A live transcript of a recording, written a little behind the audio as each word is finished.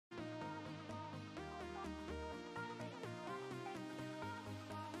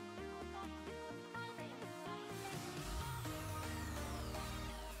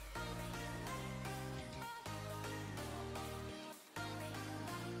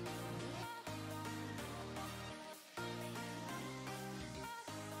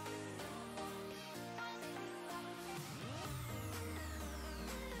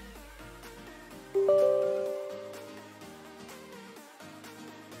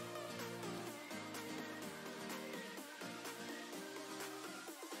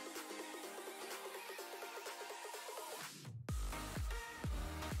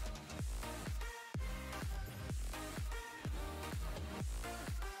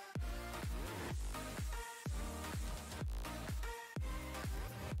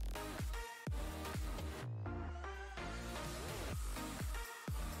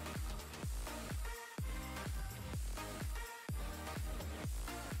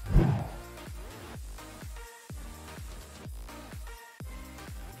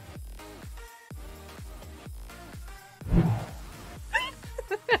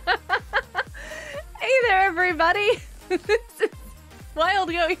everybody. This is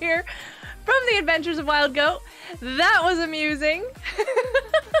Wild Goat here from the Adventures of Wild Goat. That was amusing.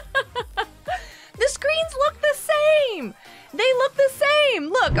 The screens look the same. They look the same.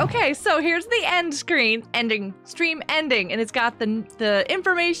 Look, okay, so here's the end screen, stream ending, and it's got the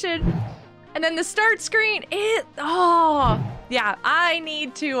information, and then the start screen. Yeah, I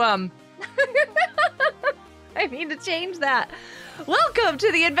need to I need to change that. Welcome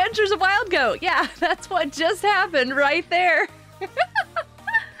to the Adventures of Wild Goat. Yeah, that's what just happened right there.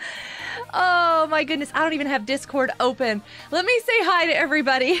 Oh my goodness, I don't even have Discord open. Let me say hi to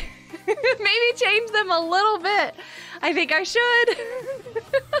everybody. Maybe change them a little bit. I think I should.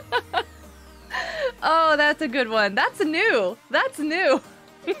 Oh, that's a good one. That's new. That's new.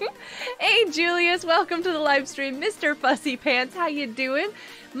 Hey, Julius, welcome to the live stream. Mr. Fussy Pants, how you doing?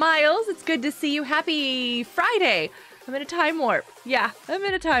 Miles, it's good to see you. Happy Friday. I'm in a time warp. Yeah, I'm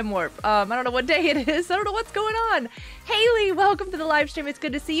in a time warp. I don't know what day it is. I don't know what's going on. Haley, welcome to the live stream. It's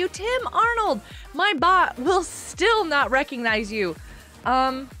good to see you. Tim Arnold, my bot will still not recognize you.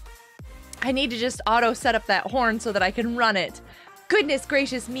 I need to just auto set up that horn so that I can run it. Goodness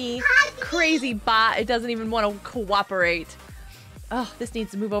gracious me. Crazy bot. It doesn't even want to cooperate. Oh, this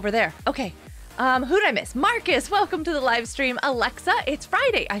needs to move over there. Okay. Who did I miss? Marcus, welcome to the live stream. Alexa, it's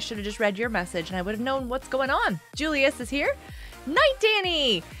Friday. I should have just read your message and I would have known what's going on. Julius is here. Night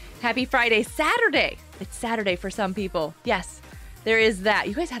Danny. Happy Friday, Saturday. It's Saturday for some people. Yes, there is that.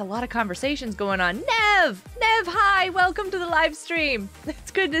 You guys had a lot of conversations going on. Nev, hi, welcome to the live stream. It's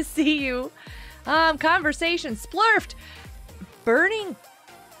good to see you. Conversation, splurfed. Burning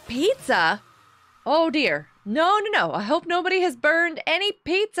pizza? Oh dear. No. I hope nobody has burned any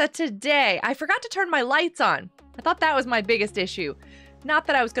pizza today. I forgot to turn my lights on. I thought that was my biggest issue. Not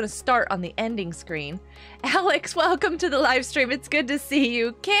that I was going to start on the ending screen. Alex, welcome to the live stream. It's good to see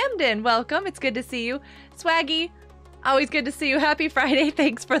you. Camden, welcome. It's good to see you. Swaggy, always good to see you. Happy Friday.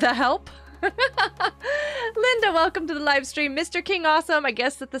 Thanks for the help. Linda, welcome to the live stream. Mr. King, awesome. I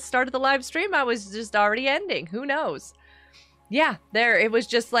guess at the start of the live stream, I was just already ending. Who knows? Yeah, there, it was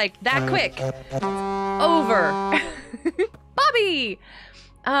just like that quick. Over. Bobby!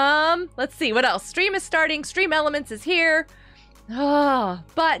 Let's see, what else? Stream is starting, Stream Elements is here. Oh,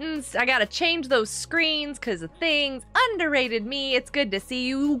 buttons, I gotta change those screens because of things. Underrated me, it's good to see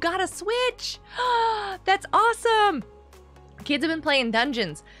you. Got a Switch! That's awesome! Kids have been playing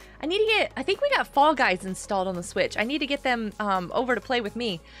Dungeons. I think we got Fall Guys installed on the Switch. I need to get them over to play with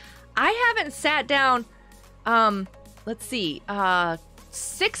me. I haven't sat down, let's see,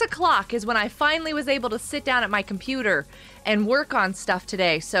 6 o'clock is when I finally was able to sit down at my computer and work on stuff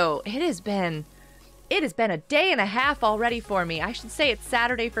today. So it has been a day and a half already for me. I should say it's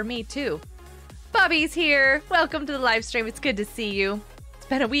Saturday for me too. Bubby's here. Welcome to the live stream. It's good to see you. It's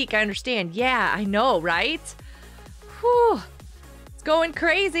been a week, I understand. Yeah, I know, right? Whew. It's going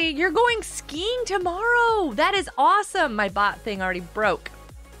crazy. You're going skiing tomorrow. That is awesome. My bot thing already broke.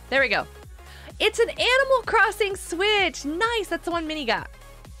 There we go. It's an Animal Crossing Switch. Nice, that's the one Minnie got.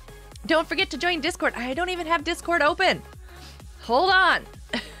 Don't forget to join Discord. I don't even have Discord open. Hold on.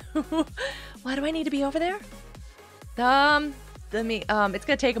 Why do I need to be over there? It's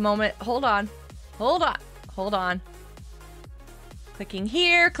gonna take a moment. Hold on. Clicking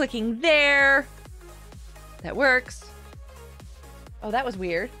here, clicking there. That works. Oh, that was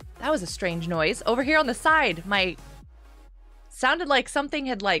weird. That was a strange noise. Over here on the side, sounded like something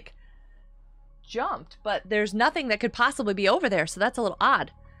had jumped, but there's nothing that could possibly be over there, so that's a little odd.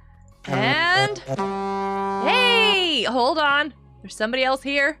 And hey, hold on, there's somebody else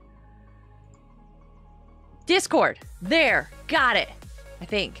here. Discord, there, got it, I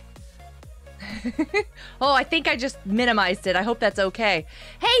think. Oh, I think I just minimized it. I hope that's okay.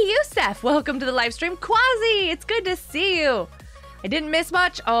 Hey, Youssef, welcome to the live stream. Quasi, it's good to see you. I didn't miss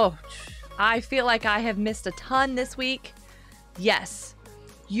much. Oh, I feel like I have missed a ton this week. Yes.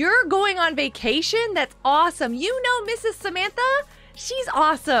 You're going on vacation? That's awesome. You know Mrs. Samantha? She's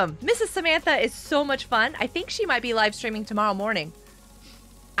awesome. Mrs. Samantha is so much fun. I think she might be live streaming tomorrow morning.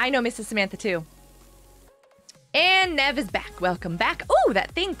 I know Mrs. Samantha too. And Nev is back. Welcome back. Oh,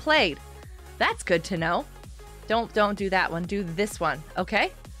 that thing played. That's good to know. Don't do that one. Do this one.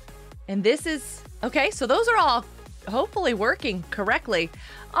 Okay. And this is... Okay, so those are all hopefully working correctly.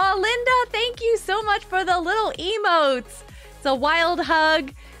 Oh, Linda, thank you so much for the little emotes. It's a wild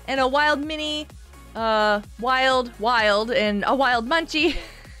hug and a wild mini, wild, and a wild munchie.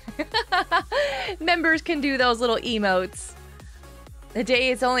 Members can do those little emotes. The day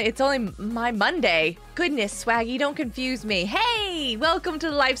is it's only my Monday. Goodness, Swaggy, don't confuse me. Hey, welcome to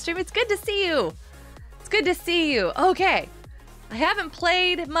the live stream. It's good to see you. It's good to see you. Okay. I haven't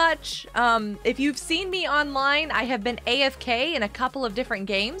played much. If you've seen me online, I have been AFK in a couple of different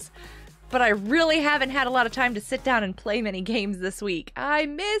games, but I really haven't had a lot of time to sit down and play many games this week. I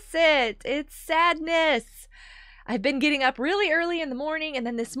miss it. It's sadness. I've been getting up really early in the morning, and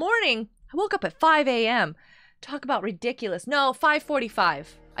then this morning, I woke up at 5 a.m. Talk about ridiculous. No, 5:45.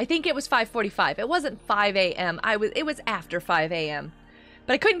 I think it was 5:45. It wasn't 5 a.m. It was after 5 a.m.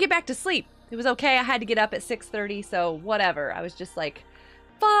 But I couldn't get back to sleep. It was okay. I had to get up at 6:30, so whatever. I was just like,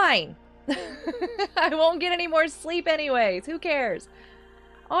 fine. I won't get any more sleep anyways. Who cares?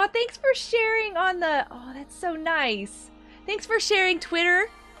 Oh, thanks for sharing on the... Oh, that's so nice. Thanks for sharing Twitter,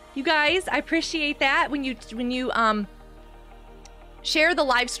 you guys. I appreciate that. When you share the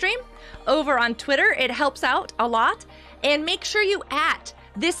live stream over on Twitter, it helps out a lot. And make sure you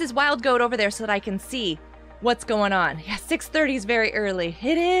This is Wild Goat over there so that I can see what's going on. Yeah, 6:30 is very early.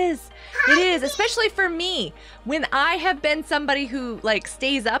 It is. It is, especially for me. When I have been somebody who like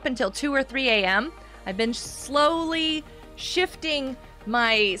stays up until 2 or 3 a.m., I've been slowly shifting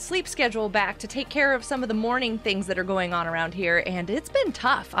my sleep schedule back to take care of some of the morning things that are going on around here, and it's been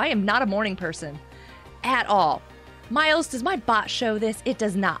tough. I am not a morning person at all. Miles, does my bot show this? It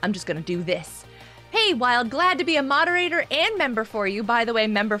does not. I'm just gonna do this. Hey, Wild, glad to be a moderator and member for you. By the way,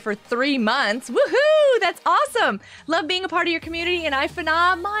 member for 3 months. Woohoo! That's awesome. Love being a part of your community. And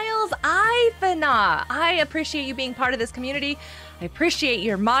Ifana, Miles, Ifana. I appreciate you being part of this community. I appreciate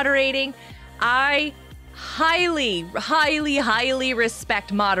your moderating. I highly, highly, highly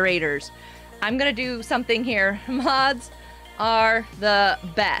respect moderators. I'm going to do something here. Mods are the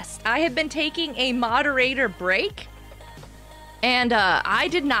best. I have been taking a moderator break. And I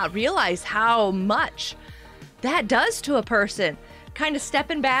did not realize how much that does to a person. Kind of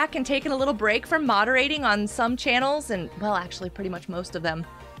stepping back and taking a little break from moderating on some channels, and, well, actually pretty much most of them.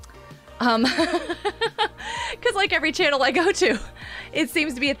 Because like every channel I go to, it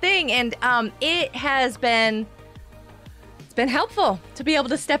seems to be a thing. And it's been helpful to be able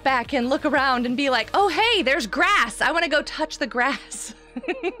to step back and look around and be like, oh, hey, there's grass. I want to go touch the grass.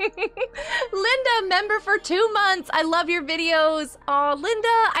 Linda, member for 2 months. I love your videos. Oh, Linda,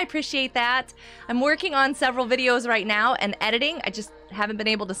 I appreciate that. I'm working on several videos right now and editing. I just haven't been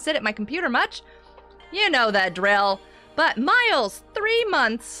able to sit at my computer much. You know that drill. But Miles, 3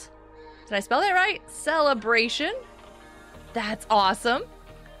 months. Did I spell that right? Celebration. That's awesome.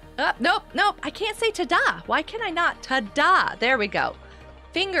 Nope. I can't say ta-da. Why can I not? Ta-da. There we go.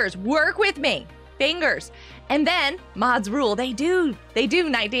 Fingers, work with me. Fingers. And then, mods rule. They do,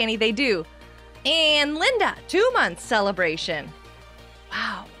 Night Danny, they do. And Linda, 2 months celebration.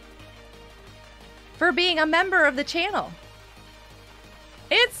 Wow. For being a member of the channel.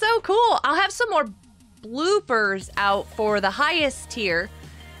 It's so cool. I'll have some more bloopers out for the highest tier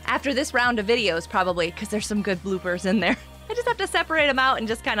after this round of videos, probably, because there's some good bloopers in there. I just have to separate them out and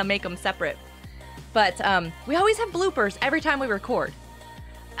just kind of make them separate. But we always have bloopers every time we record.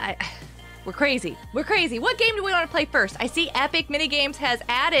 We're crazy. We're crazy. What game do we want to play first? I see Epic Minigames has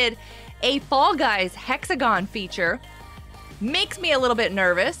added a Fall Guys hexagon feature. Makes me a little bit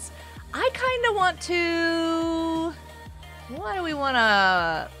nervous. I kind of want to... What do we want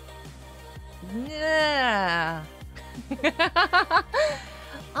to... Yeah.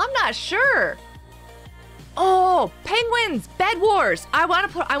 I'm not sure. Oh, Penguins, Bed Wars. I want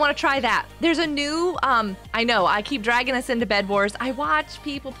to try that. There's a new, I know, I keep dragging us into Bed Wars. I watch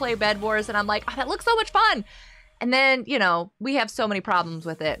people play Bed Wars and I'm like, oh, that looks so much fun. And then, you know, we have so many problems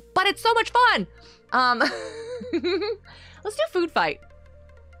with it, but it's so much fun. Let's do Food Fight.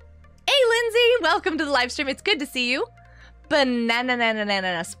 Hey, Lindsay, welcome to the live stream. It's good to see you. Banana,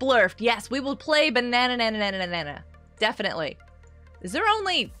 splurfed. Yes, we will play banana. Definitely. Is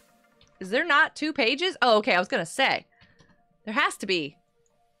there not 2 pages? Oh, okay, I was gonna say. There has to be.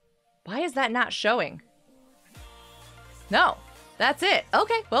 Why is that not showing? No, that's it.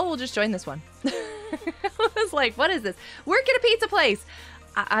 Okay, well, we'll just join this one. I was like, what is this? Work at a pizza place.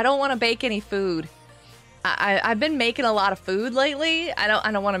 I don't want to bake any food. I've been making a lot of food lately. I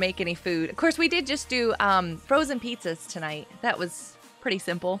don't want to make any food. Of course, we did just do frozen pizzas tonight. That was pretty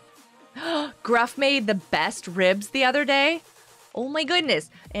simple. Gruff made the best ribs the other day. Oh my goodness.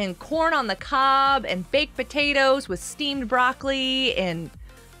 And corn on the cob and baked potatoes with steamed broccoli and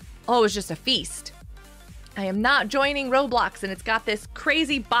oh, it was just a feast. I am not joining Roblox and it's got this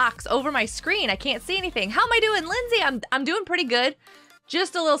crazy box over my screen. I can't see anything. How am I doing, Lindsay? I'm doing pretty good.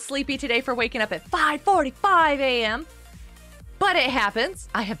 Just a little sleepy today for waking up at 5:45 a.m. But it happens.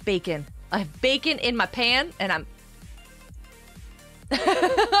 I have bacon. I have bacon in my pan and I'm gonna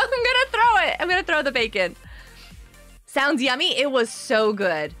throw it. I'm gonna throw the bacon. Sounds yummy. It was so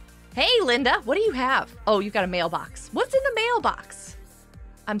good. Hey, Linda, what do you have? Oh, you've got a mailbox. What's in the mailbox?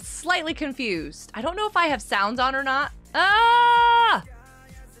 I'm slightly confused. I don't know if I have sounds on or not. Ah!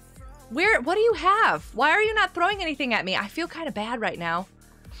 What do you have? Why are you not throwing anything at me? I feel kind of bad right now.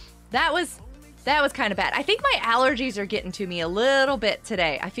 That was kind of bad. I think my allergies are getting to me a little bit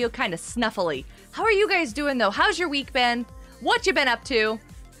today. I feel kind of snuffly. How are you guys doing though? How's your week been? What you been up to?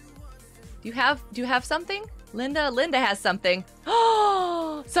 Do you have something? Linda has something.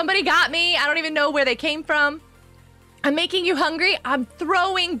 Oh, somebody got me. I don't even know where they came from. I'm making you hungry. I'm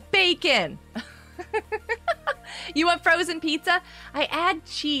throwing bacon. You want frozen pizza? I add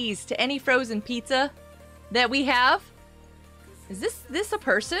cheese to any frozen pizza that we have. Is this a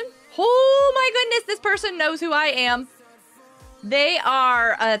person? Oh my goodness, this person knows who I am. They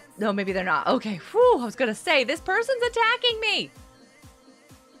are, no, maybe they're not. Okay, whew, I was gonna say, this person's attacking me.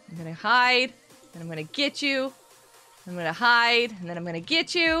 I'm gonna hide, and I'm gonna get you. I'm gonna hide, and then I'm gonna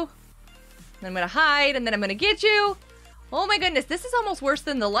get you. And I'm gonna hide, and then I'm gonna get you. Oh my goodness, this is almost worse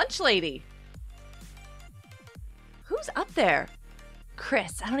than the lunch lady. Who's up there?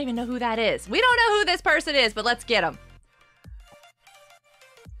 Chris, I don't even know who that is. We don't know who this person is, but let's get him.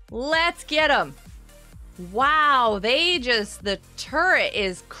 Let's get him. Wow, the turret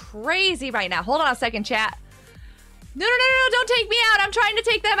is crazy right now. Hold on a second, chat. No, don't take me out. I'm trying to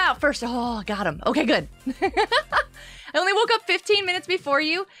take them out first. Oh, got him. Okay, good. I only woke up 15 minutes before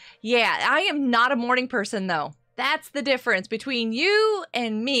you. Yeah, I am not a morning person, though. That's the difference between you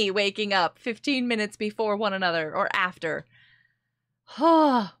and me waking up 15 minutes before one another or after.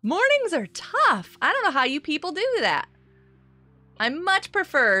 Oh, mornings are tough. I don't know how you people do that. I much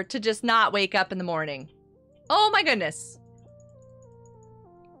prefer to just not wake up in the morning. Oh my goodness.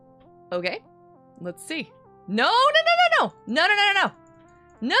 Okay, let's see. No.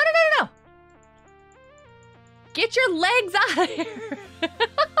 Get your legs out of here.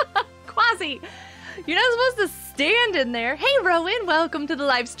 Quasi, you're not supposed to stand in there. Hey, Rowan, welcome to the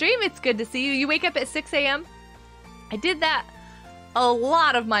live stream. It's good to see you. You wake up at 6 a.m.? I did that a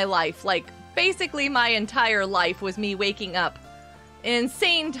lot of my life. Like, basically my entire life was me waking up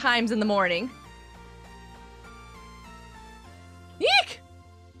insane times in the morning. Eek!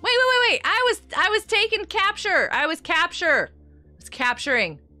 Wait. I was taking capture. I was capturing.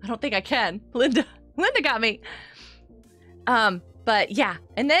 I don't think I can. Linda got me. But yeah.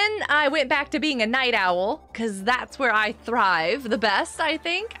 And then I went back to being a night owl, because that's where I thrive the best, I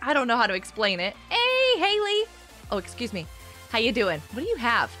think. I don't know how to explain it. Hey, Haley. Oh, excuse me. How you doing? What do you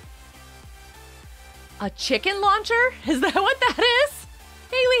have? A chicken launcher? Is that what that is?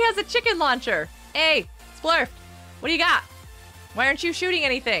 Haley has a chicken launcher. Hey, Splurf, what do you got? Why aren't you shooting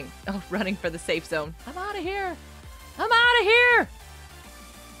anything? Oh, running for the safe zone. I'm out of here.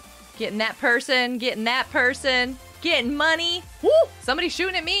 Getting that person, getting money. Woo! Somebody's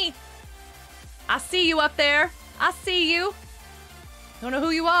shooting at me. I see you up there. I see you. Don't know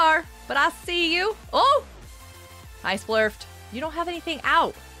who you are, but I see you. Oh! Hi, Splurfed. You don't have anything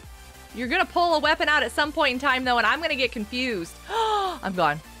out. You're gonna pull a weapon out at some point in time, though, and I'm gonna get confused. I'm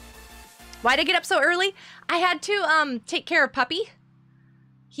gone. Why'd I get up so early? I had to take care of Puppy.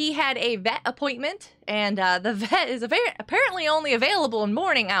 He had a vet appointment, and the vet is apparently only available in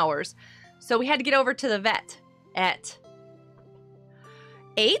morning hours. So we had to get over to the vet at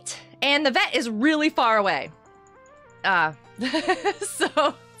 8, and the vet is really far away. So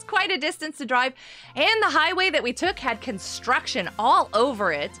it's quite a distance to drive. And the highway that we took had construction all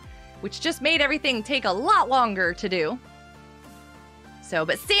over it, which just made everything take a lot longer to do. So,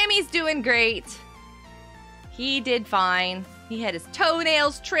 but Sammy's doing great. He did fine. He had his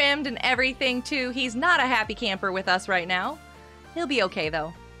toenails trimmed and everything too. He's not a happy camper with us right now. He'll be okay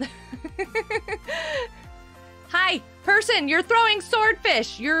though. Hi, person, you're throwing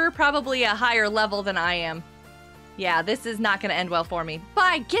swordfish. You're probably a higher level than I am. Yeah, this is not gonna end well for me.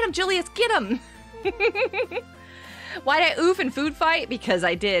 Bye, get him, Julius, get him. Why'd I oof and food fight? Because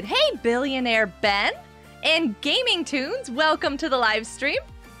I did. Hey, Billionaire Ben and Gaming Tunes, welcome to the live stream.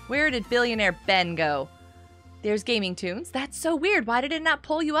 Where did Billionaire Ben go? There's Gaming Tunes. That's so weird. Why did it not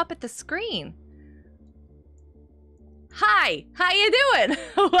pull you up at the screen? Hi, how you doing?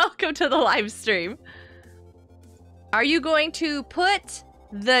 Welcome to the live stream. Are you going to put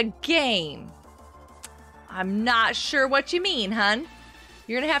the game? I'm not sure what you mean, hun.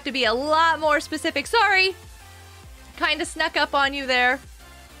 You're gonna have to be a lot more specific. Sorry. Kind of snuck up on you there.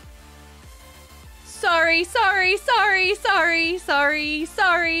 Sorry.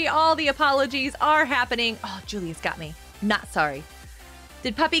 All the apologies are happening. Oh, Julia's got me. Not sorry.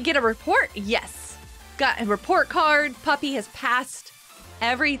 Did Puppy get a report? Yes. Got a report card. Puppy has passed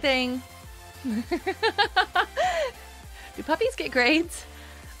everything. Do puppies get grades?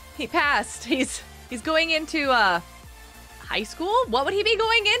 He passed. He's going into high school? What would he be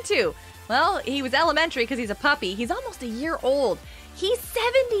going into? Well, he was elementary because he's a puppy. He's almost a year old. He's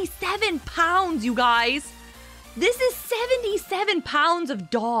 77 pounds, you guys. This is 77 pounds of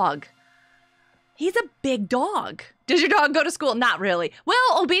dog. He's a big dog. Does your dog go to school? Not really.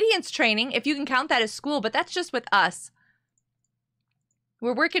 Well, obedience training, if you can count that as school, but that's just with us.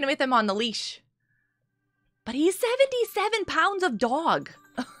 We're working with him on the leash. But he's 77 pounds of dog.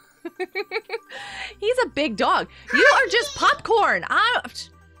 He's a big dog. You are just popcorn.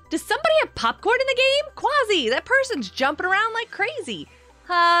 Does somebody have popcorn in the game? Quasi, that person's jumping around like crazy.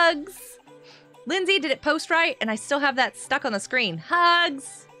 Hugs. Lindsay, did it post right? And I still have that stuck on the screen.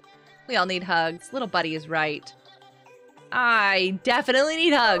 Hugs. We all need hugs. Little buddy is right. I definitely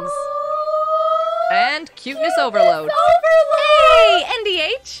need hugs. And cuteness overload. Hey,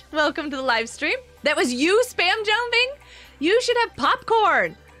 NDH. Welcome to the live stream. That was you spam jumping? You should have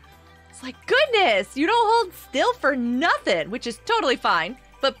popcorn. It's like, goodness, you don't hold still for nothing, which is totally fine.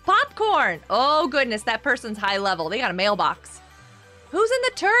 But popcorn. Oh, goodness, that person's high level. They got a mailbox. Who's in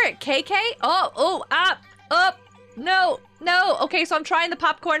the turret? KK? Oh, up. No. Okay, so I'm trying the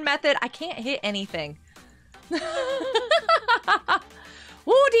popcorn method. I can't hit anything. Oh,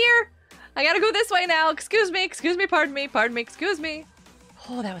 dear. I gotta go this way now. Excuse me, pardon me, excuse me.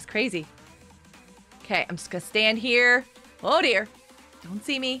 Oh, that was crazy. Okay, I'm just gonna stand here. Oh, dear. Don't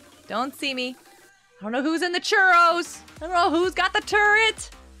see me. I don't know who's in the churros. I don't know who's got the turret.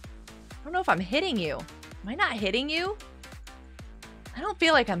 I don't know if I'm hitting you. Am I not hitting you? I don't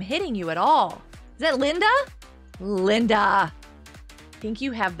feel like I'm hitting you at all. Is that Linda? Linda. I think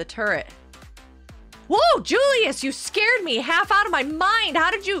you have the turret. Whoa, Julius, you scared me half out of my mind. How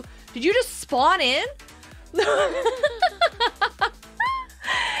did you just spawn in?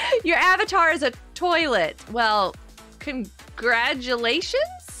 Your avatar is a toilet. Well, congratulations?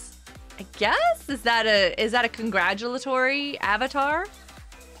 I guess? Is that a congratulatory avatar?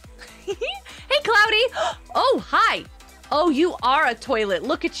 Hey, Cloudy! Oh, hi! Oh, you are a toilet.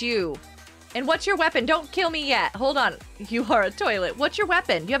 Look at you. And what's your weapon? Don't kill me yet. Hold on. You are a toilet. What's your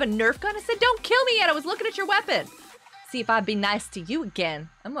weapon? Do you have a Nerf gun? I said, don't kill me yet. I was looking at your weapon. See if I'd be nice to you again.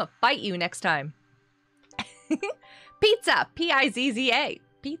 I'm gonna fight you next time. Pizza. P-I-Z-Z-A.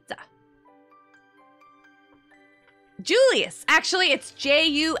 Pizza. Julius. Actually, it's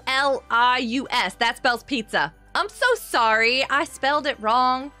J-U-L-I-U-S. That spells pizza. I'm so sorry. I spelled it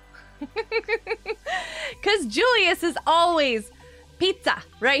wrong. Because Julius is always pizza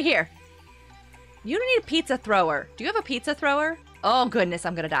right here. You don't need a pizza thrower. Do you have a pizza thrower? Oh, goodness.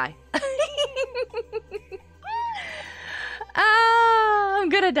 I'm going to die. Oh, I'm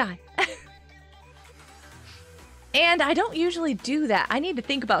going to die. And I don't usually do that. I need to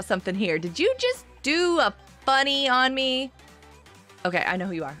think about something here. Did you just do a funny on me? Okay, I know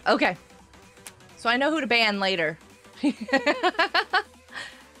who you are. Okay. So I know who to ban later.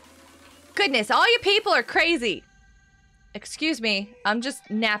 Goodness, all you people are crazy. Excuse me, I'm just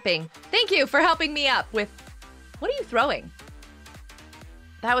napping. Thank you for helping me up with... What are you throwing?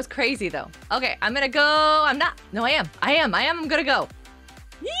 That was crazy, though. Okay, I'm gonna go. I'm not. No, I am. I'm gonna go.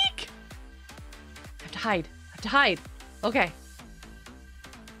 Yeek! I have to hide. Okay.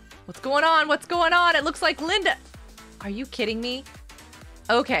 What's going on? It looks like Linda. Are you kidding me?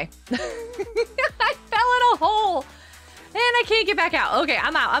 Okay. I fell in a hole. And I can't get back out. Okay,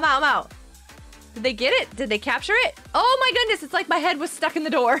 I'm out. Did they get it? Did they capture it? Oh my goodness, it's like my head was stuck in the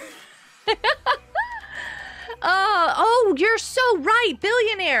door. Oh, you're so right,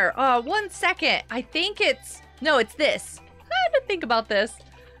 billionaire. 1 second. I think it's... No, it's this. I had to think about this.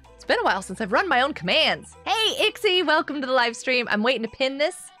 It's been a while since I've run my own commands. Hey, Ixie, welcome to the live stream. I'm waiting to pin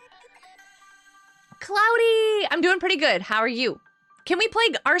this. Cloudy, I'm doing pretty good. How are you? Can we play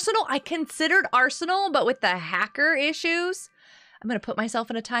Arsenal? I considered Arsenal, but with the hacker issues, I'm going to put myself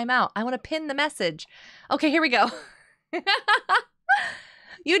in a timeout. I want to pin the message. Okay, here we go.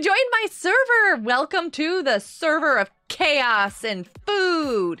 You joined my server. Welcome to the server of chaos and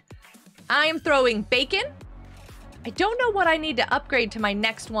food. I am throwing bacon. I don't know what I need to upgrade to my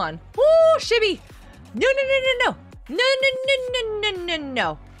next one. Woo, Shibby. No.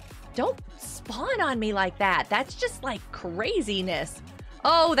 Don't spawn on me like that. That's just like craziness.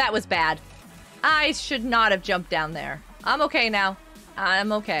 Oh, that was bad. I should not have jumped down there. I'm okay now.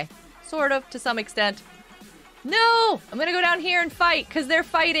 I'm okay. Sort of, to some extent. No! I'm gonna go down here and fight, because they're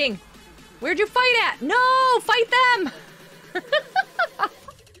fighting. Where'd you fight at? No! Fight them!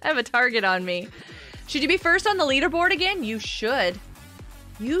 I have a target on me. Should you be first on the leaderboard again? You should.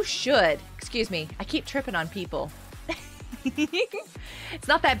 You should. Excuse me. I keep tripping on people. It's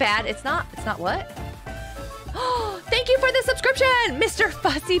not that bad. It's not what? Oh, thank Thank you for the subscription, Mr.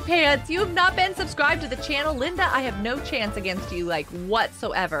 Fussy Pants. You have not been subscribed to the channel. Linda, I have no chance against you, like,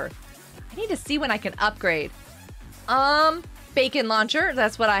 whatsoever. I need to see when I can upgrade. Bacon launcher,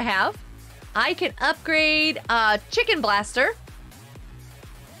 that's what I have. I can upgrade, chicken blaster.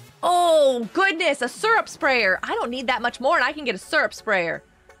 Oh, goodness, a syrup sprayer. I don't need that much more, and I can get a syrup sprayer.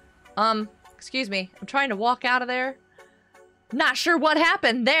 Excuse me. I'm trying to walk out of there. Not sure what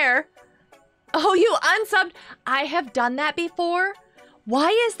happened there. Oh, you unsubbed. I have done that before. Why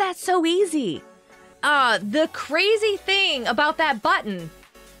is that so easy? The crazy thing about that button,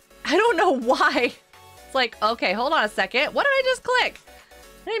 I don't know why. It's like, okay, hold on a second. What did I just click?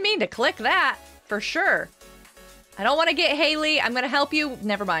 I didn't mean to click that, for sure. I don't want to get Haley. I'm going to help you.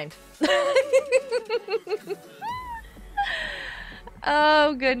 Never mind.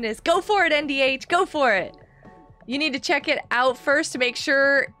 Oh, goodness. Go for it, NDH. Go for it. You need to check it out first to make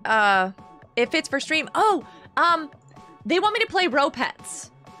sure it fits for stream. Oh, they want me to play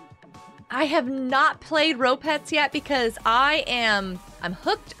Ropets. I have not played Ropets yet because I'm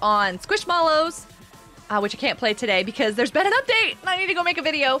hooked on Squishmallows, which I can't play today because there's been an update and I need to go make a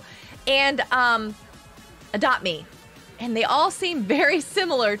video, and Adopt Me. And they all seem very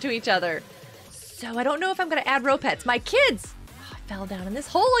similar to each other. So I don't know if I'm going to add Ropets. My kids, I fell down in this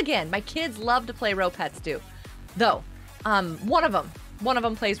hole again. My kids love to play Ropets too. Though, one of them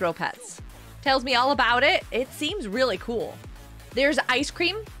plays Ropets. Tells me all about it. It seems really cool. There's ice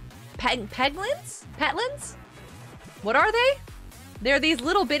cream petlins? What are they? They're these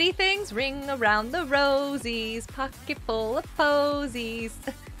little bitty things. Ring around the rosies, pocket full of posies.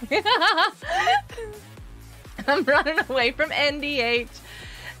 I'm running away from NDH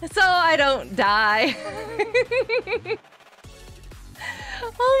so I don't die.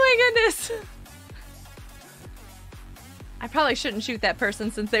 Oh my goodness. I probably shouldn't shoot that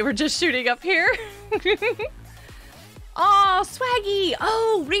person since they were just shooting up here. Oh, Swaggy.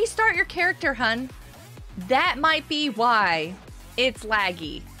 Oh, restart your character, hun. That might be why it's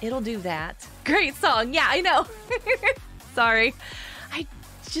laggy. It'll do that. Great song. Yeah, I know. Sorry. I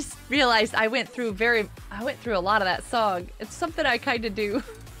just realized I went through a lot of that song. It's something I kind of do.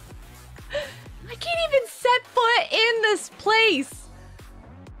 I can't even set foot in this place.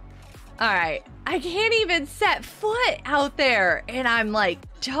 All right. I can't even set foot out there, and I'm like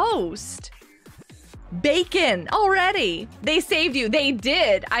toast. Bacon already. They saved you. They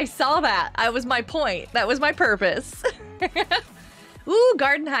did. I saw that. That was my point. That was my purpose. Ooh,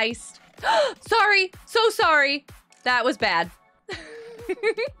 garden heist. Sorry. So sorry. That was bad.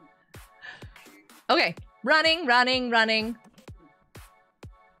 Okay. Running.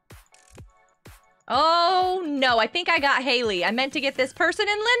 Oh, no. I think I got Haley. I meant to get this person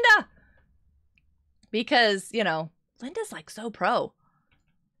and Linda. Because, you know, Linda's like so pro.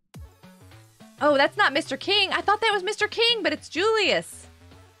 Oh, that's not Mr. King. I thought that was Mr. King, but it's Julius.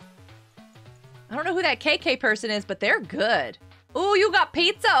 I don't know who that KK person is, but they're good. Ooh, you got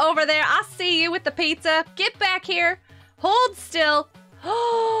pizza over there. I see you with the pizza. Get back here. Hold still.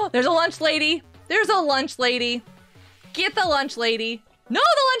 Oh, there's a lunch lady. There's a lunch lady. Get the lunch lady. No,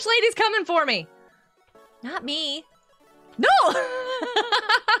 the lunch lady's coming for me. Not me. No!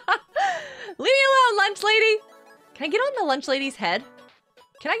 Leave me alone, lunch lady. Can I get on the lunch lady's head?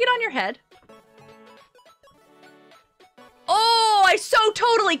 Can I get on your head? Oh, I so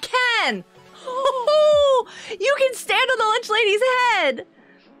totally can. Oh, you can stand on the lunch lady's head.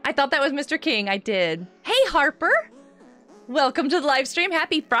 I thought that was Mr. King. I did. Hey, Harper. Welcome to the live stream.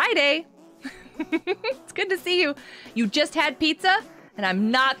 Happy Friday. It's good to see you. You just had pizza, and I'm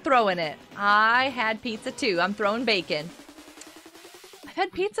not throwing it. I had pizza too. I'm throwing bacon. I've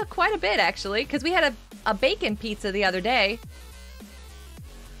had pizza quite a bit, actually, because we had a bacon pizza the other day.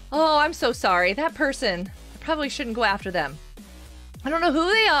 Oh, I'm so sorry. That person, I probably shouldn't go after them. I don't know who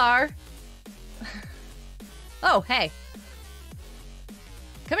they are. Oh, hey.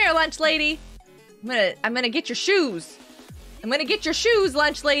 Come here, lunch lady. I'm gonna get your shoes. I'm gonna get your shoes,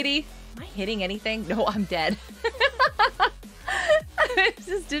 lunch lady. Am I hitting anything? No, I'm dead. I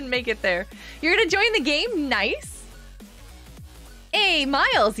just didn't make it there. You're gonna join the game? Nice. Hey,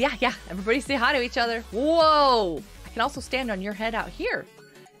 Miles. Yeah. Everybody say hi to each other. Whoa. I can also stand on your head out here.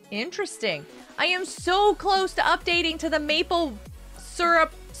 Interesting. I am so close to updating to the maple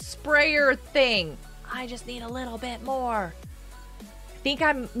syrup sprayer thing. I just need a little bit more. I think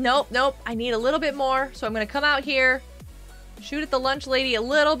nope. I need a little bit more. So I'm going to come out here, shoot at the lunch lady a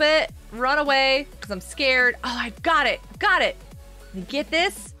little bit, run away because I'm scared. Oh, I've got it. Get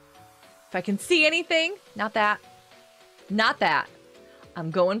this. If I can see anything. Not that. I'm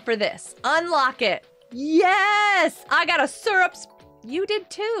going for this. Unlock it. Yes! I got a syrup. You did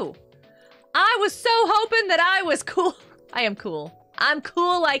too. I was so hoping that I was cool. I am cool. I'm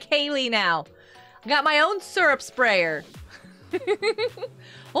cool like Haley now. I got my own syrup sprayer.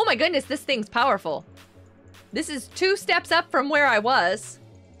 Oh my goodness, this thing's powerful. This is 2 steps up from where I was.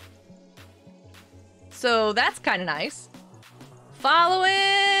 So that's kind of nice.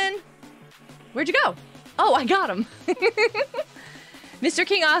 Following. Where'd you go? Oh, I got him. Mr.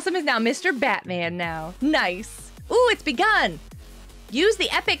 King Awesome is now Mr. Batman now. Nice. Ooh, it's begun. Use the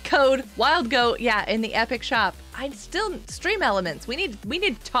epic code WildGoat, yeah, in the epic shop. I'm still stream elements. We need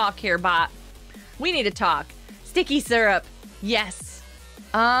to talk here, bot. We need to talk. Sticky syrup. Yes.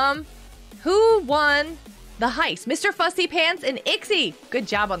 Who won the heist? Mr. Fussy Pants and Ixie. Good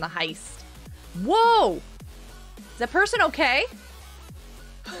job on the heist. Whoa. Is that person okay?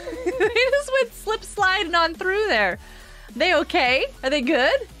 They just went slip sliding on through there. They okay? Are they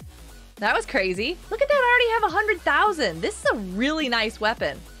good? That was crazy. Look at that, I already have 100,000. This is a really nice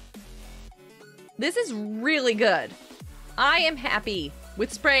weapon. This is really good. I am happy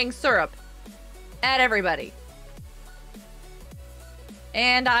with spraying syrup at everybody.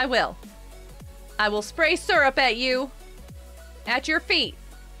 And I will. I will spray syrup at you. At your feet.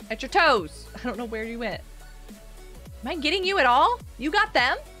 At your toes. I don't know where you went. Am I getting you at all? You got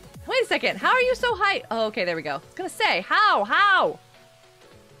them? Wait a second. How are you so high? Oh, okay, there we go. I was gonna say, how?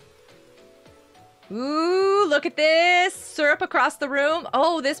 Ooh, look at this. Syrup across the room.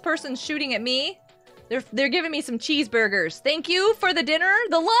 Oh, this person's shooting at me. They're giving me some cheeseburgers. Thank you for the dinner.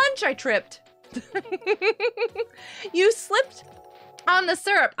 The lunch, I tripped. You slipped on the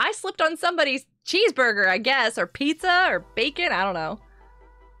syrup. I slipped on somebody's cheeseburger, I guess, or pizza, or bacon. I don't know.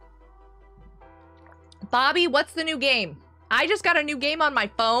 Bobby, what's the new game? I just got a new game on my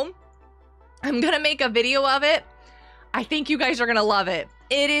phone. I'm gonna make a video of it. I think you guys are gonna love it.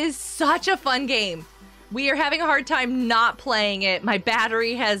 It is such a fun game. We are having a hard time not playing it. My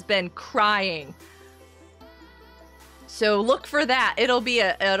battery has been crying. So look for that. It'll be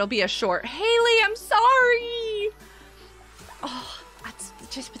a short. Haley, I'm sorry. Oh, that's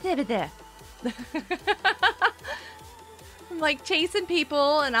just there. I'm like chasing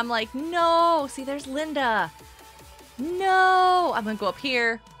people and I'm like, no. See, there's Linda. No. I'm gonna go up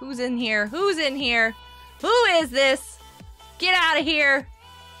here. Who's in here? Who's in here? Who is this? Get out of here.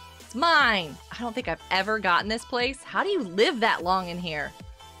 It's mine. I don't think I've ever gotten this place. How do you live that long in here?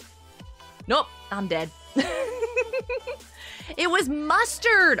 Nope, I'm dead. It was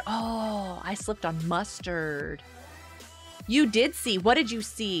mustard. Oh, I slipped on mustard. You did see. What did you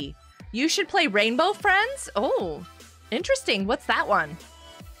see? You should play Rainbow Friends? Oh, interesting. What's that one?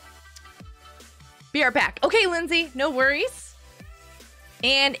 Be right back. Okay, Lindsay, no worries.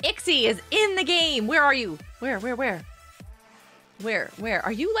 And Ixie is in the game. Where are you? Where? Where?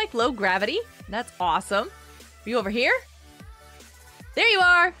 Are you like low gravity? That's awesome. Are you over here? There you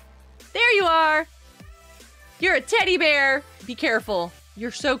are. There you are. You're a teddy bear. Be careful.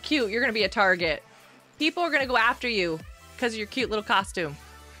 You're so cute. You're going to be a target. People are going to go after you because of your cute little costume.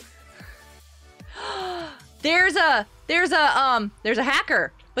 There's a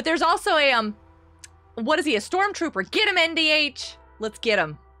hacker, but there's also a, what is he? A stormtrooper. Get him, NDH. Let's get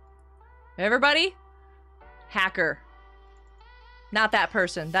him. Everybody? Hacker. Not that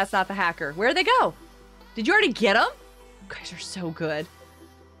person. That's not the hacker. Where'd they go? Did you already get them? You guys are so good.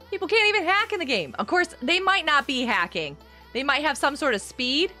 People can't even hack in the game. Of course, they might not be hacking. They might have some sort of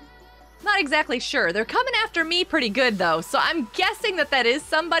speed. Not exactly sure. They're coming after me pretty good, though. So I'm guessing that that is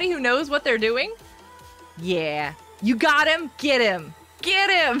somebody who knows what they're doing. Yeah. You got him? Get him. Get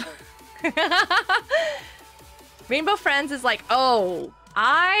him. Rainbow Friends is like, oh,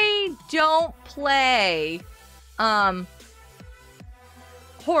 I don't play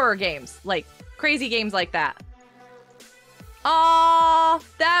horror games, like crazy games like that. Aw,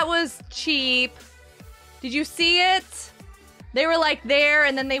 that was cheap. Did you see it? They were like there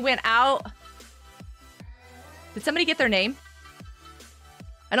and then they went out. Did somebody get their name?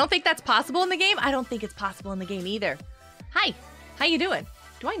 I don't think that's possible in the game. I don't think it's possible in the game either. Hi, how you doing?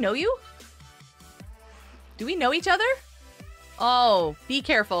 Do I know you? Do we know each other? Oh, be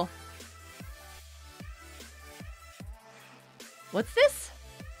careful. What's this?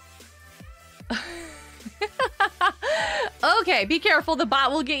 Okay, be careful. The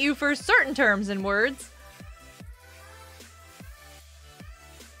bot will get you for certain terms and words.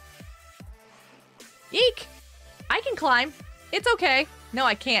 Eek! I can climb. It's okay. No,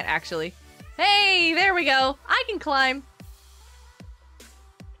 I can't, actually. Hey, there we go. I can climb.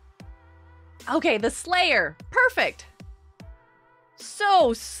 Okay, the Slayer. Perfect.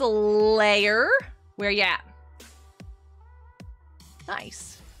 So, Slayer. Where you at? Nice.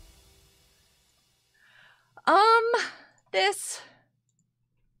 This.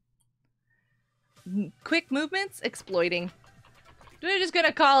 Quick movements? Exploiting. We're just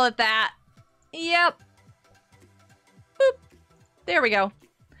gonna call it that. Yep. Boop. There we go.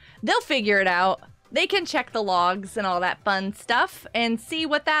 They'll figure it out. They can check the logs and all that fun stuff and see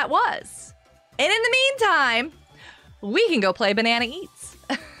what that was. And in the meantime, we can go play Banana Eats.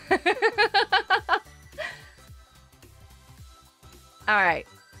 All right.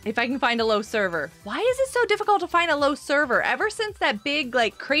 If I can find a low server. Why is it so difficult to find a low server? Ever since that big,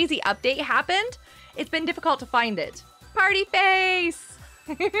 like, crazy update happened, it's been difficult to find it. Party face!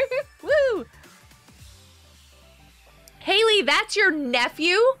 Woo! Haley, that's your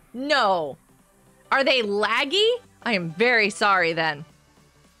nephew? No. Are they laggy? I am very sorry then.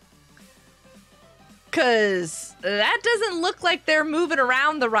 'Cause that doesn't look like they're moving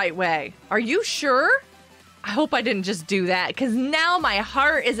around the right way. Are you sure? I hope I didn't just do that, because now my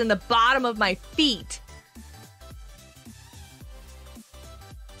heart is in the bottom of my feet.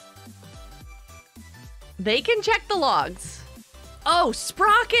 They can check the logs. Oh,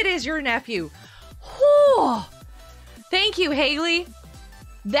 Sprocket is your nephew. Whew. Thank you, Haley.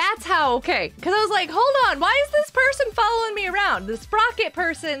 That's how, okay. Because I was like, hold on, why is this person following me around? The Sprocket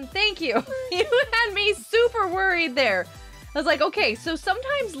person, thank you. You had me super worried there. I was like, okay, so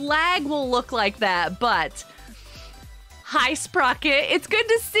sometimes lag will look like that, but... Hi, Sprocket. It's good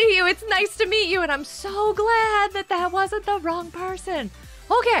to see you. It's nice to meet you, and I'm so glad that that wasn't the wrong person.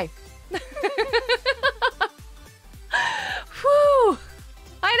 Okay. Whew.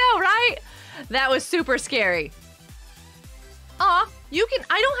 I know, right? That was super scary. Aw, you can...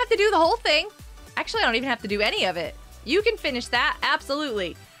 I don't have to do the whole thing. Actually, I don't even have to do any of it. You can finish that.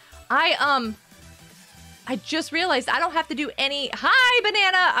 Absolutely. I just realized I don't have to do any... Hi,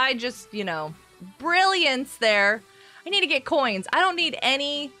 Banana! I just, you know, brilliance there. I need to get coins. I don't need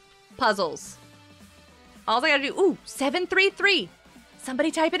any puzzles. All I gotta do... Ooh, 733.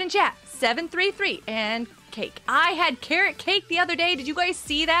 Somebody type it in chat. 733 and cake. I had carrot cake the other day. Did you guys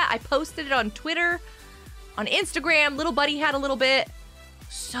see that? I posted it on Twitter, on Instagram. Little buddy had a little bit.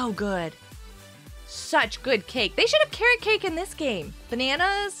 So good. Such good cake. They should have carrot cake in this game.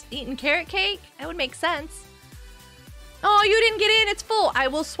 Bananas eating carrot cake? That would make sense. Oh, you didn't get in. It's full. I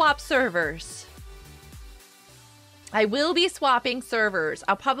will swap servers. I will be swapping servers.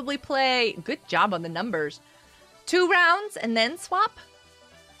 I'll probably play... Good job on the numbers. 2 rounds and then swap.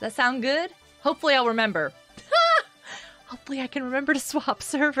 Does that sound good? Hopefully I'll remember. Hopefully I can remember to swap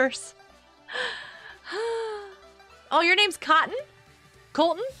servers. Oh, your name's Cotton?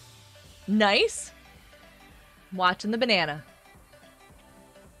 Colton? Nice. I'm watching the banana.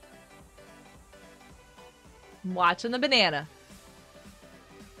 I'm watching the banana.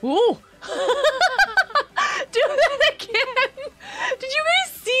 Ooh! Do that again! Did you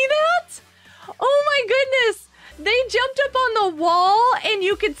guys see that? Oh my goodness! They jumped up on the wall and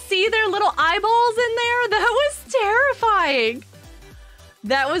you could see their little eyeballs in there. That was terrifying.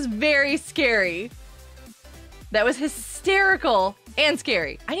 That was very scary. That was hysterical and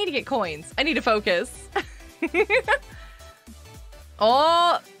scary. I need to get coins. I need to focus.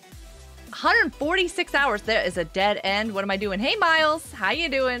 Oh, 146 hours. There is a dead end. What am I doing? Hey, Miles. How you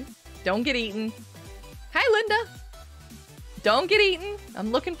doing? Don't get eaten. Hi, Linda. Don't get eaten.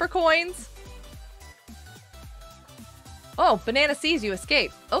 I'm looking for coins. Oh, Banana sees you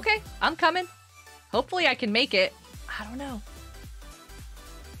escape. Okay, I'm coming. Hopefully I can make it. I don't know.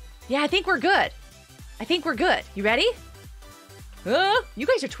 Yeah, I think we're good. I think we're good. You ready? You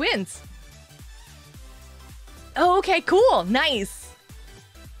guys are twins. Oh, okay, cool. Nice.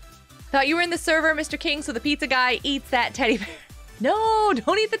 Thought you were in the server, Mr. King, so the pizza guy eats that teddy bear. No,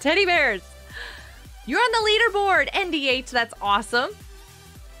 don't eat the teddy bears. You're on the leaderboard, NDH. That's awesome.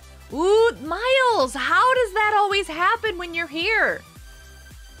 Ooh, Miles, how does that always happen when you're here?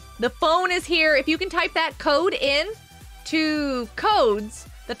 The phone is here. If you can type that code in to codes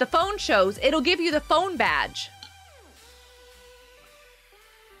that the phone shows, it'll give you the phone badge.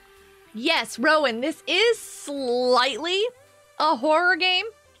 Yes, Rowan, this is slightly a horror game,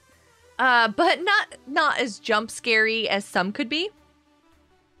 but not as jump scary as some could be.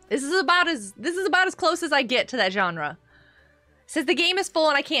 This is about as close as I get to that genre. Says the game is full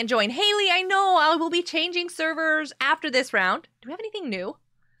and I can't join. Haley, I know. I will be changing servers after this round. Do we have anything new?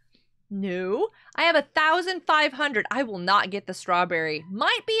 No. I have 1,500. I will not get the strawberry.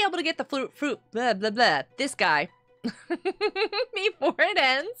 Might be able to get the fruit, blah, blah, blah. This guy. Before it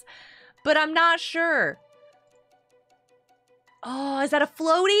ends. But I'm not sure. Oh, is that a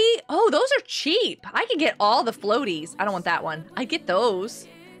floaty? Oh, those are cheap. I could get all the floaties. I don't want that one. I get those.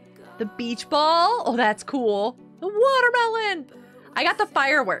 The beach ball. Oh, that's cool. The watermelon. I got the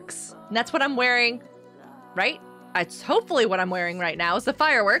fireworks. And that's what I'm wearing, right? It's hopefully what I'm wearing right now is the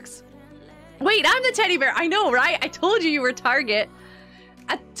fireworks. Wait, I'm the teddy bear. I know, right? I told you were target.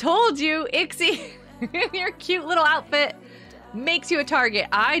 I told you, Ixie. Your cute little outfit makes you a target.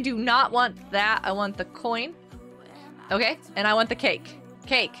 I do not want that. I want the coin. Okay, and I want the cake.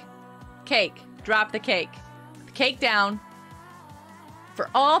 Cake. Cake. Drop the cake. Cake down. For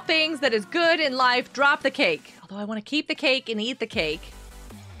all things that is good in life, drop the cake. Although I want to keep the cake and eat the cake.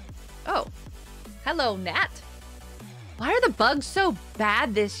 Oh. Hello, Nat. Why are the bugs so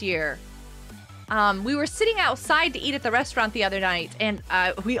bad this year? We were sitting outside to eat at the restaurant the other night, and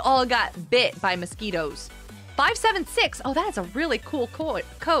we all got bit by mosquitoes. 576. Oh, that is a really cool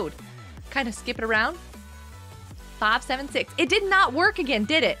code. Kind of skip it around. 576. It did not work again,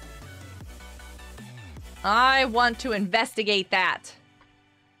 did it? I want to investigate that.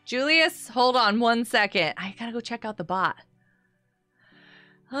 Julius, hold on 1 second. I gotta go check out the bot.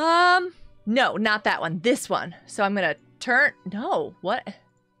 No, not that one. This one. So I'm gonna turn... No, what?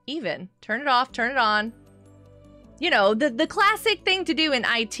 Even. Turn it off, turn it on. You know, the classic thing to do in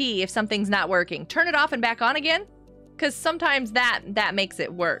IT if something's not working. Turn it off and back on again. Because sometimes that makes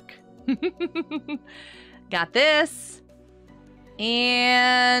it work. Got this.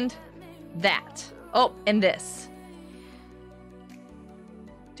 And that. Oh, and this.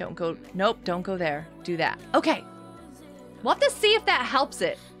 Don't go... Nope, don't go there. Do that. Okay. We'll have to see if that helps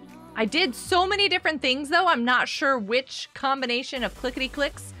it. I did so many different things, though. I'm not sure which combination of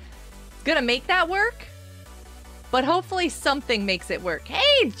clickety-clicks is gonna make that work. But hopefully something makes it work.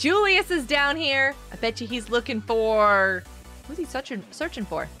 Hey, Julius is down here. I bet you he's looking for... Who's he searching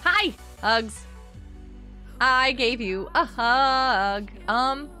for? Hi! Hugs. I gave you a hug.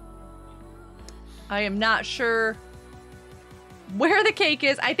 I am not sure where the cake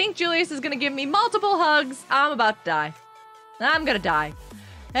is. I think Julius is gonna give me multiple hugs. I'm about to die. I'm gonna die.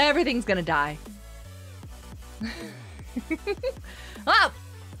 Everything's gonna die. Oh!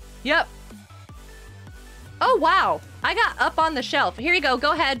 Yep. Oh, wow. I got up on the shelf. Here you go.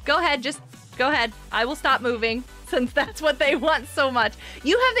 Go ahead. Go ahead. Just go ahead. I will stop moving since that's what they want so much.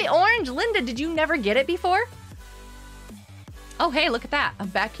 You have the orange. Linda, did you never get it before? Oh, hey, look at that. I'm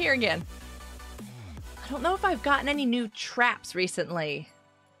back here again. I don't know if I've gotten any new traps recently.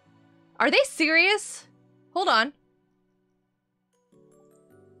 Are they serious? Hold on.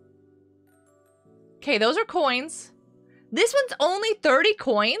 Okay, those are coins. This one's only 30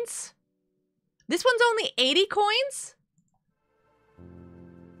 coins? This one's only 80 coins?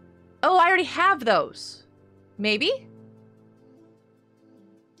 Oh, I already have those. Maybe?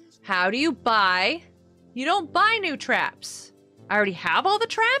 How do you buy? You don't buy new traps. I already have all the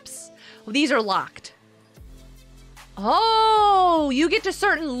traps? Well, these are locked. Oh, you get to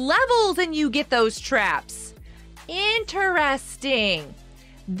certain levels and you get those traps. Interesting.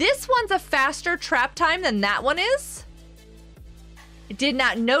 This one's a faster trap time than that one is? I did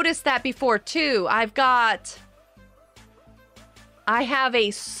not notice that before, too. I have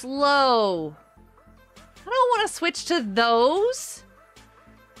a slow. I don't want to switch to those.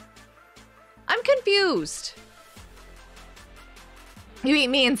 I'm confused. You eat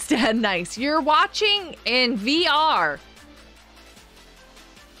me instead. Nice. You're watching in VR.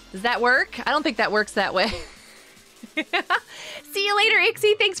 Does that work? I don't think that works that way. See you later,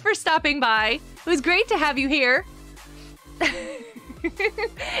 Ixie. Thanks for stopping by. It was great to have you here.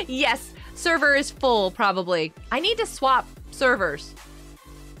 Yes, server is full, probably. I need to swap servers.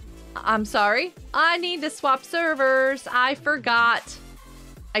 I'm sorry. I need to swap servers. I forgot.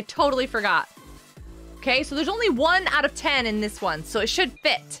 I totally forgot. Okay, so there's only 1 out of 10 in this one, so it should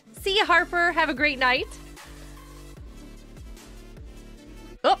fit. See ya, Harper. Have a great night.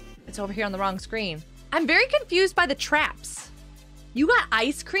 Oh, it's over here on the wrong screen. I'm very confused by the traps. You got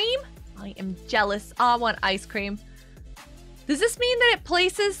ice cream? I am jealous. Oh, I want ice cream. Does this mean that it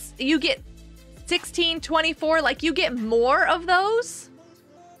places, you get 16, 24, like you get more of those?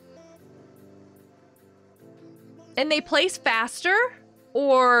 And they place faster?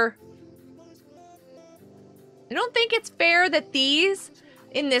 Or... I don't think it's fair that these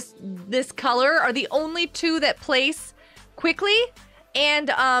in this color are the only 2 that place quickly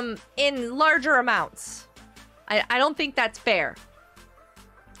and in larger amounts. I don't think that's fair.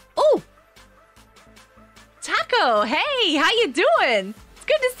 Oh! Taco, hey, how you doing? It's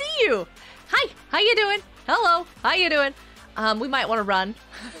good to see you. Hi, how you doing? Hello, how you doing? We might want to run.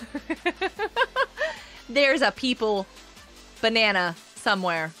 There's a people banana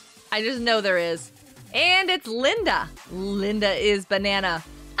somewhere. I just know there is. And it's Linda. Linda is banana.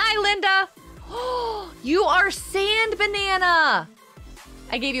 Hi, Linda. Oh, you are sand banana.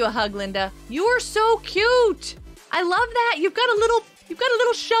 I gave you a hug, Linda. You are so cute. I love that. You've got a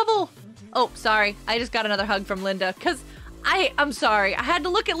little shovel. Oh, sorry. I just got another hug from Linda because I'm sorry. I had to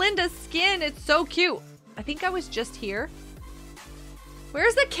look at Linda's skin. It's so cute. I think I was just here.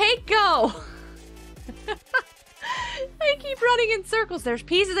 Where's the cake go? I keep running in circles. There's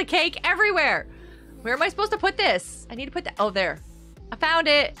pieces of cake everywhere. Where am I supposed to put this? I need to put that. Oh, there. I found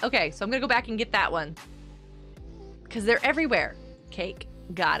it. Okay, so I'm gonna go back and get that one. Because they're everywhere. Cake.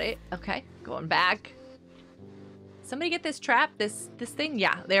 Got it. Okay, going back. Somebody get this trap? This thing?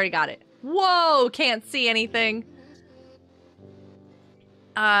 Yeah, they already got it. Whoa, can't see anything.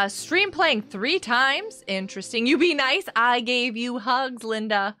 Stream playing 3 times? Interesting. You be nice? I gave you hugs,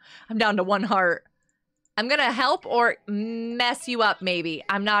 Linda. I'm down to 1 heart. I'm gonna help or mess you up, maybe.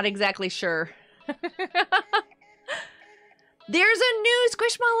 I'm not exactly sure. There's a new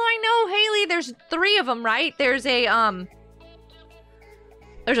Squishmallow, I know, Haley. There's 3 of them, right? There's a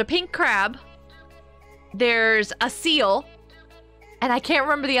pink crab. There's a seal. And I can't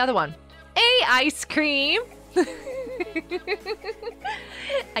remember the other one. Hey, ice cream.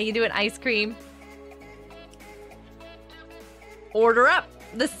 How you doing, ice cream? Order up.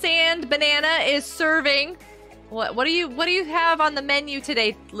 The sand banana is serving. What do you have on the menu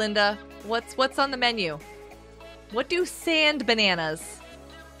today, Linda? What's on the menu? What do sand bananas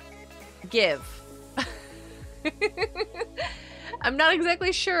give? I'm not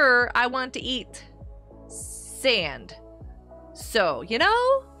exactly sure I want to eat sand. So, you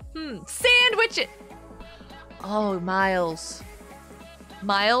know? Sandwich. Oh, Miles.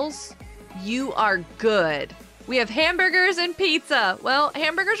 Miles, you are good. We have hamburgers and pizza. Well,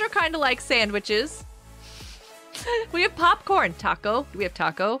 hamburgers are kind of like sandwiches. We have popcorn. Taco. Do we have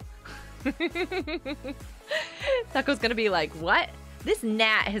taco? Taco's gonna be like, what? This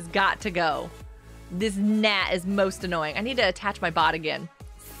gnat has got to go. This gnat is most annoying. I need to attach my bot again.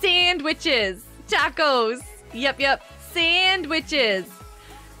 Sandwiches. Tacos. Yep. Sandwiches.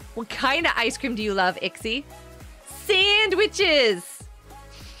 What kind of ice cream do you love, Ixie? Sandwiches.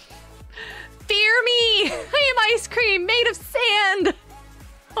 Fear me. I am ice cream made of sand.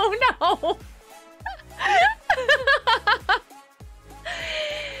 Oh no.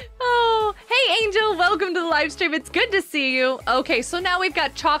 Oh, hey Angel, welcome to the live stream. It's good to see you. Okay, so now we've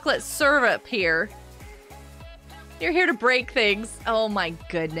got chocolate syrup here. You're here to break things. Oh my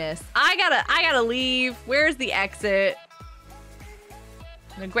goodness. I gotta leave. Where's the exit?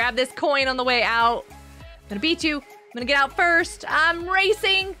 I'm gonna grab this coin on the way out. I'm gonna beat you. I'm gonna get out first. I'm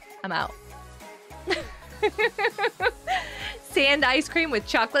racing. I'm out. Sand ice cream with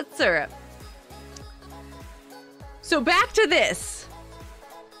chocolate syrup. So back to this.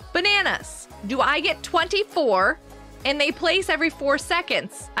 Bananas. Do I get 24 and they place every 4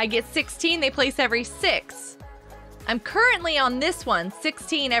 seconds? I get 16, they place every 6. I'm currently on this one,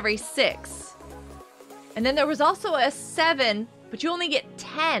 16 every 6. And then there was also a 7, but you only get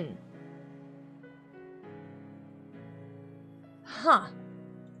 10. Huh.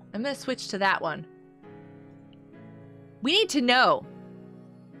 I'm gonna switch to that one. We need to know.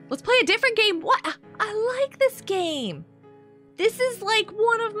 Let's play a different game. What? I like this game. This is like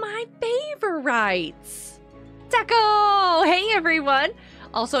one of my favorites. Taco! Hey everyone.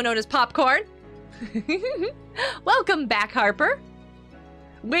 Also known as popcorn. Welcome back, Harper.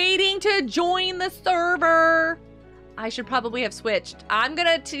 Waiting to join the server. I should probably have switched. I'm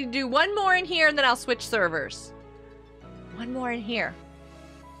gonna do one more in here and then I'll switch servers. One more in here.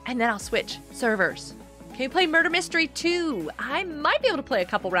 And then I'll switch servers. Can you play Murder Mystery 2? I might be able to play a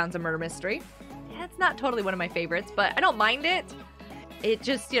couple rounds of Murder Mystery. Yeah, it's not totally one of my favorites, but I don't mind it. It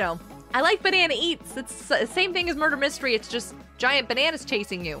just, you know, I like Banana Eats. It's the same thing as Murder Mystery. It's just giant bananas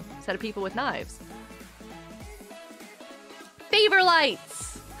chasing you instead of people with knives. Favor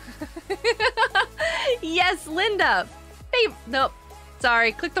lights. Yes, Linda. Nope.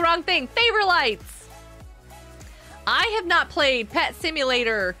 Sorry, clicked the wrong thing. Favor lights. I have not played Pet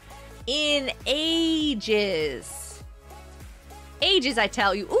Simulator in ages. Ages, I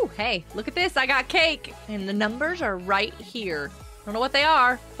tell you. Ooh, hey, look at this. I got cake. And the numbers are right here. I don't know what they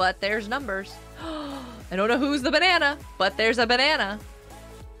are, but there's numbers. I don't know who's the banana, but there's a banana.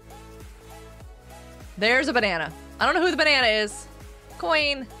 There's a banana. I don't know who the banana is.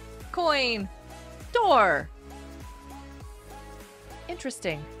 Coin. Coin. Door.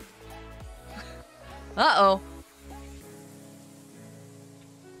 Interesting. Uh-oh.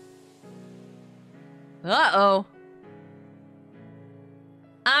 Uh-oh.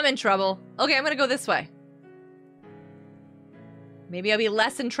 I'm in trouble. Okay, I'm gonna go this way. Maybe I'll be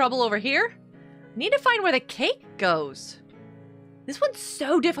less in trouble over here? I need to find where the cake goes. This one's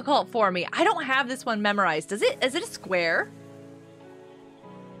so difficult for me. I don't have this one memorized. Is it a square?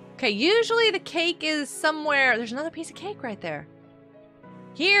 Okay, usually the cake is somewhere. There's another piece of cake right there.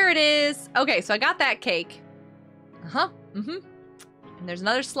 Here it is. Okay, so I got that cake. Uh-huh. Mm-hmm. And there's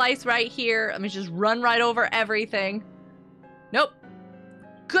another slice right here. Let me just run right over everything. Nope.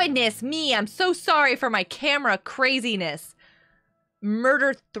 Goodness me, I'm so sorry for my camera craziness.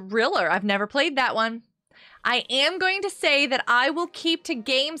 Murder Thriller. I've never played that one. I am going to say that I will keep to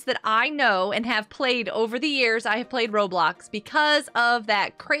games that I know and have played over the years. I have played Roblox because of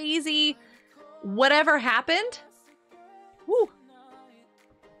that crazy whatever happened. Woo.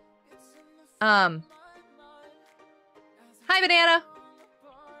 Hi, Banana.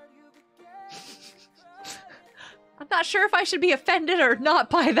 I'm not sure if I should be offended or not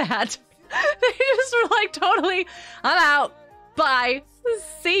by that. They just were like, totally, I'm out. Bye.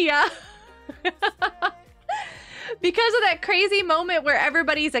 See ya. Because of that crazy moment where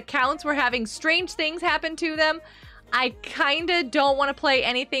everybody's accounts were having strange things happen to them, I kinda don't want to play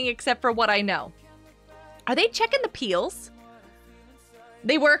anything except for what I know. Are they checking the peels?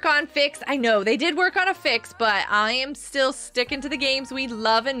 They work on fix. I know, they did work on a fix, but I am still sticking to the games we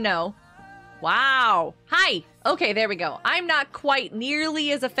love and know. Wow. Hi. Okay, there we go. I'm not quite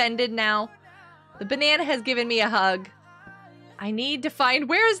nearly as offended now. The banana has given me a hug. I need to find...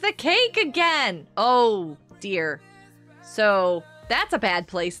 Where's the cake again? Oh, dear. So, that's a bad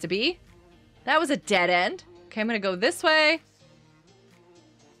place to be. That was a dead end. Okay, I'm gonna go this way.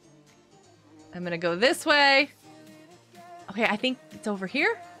 I'm gonna go this way. Okay, I think it's over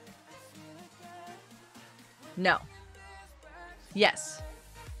here. No. Yes.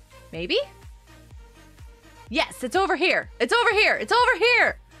 Maybe? Yes, it's over here. It's over here. It's over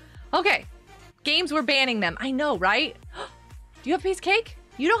here. Okay. Games, we're banning them. I know, right? Do you have a piece of cake?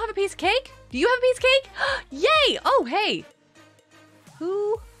 You don't have a piece of cake? Do you have a piece of cake? Yay! Oh, hey.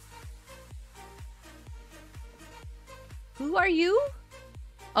 Who are you?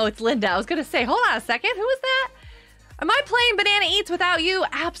 Oh, it's Linda. I was gonna say, hold on a second. Who is that? Am I playing Banana Eats without you?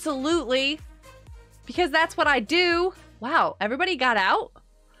 Absolutely. Because that's what I do. Wow, everybody got out?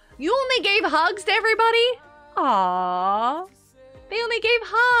 You only gave hugs to everybody? Aww. They only gave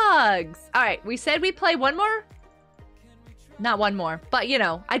hugs. All right, we said we'd play one more? Not one more, but you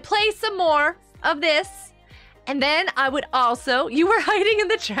know, I'd play some more of this. And then I would also... You were hiding in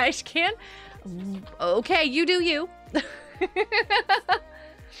the trash can? Okay, you do you.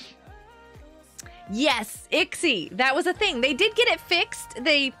 Yes, Ixie. That was a thing. They did get it fixed.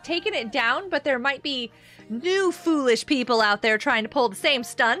 They've taken it down, but there might be new foolish people out there trying to pull the same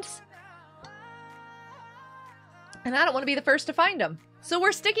stunts. And I don't want to be the first to find them. So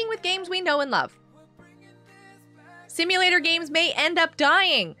we're sticking with games we know and love. Simulator games may end up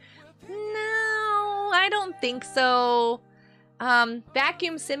dying. No, I don't think so.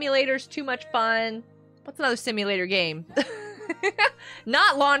 Vacuum Simulator's too much fun. What's another simulator game?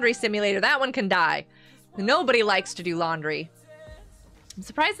 Not Laundry Simulator. That one can die. Nobody likes to do laundry. I'm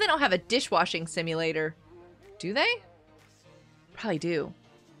surprised they don't have a dishwashing simulator. Do they? Probably do.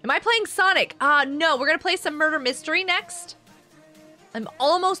 Am I playing Sonic? No. We're going to play some Murder Mystery next. I'm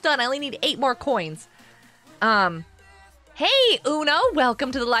almost done. I only need 8 more coins. Hey, Uno.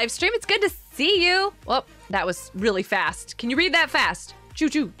 Welcome to the live stream. It's good to see you. Oh, that was really fast. Can you read that fast? Choo,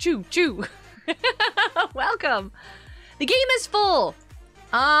 choo, choo, choo. Welcome. The game is full.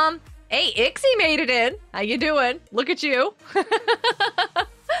 Hey, Ixie made it in. How you doing? Look at you.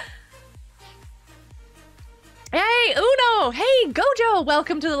 Hey, Uno. Hey, Gojo.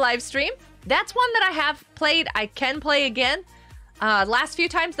 Welcome to the live stream. That's one that I have played. I can play again. Last few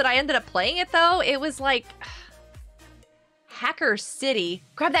times that I ended up playing it, though, it was like... Hacker City.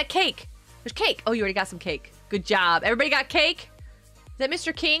 Grab that cake. There's cake. Oh, you already got some cake. Good job. Everybody got cake? Is that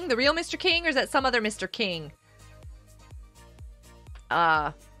Mr. King? The real Mr. King? Or is that some other Mr. King?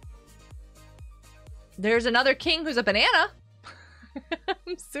 There's another king who's a banana.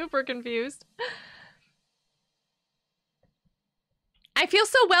 I'm super confused. I feel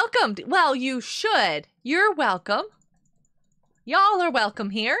so welcomed. Well, you should. You're welcome. Y'all are welcome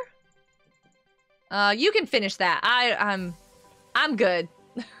here. You can finish that. I'm good.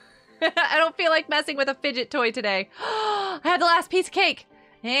 I don't feel like messing with a fidget toy today. I had the last piece of cake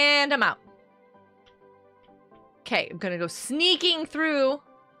and I'm out. Okay, I'm gonna go sneaking through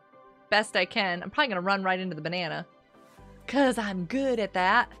best I can. I'm probably gonna run right into the banana because I'm good at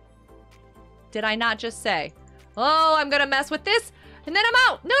that. Did I not just say, oh, I'm gonna mess with this and then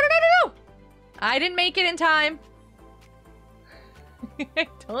I'm out? No, no, no, no, no. I didn't make it in time. I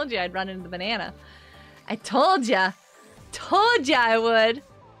told you I'd run into the banana. I told ya. Told ya I would.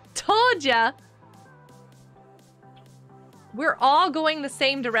 Told ya. We're all going the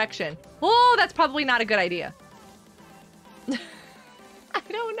same direction. Oh, that's probably not a good idea. I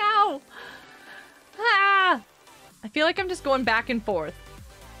don't know. Ah, I feel like I'm just going back and forth.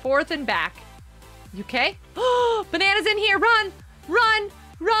 Forth and back. You okay? Oh, Banana's in here. Run, run,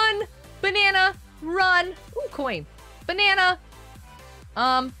 run. Banana, run. Ooh, coin. Banana.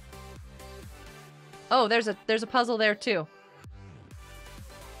 Oh, there's a puzzle there too.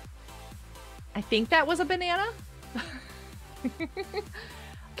 I think that was a banana.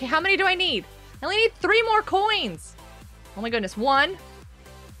 Okay, how many do I need? I only need 3 more coins. Oh my goodness. 1,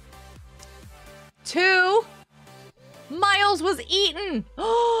 2. Miles was eaten.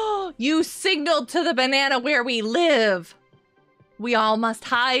 Oh, you signaled to the banana where we live. We all must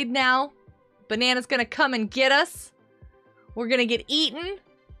hide now. Banana's gonna come and get us. We're gonna get eaten.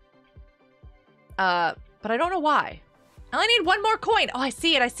 But I don't know why. I only need 1 more coin. Oh, I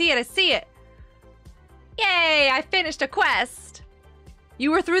see it, I see it, I see it. Yay, I finished a quest.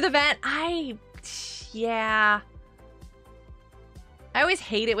 You were through the vent. Yeah. I always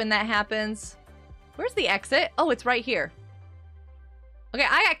hate it when that happens. Where's the exit? Oh, it's right here. Okay,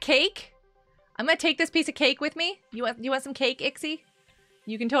 I got cake. I'm gonna take this piece of cake with me. You want some cake, Ixie?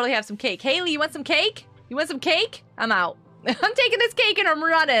 You can totally have some cake. Haley, you want some cake? You want some cake? I'm out. I'm taking this cake and I'm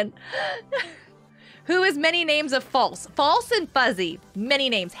running. Who is many names of false? False and fuzzy. Many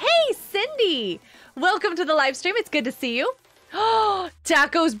names. Hey, Cindy! Welcome to the live stream. It's good to see you. Oh,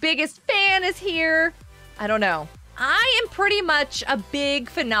 Taco's biggest fan is here. I don't know. I am pretty much a big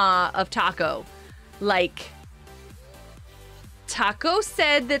fan of Taco. Like, Taco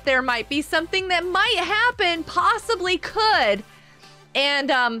said that there might be something that might happen, possibly could,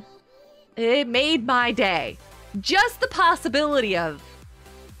 and it made my day. Just the possibility of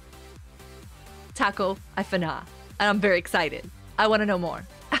Taco, I fana, and I'm very excited. I want to know more.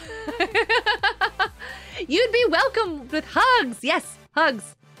 You'd be welcome with hugs. Yes,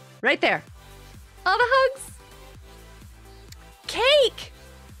 hugs. Right there. All the hugs. Cake!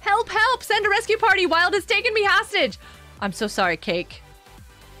 Help, help! Send a rescue party! Wild has taken me hostage! I'm so sorry, Cake.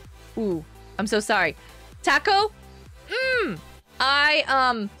 Ooh, I'm so sorry. Taco?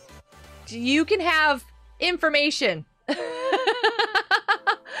 You can have information.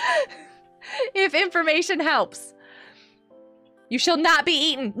 If information helps. You shall not be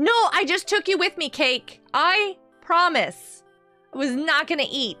eaten. No, I just took you with me, Cake. I promise. I was not gonna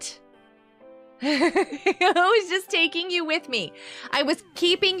eat. I was just taking you with me. I was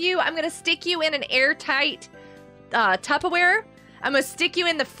keeping you. I'm gonna stick you in an airtight Tupperware. I'm gonna stick you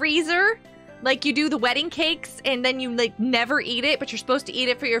in the freezer like you do the wedding cakes, and then you like never eat it, but you're supposed to eat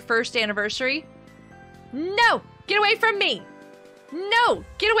it for your 1st anniversary. No! Get away from me! No!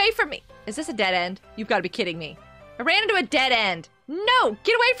 Get away from me! Is this a dead end? You've got to be kidding me. I ran into a dead end. No!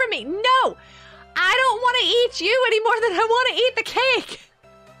 Get away from me! No! I don't want to eat you any more than I want to eat the cake!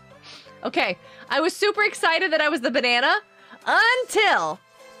 Okay, I was super excited that I was the banana until...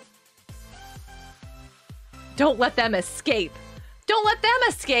 Don't let them escape. Don't let them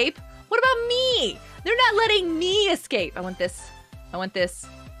escape. What about me? They're not letting me escape. I want this. I want this.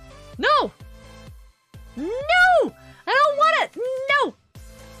 No! No! I don't want it! No!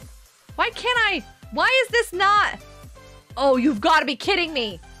 Why can't I? Why is this not? Oh, you've got to be kidding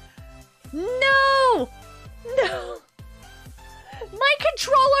me. No! No! My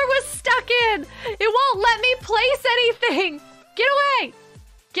controller was stuck in! It won't let me place anything! Get away!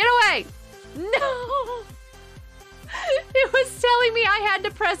 Get away! No! It was telling me I had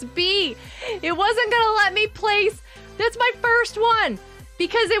to press B. It wasn't gonna let me place. That's my first one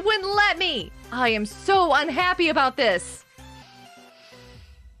because it wouldn't let me. I am so unhappy about this.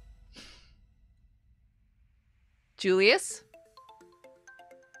 Julius?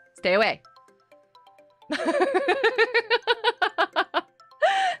 Stay away.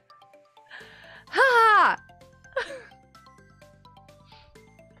 Ha!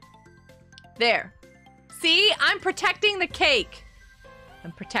 There. See, I'm protecting the cake.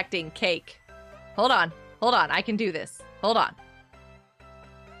 I'm protecting cake. Hold on. Hold on. I can do this. Hold on.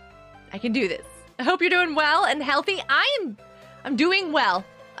 I can do this. I hope you're doing well and healthy. I'm doing well.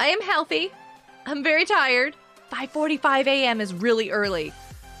 I am healthy. I'm very tired. 5:45 a.m. is really early.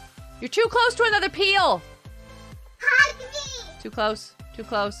 You're too close to another peel. Hug me. Too close. Too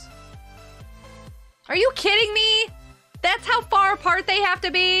close. Are you kidding me? That's how far apart they have to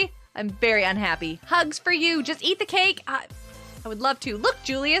be? I'm very unhappy. Hugs for you. Just eat the cake. I would love to. Look,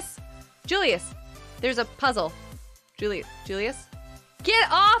 Julius. Julius. There's a puzzle. Julius. Get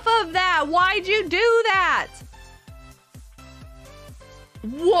off of that. Why'd you do that?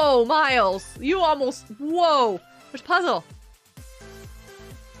 Whoa, Miles. You almost... Whoa. There's puzzle.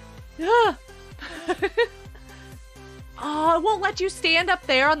 Oh, it won't let you stand up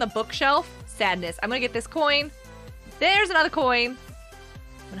there on the bookshelf. Sadness. I'm gonna get this coin. There's another coin. I'm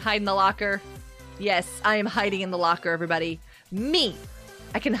gonna hide in the locker. Yes, I am hiding in the locker, everybody. Me.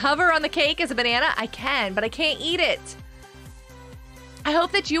 I can hover on the cake as a banana. I can, but I can't eat it. I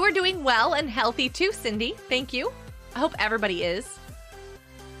hope that you are doing well and healthy too, Cindy. Thank you. I hope everybody is.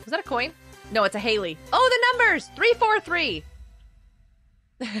 Was that a coin? No, it's a Haley. Oh, the numbers! 343.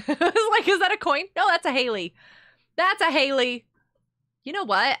 I was like, is that a coin? No, that's a Haley. That's a Haley. You know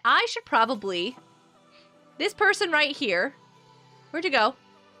what? I should probably... This person right here. Where'd you go?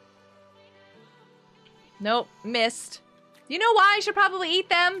 Nope, missed. You know why I should probably eat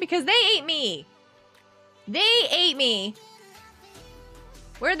them? Because they ate me. They ate me.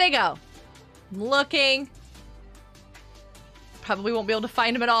 Where'd they go? I'm looking. Probably won't be able to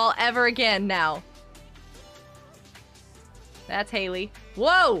find them at all ever again now. That's Haley.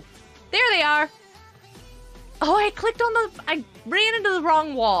 Whoa! There they are! Oh, I clicked on the... I ran into the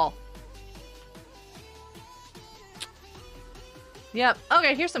wrong wall. Yep.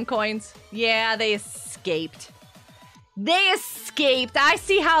 Okay, here's some coins. Yeah, they escaped. They escaped. I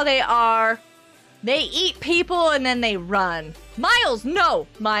see how they are. They eat people and then they run. Miles, no!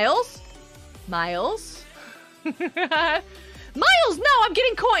 Miles? Miles? Miles, no! I'm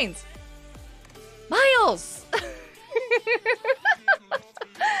getting coins! Miles!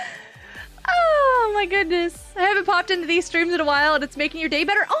 Oh my goodness. I haven't popped into these streams in a while and it's making your day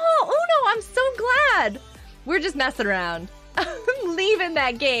better. Oh, Uno, I'm so glad. We're just messing around. I'm leaving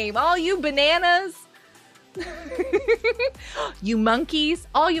that game. All you bananas. You monkeys.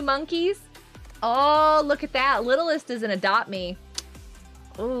 All you monkeys. Oh, look at that. Littlest is an adopt me.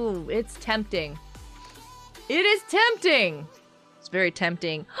 Ooh, it's tempting. It is tempting. It's very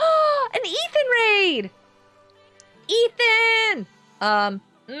tempting. An Ethan raid. Ethan.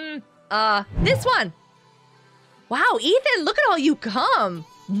 This one. Wow, Ethan, look at all you come.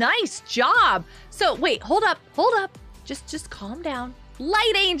 Nice job. So wait, hold up. Just calm down.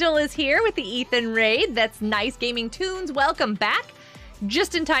 Light Angel is here with the Ethan raid. That's Nice Gaming Tunes. Welcome back.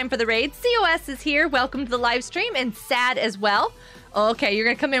 Just in time for the raid. COS is here. Welcome to the live stream. And Sad as well. Okay, you're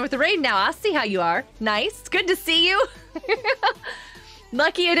gonna come in with the raid now. I'll see how you are. Nice. It's good to see you.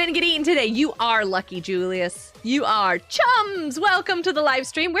 Lucky I didn't get eaten today. You are lucky, Julius. You are. Chums, welcome to the live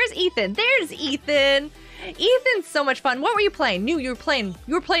stream. Where's Ethan? There's Ethan. Ethan's so much fun. What were you playing? You were playing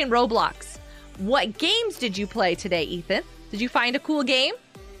Roblox. What games did you play today, Ethan? Did you find a cool game?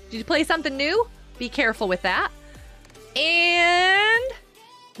 Did you play something new? Be careful with that. And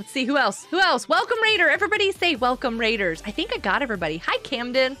let's see, who else? Welcome Raider. Everybody say welcome Raiders. I think I got everybody. Hi,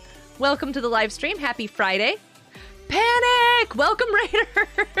 Camden. Welcome to the live stream. Happy Friday. Panic! Welcome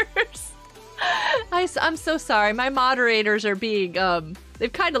Raiders. I'm so sorry. My moderators are being,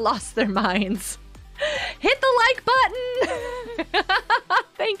 they've kind of lost their minds. Hit the like button!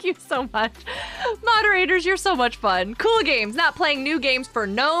 Thank you so much. Moderators, you're so much fun. Cool games, not playing new games for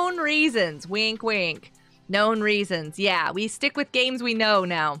known reasons. Wink, wink. Known reasons. Yeah, we stick with games we know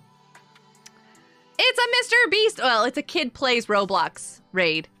now. It's a Mr. Beast. Well, it's a kid plays Roblox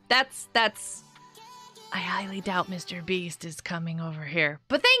raid. That's... I highly doubt Mr. Beast is coming over here.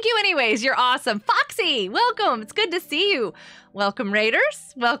 But thank you anyways. You're awesome. Foxy, welcome. It's good to see you. Welcome,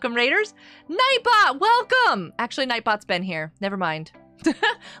 Raiders. Welcome, Raiders. Nightbot, welcome. Actually, Nightbot's been here. Never mind.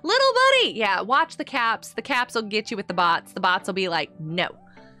 Little buddy. Yeah, watch the caps. The caps will get you with the bots. The bots will be like, no.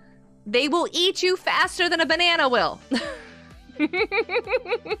 They will eat you faster than a banana will.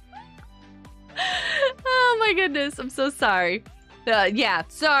 Oh my goodness. I'm so sorry. Yeah,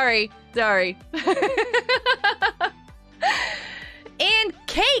 sorry. And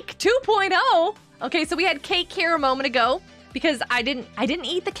Cake 2.0. Okay, so we had Cake here a moment ago because I didn't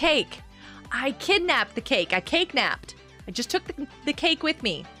eat the cake. I kidnapped the cake. I cake napped. I just took the cake with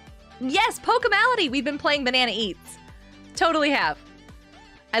me. Yes, Pokemality. We've been playing Banana Eats. Totally have.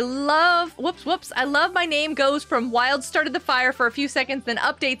 I love my name goes from Wild started the fire for a few seconds, then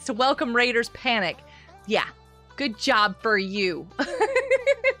updates to Welcome Raiders Panic. Yeah. Good job for you.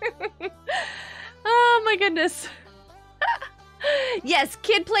 Oh my goodness. Yes,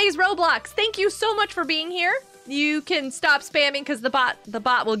 kid plays Roblox. Thank you so much for being here. You can stop spamming because the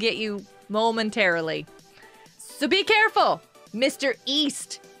bot will get you momentarily. So be careful. Mr.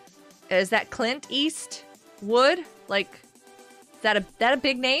 East. Is that Clint Eastwood? Like, is that a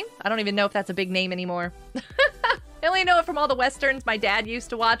big name? I don't even know if that's a big name anymore. I only know it from all the westerns my dad used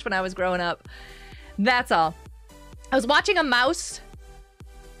to watch when I was growing up. That's all. I was watching a mouse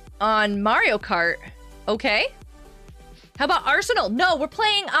on Mario Kart. Okay. How about Arsenal? No, we're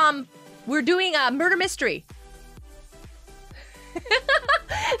playing, we're doing a murder mystery.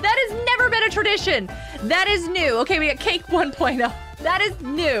 That has never been a tradition. That is new. Okay, we got Cake 1.0. That is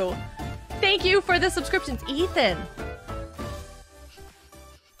new. Thank you for the subscriptions, Ethan.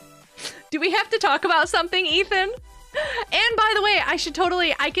 Do we have to talk about something, Ethan? And by the way,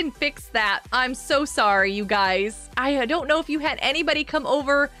 I can fix that. I'm so sorry, you guys. I don't know if you had anybody come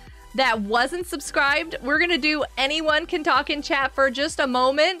over that wasn't subscribed. We're gonna do anyone can talk in chat for just a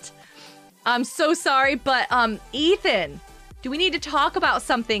moment. I'm so sorry, but Ethan, do we need to talk about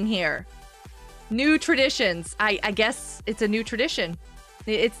something here? New traditions. I guess it's a new tradition.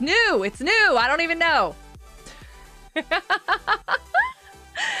 It's new. It's new. I don't even know.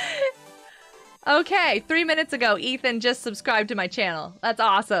 Okay, 3 minutes ago, Ethan just subscribed to my channel. That's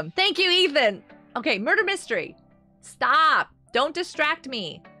awesome. Thank you, Ethan. Okay, murder mystery. Stop. Don't distract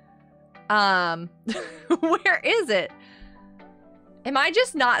me. Where is it? Am I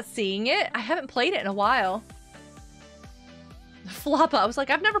just not seeing it? I haven't played it in a while. Floppa. I was like,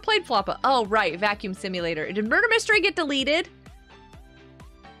 I've never played Floppa. Oh, right. Vacuum Simulator. Did murder mystery get deleted?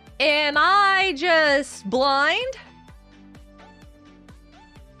 Am I just blind?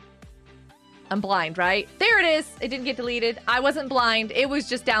 I'm blind, right? There it is. It didn't get deleted. I wasn't blind. It was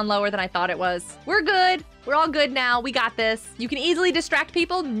just down lower than I thought it was. We're good. We're all good now. We got this. You can easily distract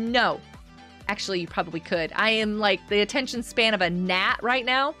people? No. Actually, you probably could. I am like the attention span of a gnat right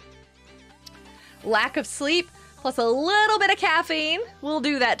now. Lack of sleep plus a little bit of caffeine will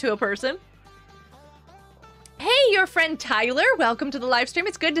do that to a person. Hey, your friend Tyler. Welcome to the live stream.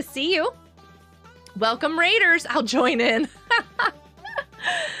 It's good to see you. Welcome, Raiders. I'll join in.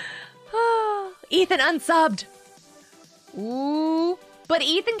 Ethan unsubbed. Ooh. But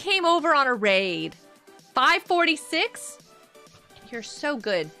Ethan came over on a raid. 546? You're so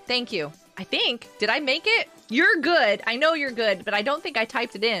good. Thank you. I think. Did I make it? You're good. I know you're good, but I don't think I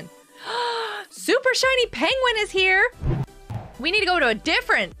typed it in. Super Shiny Penguin is here. We need to go to a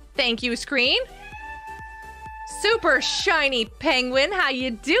different thank you screen. Super Shiny Penguin, how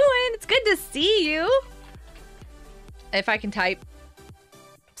you doing? It's good to see you. If I can type.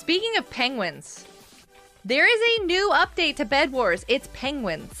 Speaking of penguins, there is a new update to Bed Wars. It's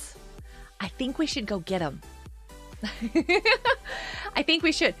penguins. I think we should go get them. I think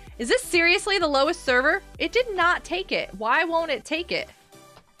we should. Is this seriously the lowest server? It did not take it. Why won't it take it?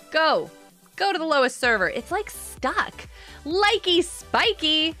 Go. Go to the lowest server. It's like stuck. Likey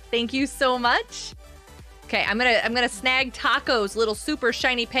Spiky. Thank you so much. Okay, I'm gonna snag Taco's little super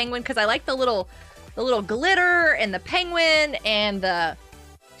shiny penguin because I like the little glitter and the penguin and the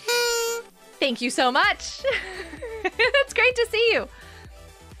thank you so much. It's great to see you.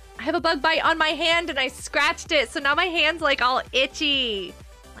 I have a bug bite on my hand and I scratched it, so now my hand's like all itchy.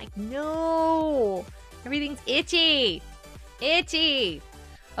 Like, no. Everything's itchy. Itchy.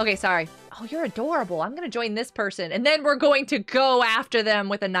 Okay, sorry. Oh, you're adorable. I'm gonna join this person and then we're going to go after them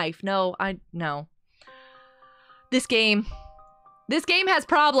with a knife. No. This game has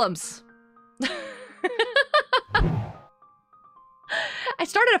problems. I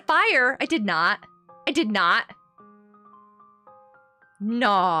started a fire. I did not.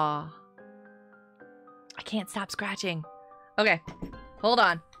 No. I can't stop scratching. Okay, hold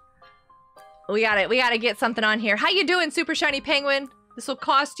on. We gotta get something on here. How you doing, Super Shiny Penguin? This will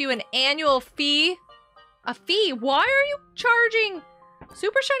cost you an annual fee. A fee? Why are you charging?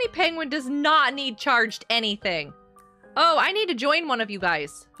 Super Shiny Penguin does not need charged anything. Oh, I need to join one of you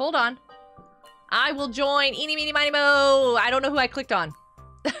guys. Hold on. I will join. Eeny, meeny, miny, mo. I don't know who I clicked on.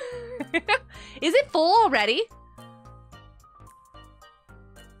 Is it full already?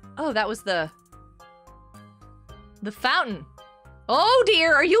 Oh, that was the fountain. Oh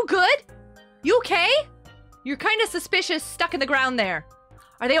dear, are you good? You okay? You're kind of suspicious, stuck in the ground there.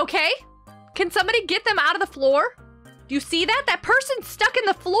 Are they okay? Can somebody get them out of the floor? Do you see that? That person's stuck in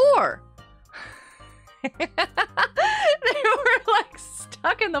the floor. They were like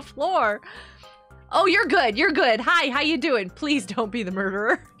stuck in the floor. Oh, you're good. You're good. Hi, how you doing? Please don't be the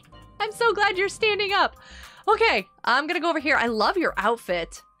murderer. I'm so glad you're standing up. Okay, I'm gonna go over here. I love your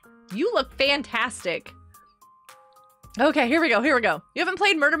outfit. You look fantastic. Okay, here we go. Here we go. You haven't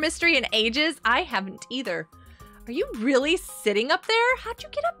played Murder Mystery in ages? I haven't either. Are you really sitting up there? How'd you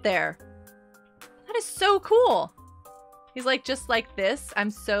get up there? That is so cool. He's like, just like this. I'm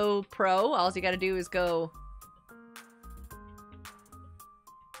so pro. All you gotta do is go.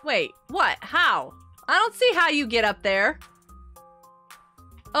 Wait, what? How? I don't see how you get up there.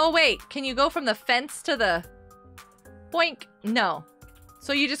 Oh, wait. Can you go from the fence to the... Boink. No.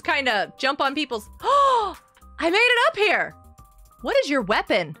 So you just kind of jump on people's... Oh! I made it up here! What is your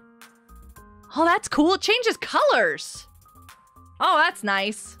weapon? Oh, that's cool. It changes colors. Oh, that's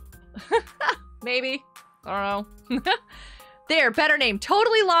nice. Maybe. I don't know. There, better name.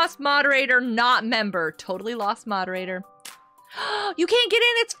 Totally lost moderator, not member. Totally lost moderator. You can't get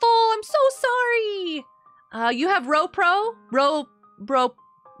in. It's full. I'm so sorry. You have row pro? Row...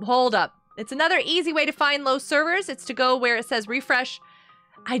 Hold up. It's another easy way to find low servers. It's to go where it says refresh.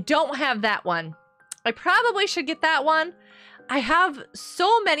 I don't have that one. I probably should get that one. I have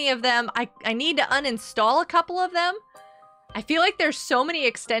so many of them. I need to uninstall a couple of them. I feel like there's so many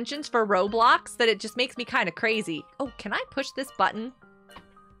extensions for Roblox that it just makes me kind of crazy. Oh, can I push this button?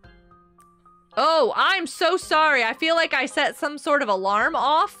 Oh, I'm so sorry. I feel like I set some sort of alarm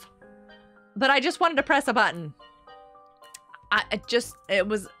off, but I just wanted to press a button. It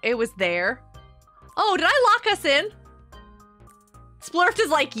was there. Oh, did I lock us in? Splurfed is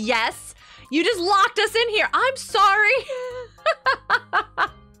like, yes. You just locked us in here. I'm sorry.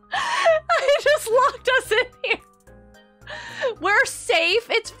 I just locked us in here. We're safe.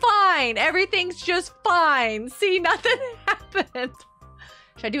 It's fine. Everything's just fine. See, nothing happened.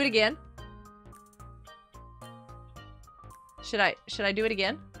 Should I do it again? Should I do it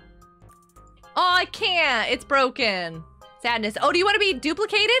again? Oh, I can't. It's broken. Sadness. Oh, do you want to be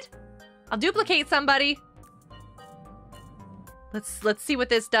duplicated? I'll duplicate somebody. Let's see what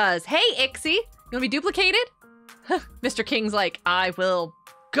this does. Hey, Ixie. You want to be duplicated? Mr. King's like, I will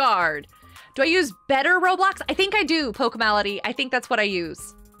guard. Do I use better Roblox? I think I do, Pokemality. I think that's what I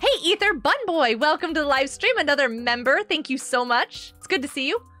use. Hey, Ether Bun Boy. Welcome to the live stream. Another member. Thank you so much. It's good to see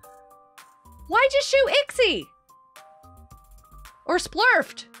you. Why'd you shoot Ixie? Or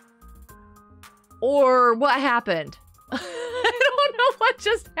Splurfed? Or what happened? I don't know what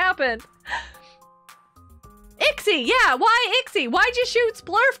just happened. Ixie, yeah, why Ixie? Why'd you shoot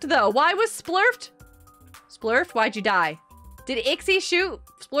Splurfed, though? Why was Splurfed? Splurfed, why'd you die? Did Ixie shoot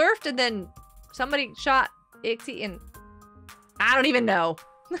Splurfed and then somebody shot Ixie and... I don't even know.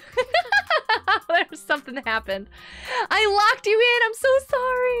 There's something that happened. I locked you in, I'm so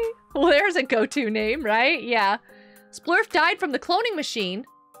sorry. Well, there's a go-to name, right? Yeah. Splurfed died from the cloning machine.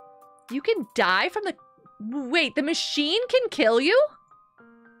 You can die from the... Wait, the machine can kill you?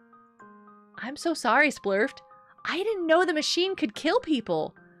 I'm so sorry, Splurfed. I didn't know the machine could kill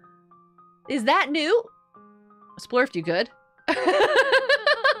people. Is that new? Splurfed, you good?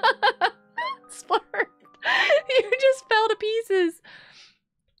 Splurfed, you just fell to pieces.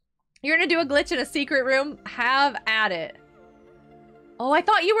 You're gonna do a glitch in a secret room? Have at it. Oh, I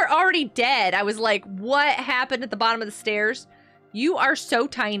thought you were already dead. I was like, what happened at the bottom of the stairs? You are so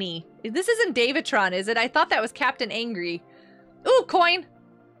tiny. This isn't Davidtron, is it? I thought that was Captain Angry. Ooh, coin.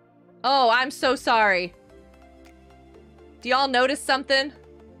 Oh, I'm so sorry. Do y'all notice something?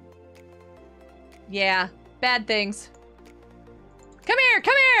 Yeah, bad things. Come here,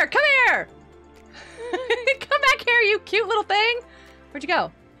 come here, come here! Come back here, you cute little thing! Where'd you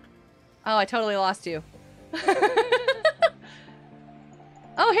go? Oh, I totally lost you.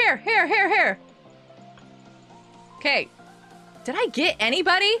 Oh, here. Okay. Did I get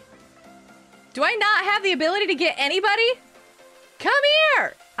anybody? Do I not have the ability to get anybody? Come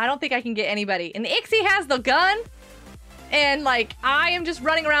here! I don't think I can get anybody. And Ixie has the gun. And, like, I am just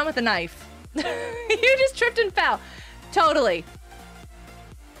running around with a knife. You just tripped and fell. Totally.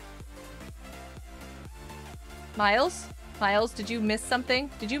 Miles? Miles, did you miss something?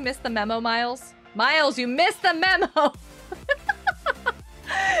 Did you miss the memo, Miles? Miles, you missed the memo!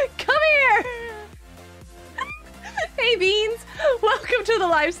 Come here! Hey, Beans! Welcome to the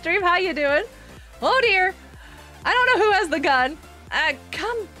live stream. How you doing? Oh, dear. I don't know who has the gun.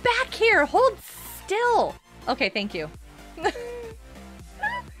 Come back here. Hold still. Okay, thank you.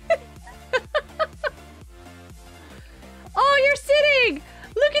 Oh, you're sitting!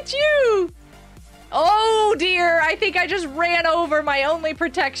 Look at you! Oh, dear. I think I just ran over my only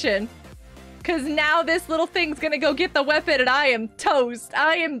protection. Because now this little thing's gonna go get the weapon and I am toast.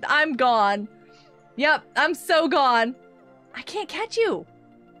 I'm gone. Yep, I'm so gone. I can't catch you.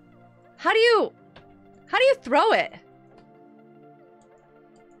 How do you throw it?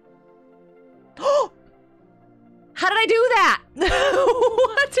 How did I do that?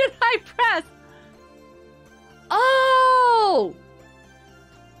 What did I press? Oh!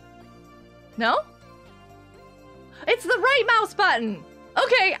 No? It's the right mouse button.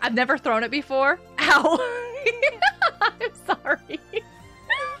 Okay, I've never thrown it before. Ow. I'm sorry.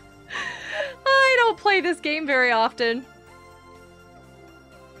 I don't play this game very often.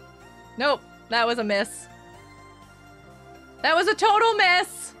 Nope, that was a miss. That was a total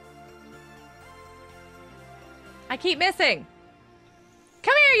miss. I keep missing.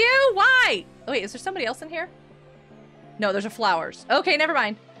 Come here, you! Why? Oh, wait, is there somebody else in here? No, those are flowers. Okay, never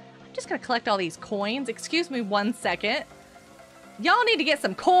mind. I'm just gonna collect all these coins. Excuse me 1 second. Y'all need to get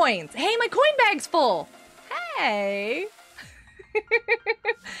some coins. Hey, my coin bag's full. Hey.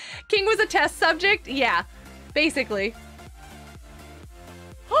 King was a test subject? Yeah, basically.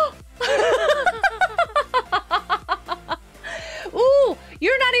 Ooh,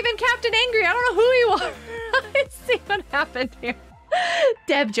 you're not even Captain Angry I don't know who you are. Let's see what happened here.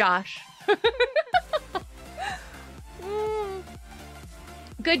 Deb Josh.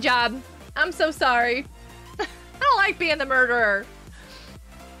 Good job. I'm so sorry. I don't like being the murderer.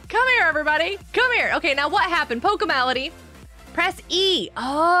 Come here, everybody. Come here. Okay, now what happened? Pokemality. Press E.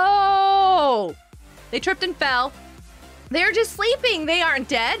 Oh. They tripped and fell. They're just sleeping. They aren't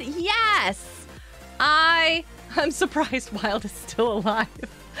dead. Yes. I'm surprised Wild is still alive.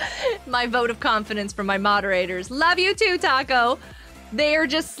 My vote of confidence from my moderators. Love you too, Taco. They're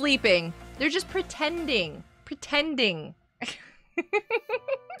just sleeping. They're just pretending. Pretending.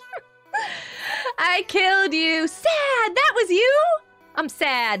 I killed you. Sad. That was you? I'm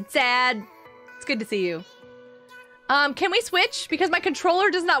sad. Sad. It's good to see you. Can we switch? Because my controller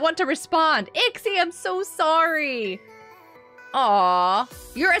does not want to respond. Ixie, I'm so sorry. Aw,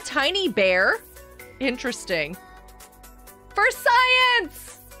 you're a tiny bear? Interesting. For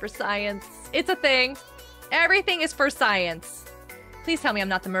science! For science. It's a thing. Everything is for science. Please tell me I'm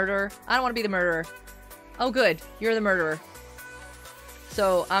not the murderer. I don't want to be the murderer. Oh, good. You're the murderer.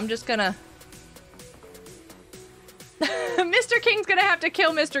 So I'm just gonna... Mr. King's gonna have to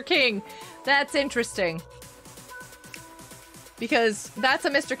kill Mr. King. That's interesting. Because that's a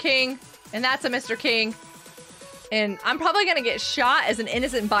Mr. King, and that's a Mr. King. And I'm probably gonna get shot as an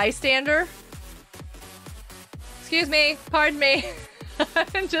innocent bystander. Excuse me, pardon me.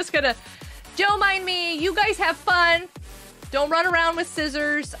 I'm just gonna... Don't mind me, you guys have fun. Don't run around with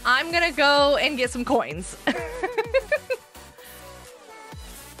scissors. I'm gonna go and get some coins.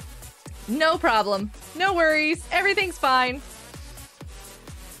 No problem. No worries. Everything's fine.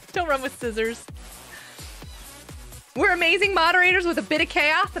 Don't run with scissors. We're amazing moderators with a bit of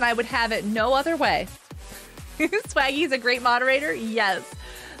chaos, and I would have it no other way. Swaggy's a great moderator? Yes.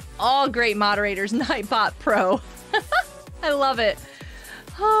 All great moderators. Nightbot Pro. I love it.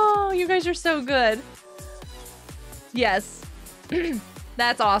 Oh, you guys are so good. Yes.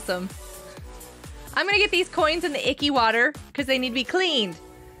 That's awesome. I'm gonna get these coins in the icky water because they need to be cleaned.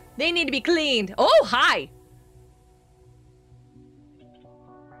 They need to be cleaned. Oh, hi.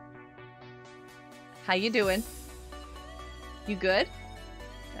 How you doing? You good?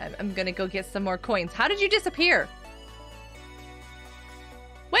 I'm gonna go get some more coins. How did you disappear?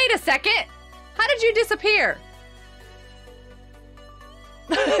 Wait a second. How did you disappear?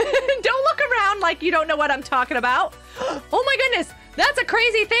 Don't look around like you don't know what I'm talking about. Oh my goodness. That's a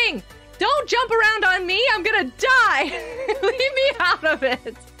crazy thing. Don't jump around on me. I'm gonna die. Leave me out of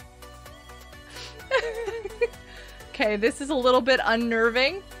it. Okay, this is a little bit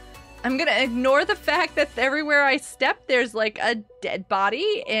unnerving. I'm gonna ignore the fact that everywhere I step, there's like a dead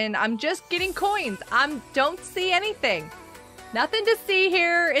body, and I'm just getting coins. Don't see anything. Nothing to see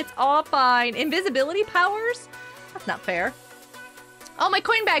here. It's all fine. Invisibility powers? That's not fair. Oh, my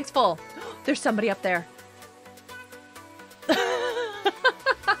coin bag's full. There's somebody up there.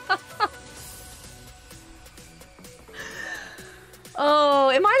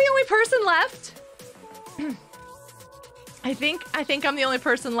 Oh, am I the only person left? I think I'm the only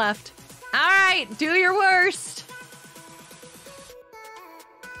person left. All right, do your worst.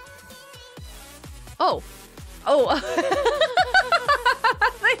 Oh. Oh.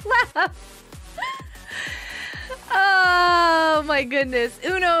 They left. Oh my goodness.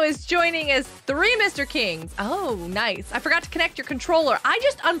 Uno is joining as 3 Mr. Kings. Oh, nice. I forgot to connect your controller. I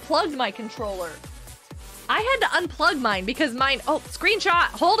just unplugged my controller. I had to unplug mine because mine... Oh, screenshot.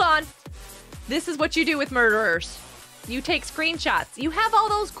 Hold on. This is what you do with murderers. You take screenshots. You have all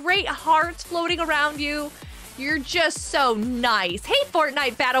those great hearts floating around you. You're just so nice. Hey,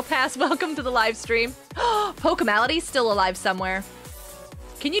 Fortnite Battle Pass. Welcome to the live stream. Pokemality's still alive somewhere.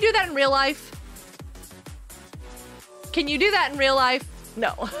 Can you do that in real life? Can you do that in real life?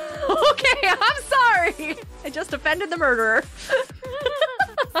 No. Okay, I'm sorry. I just offended the murderer.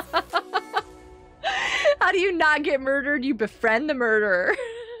 How do you not get murdered? You befriend the murderer.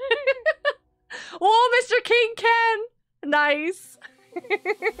 Oh, Mr. King can. Nice.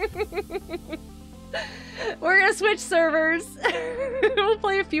 We're gonna switch servers. We'll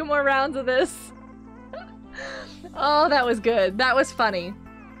play a few more rounds of this. Oh, that was good. That was funny.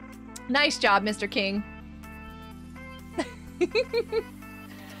 Nice job, Mr. King.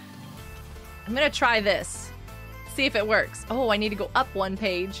 I'm gonna try this. See if it works. Oh, I need to go up 1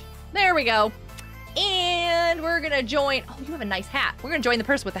 page. There we go. And we're gonna join... Oh, you have a nice hat. We're gonna join the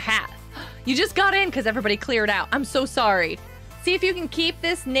person with the hat. You just got in because everybody cleared out. I'm so sorry. See if you can keep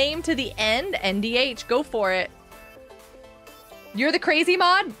this name to the end. NDH, go for it. You're the crazy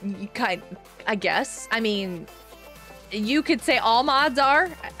mod? I guess. I mean, you could say all mods are.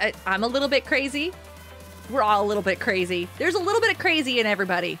 I'm a little bit crazy. We're all a little bit crazy. There's a little bit of crazy in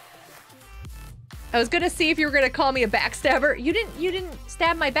everybody. I was gonna see if you were gonna call me a backstabber. You didn't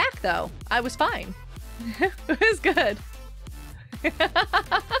stab my back though. I was fine. It was good.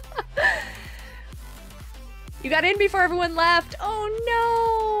 You got in before everyone left.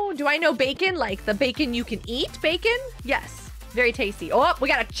 Oh no! Do I know bacon? Like the bacon you can eat bacon? Yes. Very tasty. Oh, we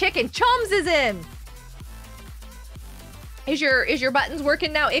got a chicken. Chums is in. Is your buttons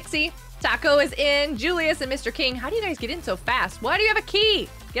working now, Ixie? Taco is in. Julius and Mr. King. How do you guys get in so fast? Why do you have a key?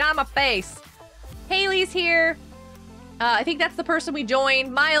 Get out of my face. Haley's here. I think that's the person we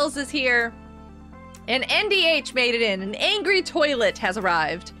joined. Miles is here. And NDH made it in. An angry toilet has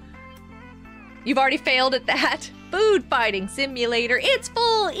arrived. You've already failed at that. Food fighting simulator. It's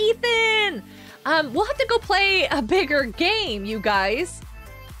full, Ethan. We'll have to go play a bigger game, you guys.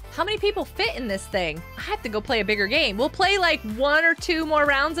 How many people fit in this thing? I have to go play a bigger game. We'll play like 1 or 2 more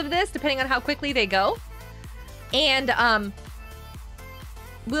rounds of this, depending on how quickly they go. And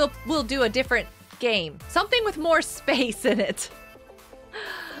we'll do a different game. Something with more space in it.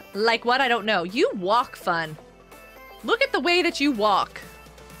 Like what? I don't know. You walk fun. Look at the way that you walk.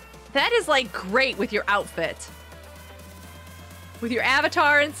 That is like great with your outfit. With your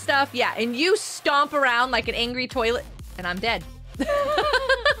avatar and stuff. Yeah, and you stomp around like an angry toilet. And I'm dead.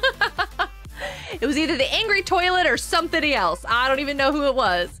 It was either the angry toilet or something else. I don't even know who it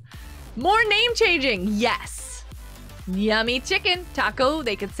was. More name changing. Yes. Yummy chicken. Taco.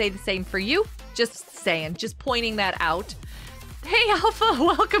 They could say the same for you. Just saying. Just pointing that out. Hey, Alpha.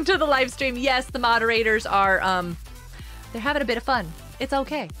 Welcome to the live stream. Yes, the moderators are, they're having a bit of fun. It's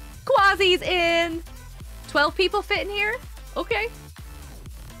okay. Quasi's in. 12 people fit in here? Okay.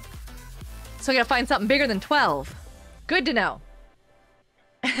 So I gotta find something bigger than 12. Good to know.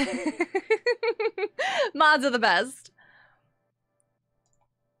 Mods are the best.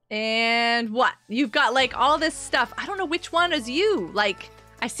 And what? You've got like all this stuff. I don't know which one is you. Like,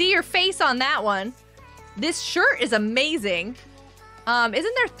 I see your face on that one. This shirt is amazing.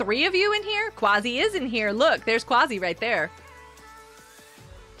 Isn't there 3 of you in here? Quasi is in here. Look, there's Quasi right there.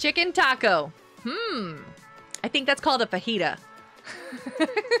 Chicken taco. I think that's called a fajita.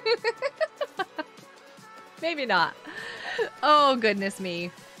 Maybe not. Oh, goodness me.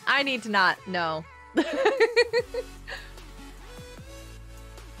 I need to not know.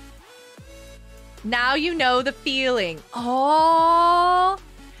 Now you know the feeling. Oh,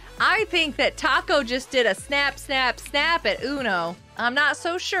 I think that Taco just did a snap, snap, snap at Uno. I'm not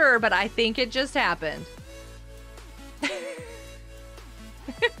so sure, but I think it just happened.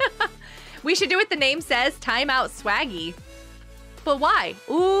 We should do what the name says, timeout swaggy. But why?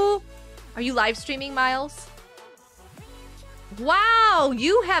 Ooh, are you live streaming, Miles? Wow,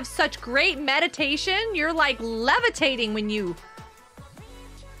 you have such great meditation. You're like levitating when you...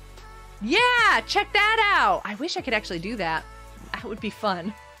 Yeah, check that out. I wish I could actually do that. That would be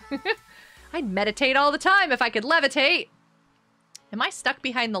fun. I'd meditate all the time if I could levitate. Am I stuck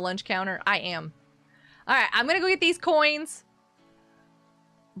behind the lunch counter? I am. All right, I'm gonna go get these coins.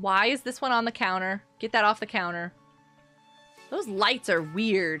 Why is this one on the counter? Get that off the counter. Those lights are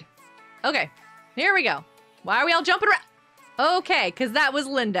weird. Okay, here we go. Why are we all jumping around? Okay, because that was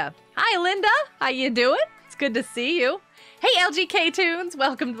Linda. Hi, Linda. How you doing? It's good to see you. Hey, LGK Tunes.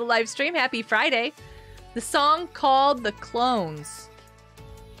 Welcome to the live stream. Happy Friday. The song called The Clones.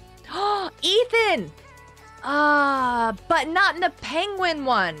 Oh, Ethan! But not in the penguin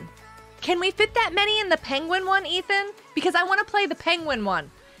one. Can we fit that many in the penguin one, Ethan? Because I want to play the penguin one.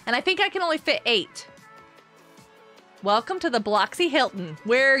 And I think I can only fit 8. Welcome to the Bloxy Hilton,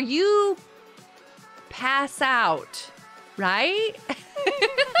 where you pass out, right?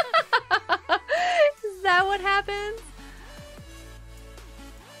 Is that what happens?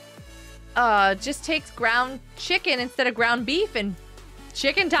 Just takes ground chicken instead of ground beef and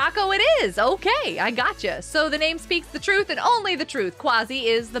chicken taco it is. Okay, I gotcha. So the name speaks the truth and only the truth. Quasi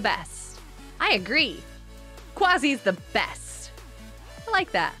is the best. I agree. Quasi's the best. I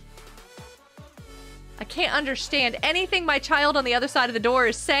like that. I can't understand anything my child on the other side of the door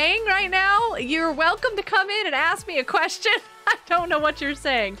is saying right now. You're welcome to come in and ask me a question. I don't know what you're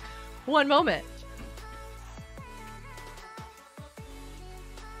saying. One moment.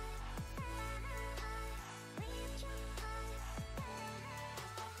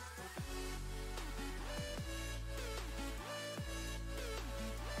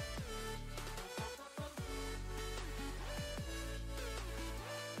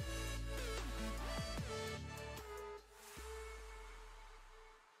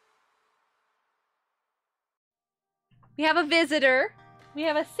 We have a visitor. We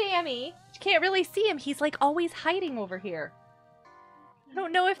have a Sammy. You can't really see him. He's like always hiding over here. I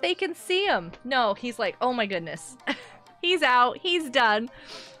don't know if they can see him. No, he's like, oh my goodness. He's out. He's done.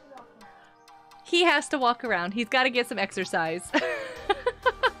 He has to walk around. He's got to get some exercise.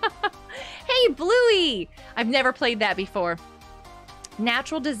 Hey, Bluey! I've never played that before.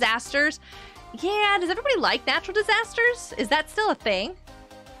 Natural disasters. Yeah, does everybody like natural disasters? Is that still a thing?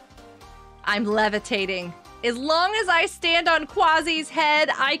 I'm levitating. As long as I stand on Quasi's head,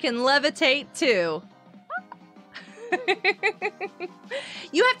 I can levitate too.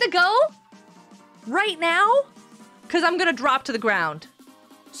 You have to go right now? Because I'm gonna drop to the ground.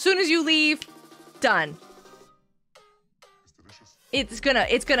 Soon as you leave, done. It's gonna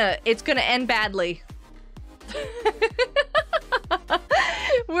end badly.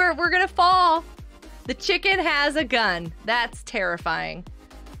 We're gonna fall. The chicken has a gun. That's terrifying.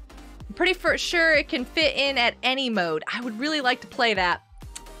 I'm pretty sure it can fit in at any mode. I would really like to play that.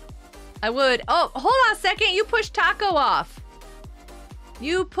 I would. Oh, hold on a second. You pushed Taco off.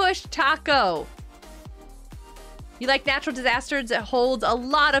 You pushed Taco. You like natural disasters that holds a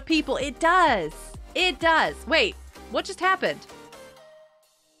lot of people. It does. It does. Wait, what just happened?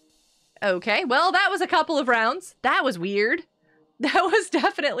 Okay, well, that was a couple of rounds. That was weird. That was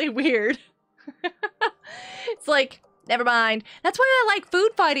definitely weird. It's like, never mind. That's why I like Food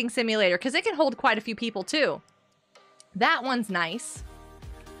Fighting Simulator, because it can hold quite a few people, too. That one's nice.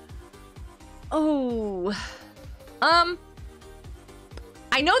 Oh. I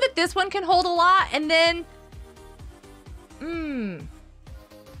know that this one can hold a lot, and then...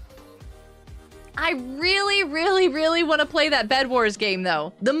 I really, really, really want to play that Bed Wars game,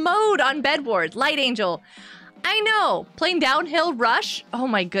 though. The mode on Bed Wars, Light Angel. I know. Playing Downhill Rush? Oh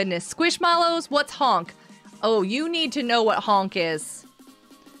my goodness. Squishmallows, what's honk? Oh, you need to know what honk is.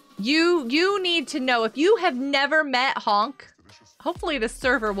 You need to know. If you have never met honk, hopefully the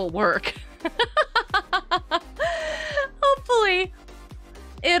server will work. Hopefully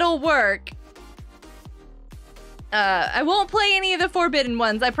it'll work. I won't play any of the forbidden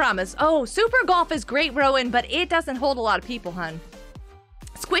ones, I promise. Oh, Super Golf is great, Rowan, but it doesn't hold a lot of people, hun.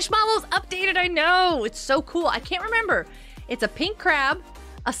 Squishmallows updated, I know. It's so cool. I can't remember. It's a pink crab,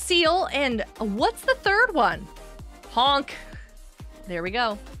 a seal, and what's the third one? Honk. There we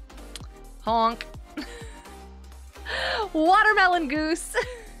go. Honk. Watermelon goose.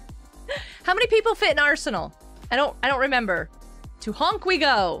 How many people fit in Arsenal? I don't remember. To honk we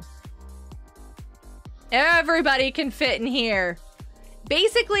go. Everybody can fit in here.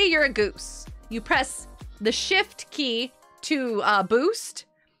 Basically, you're a goose. You press the shift key to boost,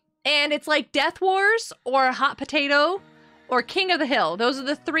 and it's like Death Wars or Hot Potato or King of the Hill. Those are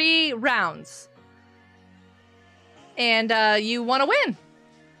the 3 rounds. And you want to win.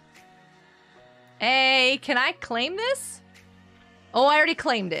 Hey, can I claim this? Oh, I already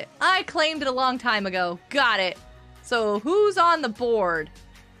claimed it. I claimed it a long time ago. Got it. So who's on the board?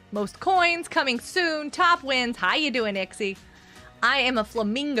 Most coins coming soon. Top wins. How you doing, Ixie? I am a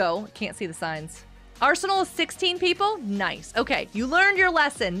flamingo. Can't see the signs. Arsenal is 16 people? Nice. Okay, you learned your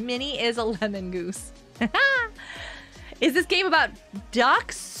lesson. Minnie is a lemon goose. Is this game about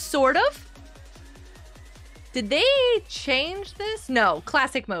ducks? Sort of? Did they change this? No.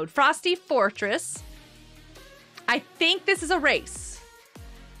 Classic mode. Frosty Fortress. I think this is a race.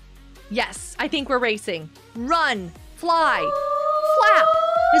 Yes, I think we're racing. Run. Fly. Flap.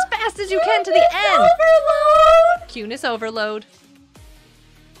 As fast as you can to the end. Overload. Cuteness overload.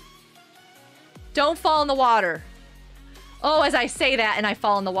 Don't fall in the water. Oh, as I say that and I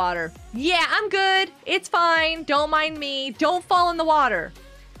fall in the water. Yeah, I'm good. It's fine. Don't mind me. Don't fall in the water.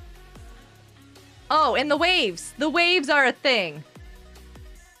 Oh, and the waves. The waves are a thing.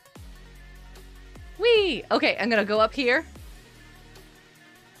 Whee! Okay, I'm gonna go up here.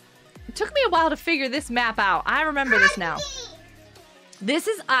 It took me a while to figure this map out. I remember this now. This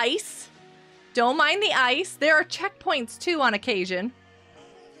is ice. Don't mind the ice. There are checkpoints too on occasion.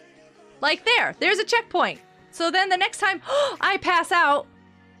 Like there. There's a checkpoint. So then the next time I pass out.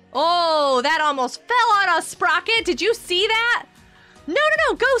 Oh, that almost fell on us, Sprocket. Did you see that? No.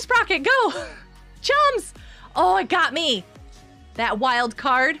 Go, Sprocket. Go. Chums. Oh, it got me. That wild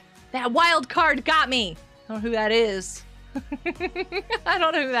card. That wild card got me. I don't know who that is. I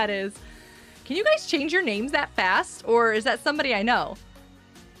don't know who that is. Can you guys change your names that fast? Or is that somebody I know?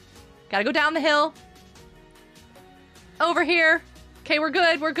 Gotta go down the hill. Over here. Okay, we're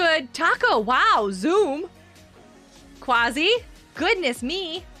good. We're good. Taco. Wow. Zoom. Quasi. Goodness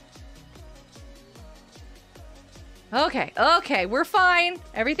me. Okay. We're fine.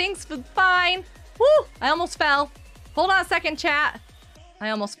 Everything's fine. Woo! I almost fell. Hold on a second, chat. I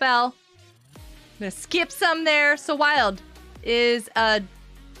almost fell. I'm gonna skip some there. So Wild is a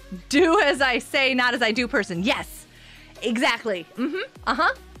do as I say, not as I do person. Yes, exactly.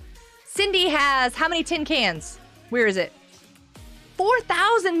 Uh-huh. Cindy has how many tin cans? Where is it?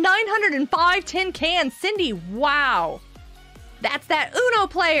 4,905 tin cans. Cindy, wow. That's that Uno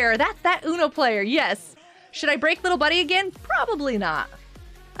player. That's that Uno player, yes. Should I break Little Buddy again? Probably not.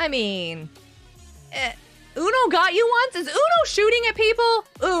 I mean, Uno got you once? Is Uno shooting at people?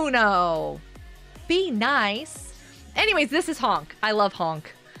 Uno. Be nice. Anyways, this is Honk. I love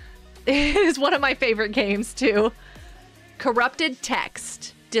Honk. It is one of my favorite games, too. Corrupted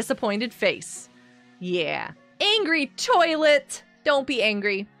text. Disappointed face. Yeah. Angry toilet. Don't be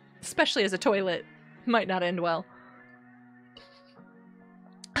angry. Especially as a toilet. Might not end well.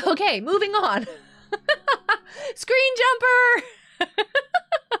 Okay, moving on. Screen jumper!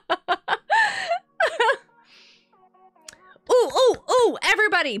 Ooh,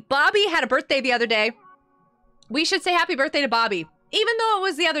 everybody. Bobby had a birthday the other day. We should say happy birthday to Bobby. Even though it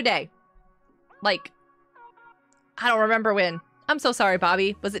was the other day. Like, I don't remember when. I'm so sorry,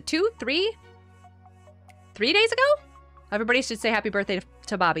 Bobby. Was it 2, 3? 3 days ago? Everybody should say happy birthday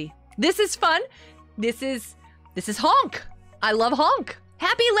to Bobby. This is fun. This is Honk. I love Honk.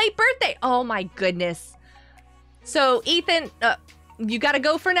 Happy late birthday. Oh my goodness. So Ethan, you gotta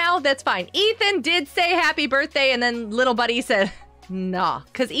go for now? That's fine. Ethan did say happy birthday and then Little Buddy said, nah.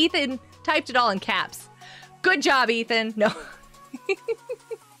 Because Ethan typed it all in caps. Good job, Ethan. No.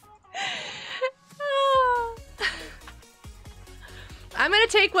 I'm gonna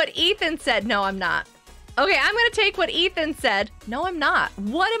take what Ethan said. No, I'm not. Okay, I'm gonna take what Ethan said. No, I'm not.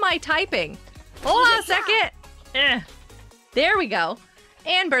 What am I typing? Hold on a second. There we go.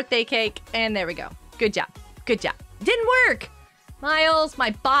 And birthday cake. And there we go. Good job. Good job. Didn't work. Miles,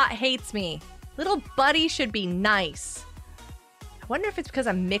 my bot hates me. Little Buddy should be nice. I wonder if it's because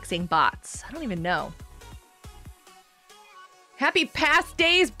I'm mixing bots. I don't even know. Happy past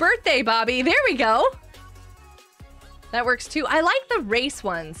day's birthday, Bobby. There we go. That works too. I like the race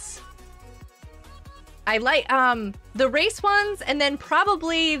ones. I like the race ones, and then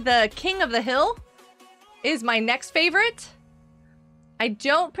probably the King of the Hill is my next favorite. I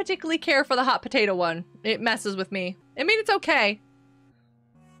don't particularly care for the hot potato one. It messes with me. I mean, it's okay.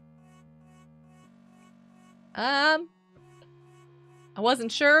 I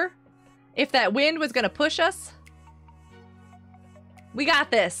wasn't sure if that wind was gonna push us. We got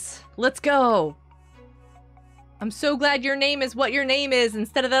this. Let's go. I'm so glad your name is what your name is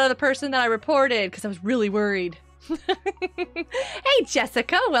instead of the other person that I reported, because I was really worried. Hey,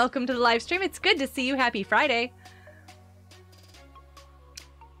 Jessica. Welcome to the live stream. It's good to see you. Happy Friday.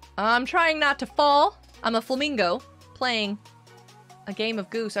 I'm trying not to fall. I'm a flamingo playing a game of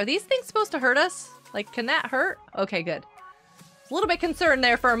Goose. Are these things supposed to hurt us? Like, can that hurt? Okay, good. A little bit concerned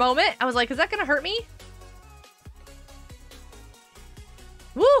there for a moment. I was like, is that going to hurt me?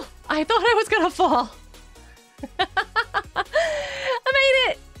 Woo! I thought I was going to fall. I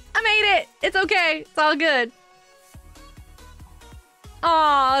made it! I made it! It's okay. It's all good.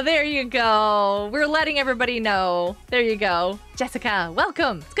 Aw, there you go. We're letting everybody know. There you go. Jessica,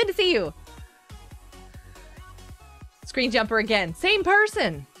 welcome. It's good to see you. Screen jumper again. Same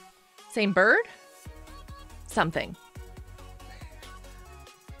person. Same bird? Something.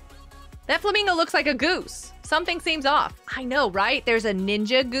 That flamingo looks like a goose. Something seems off. I know, right? There's a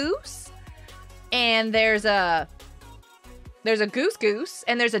ninja goose. And there's a goose,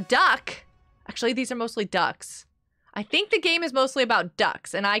 and there's a duck. Actually, these are mostly ducks. I think the game is mostly about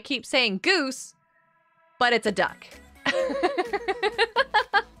ducks, and I keep saying goose, but it's a duck. I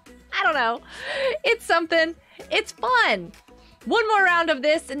don't know. It's something. It's fun. One more round of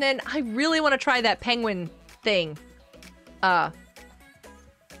this, and then I really want to try that penguin thing. Oh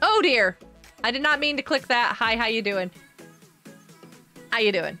dear. I did not mean to click that. Hi, how you doing? How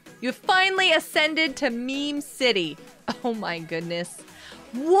you doing? You've finally ascended to Meme City. Oh my goodness.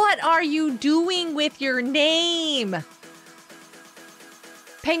 What are you doing with your name?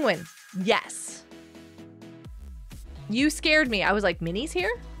 Penguin. Yes. You scared me. I was like, Minnie's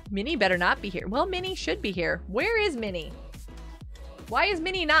here? Minnie better not be here. Well, Minnie should be here. Where is Minnie? Why is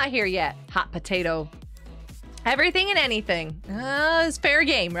Minnie not here yet? Hot potato. Everything and anything. It's fair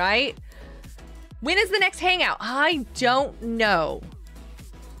game, right? When is the next hangout? I don't know.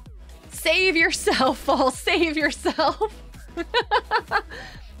 Save yourself, Fall. Save yourself.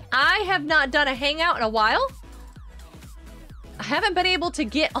 I have not done a hangout in a while. I haven't been able to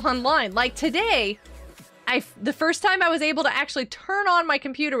get online. Like today, the first time I was able to actually turn on my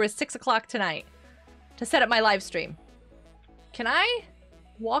computer was 6 o'clock tonight to set up my live stream. Can I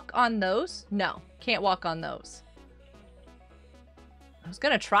walk on those? No, can't walk on those. I was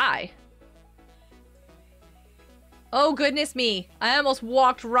gonna try. Oh, goodness me. I almost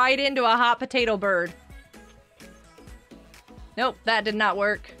walked right into a hot potato bird. Nope, that did not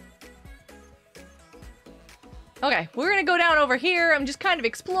work. Okay, we're gonna go down over here. I'm just kind of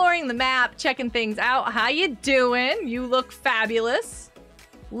exploring the map, checking things out. How you doing? You look fabulous.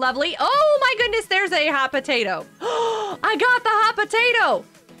 Lovely. Oh my goodness, there's a hot potato. I got the hot potato.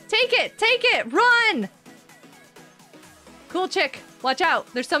 Take it, run. Cool chick, watch out.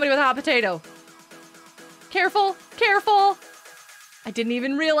 There's somebody with a hot potato. Careful, careful. I didn't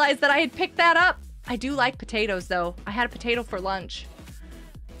even realize that I had picked that up. I do like potatoes though. I had a potato for lunch.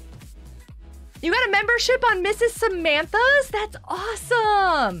 You got a membership on Mrs. Samantha's? That's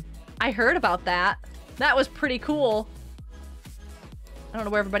awesome. I heard about that. That was pretty cool. I don't know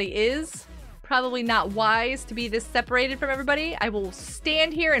where everybody is. Probably not wise to be this separated from everybody. I will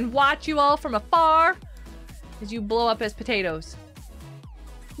stand here and watch you all from afar as you blow up as potatoes.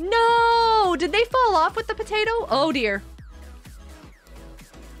 No! Did they fall off with the potato? Oh dear.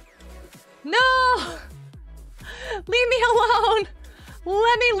 No! Leave me alone!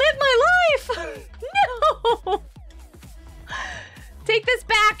 Let me live my life! No! Take this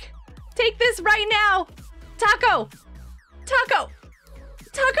back! Take this right now! Taco! Taco!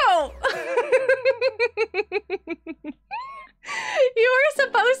 Taco! You were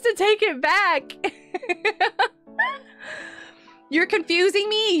supposed to take it back! You're confusing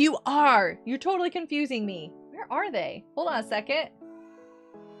me? You are. You're totally confusing me. Where are they? Hold on a second.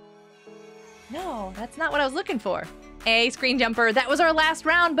 No, that's not what I was looking for. A screen jumper. That was our last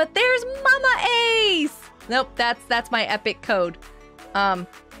round, but there's Mama Ace. Nope, that's my epic code.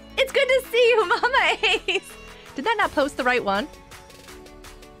 It's good to see you, Mama Ace. Did that not post the right one?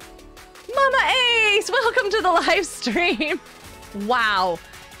 Mama Ace, welcome to the live stream. Wow,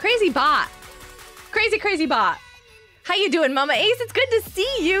 crazy bot. Crazy bot. How you doing, Mama Ace? It's good to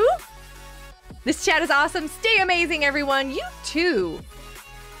see you. This chat is awesome. Stay amazing, everyone. You too.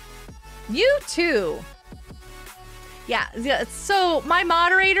 You too. Yeah, so my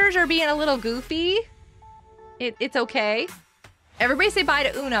moderators are being a little goofy. It's okay. Everybody say bye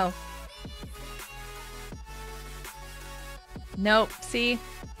to Uno. Nope, see?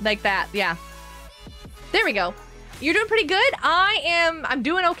 Like that, yeah. There we go. You're doing pretty good. I'm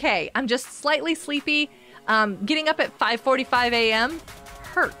doing okay. I'm just slightly sleepy. Getting up at 5:45 a.m.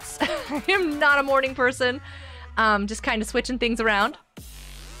 hurts. I am not a morning person. Just kind of switching things around.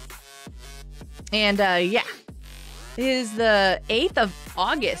 And yeah. It is the 8th of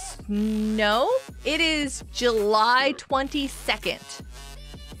August. No, it is July 22nd.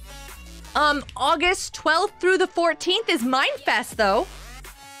 August 12th through the 14th is Mindfest, though.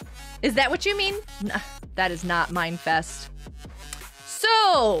 Is that what you mean? Nah, that is not Mindfest.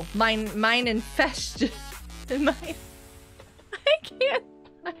 So, mine infest. I can't.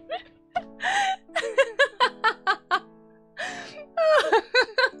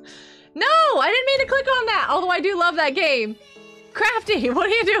 No, I didn't mean to click on that, although I do love that game. Crafty, what are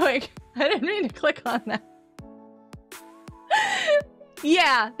you doing? I didn't mean to click on that.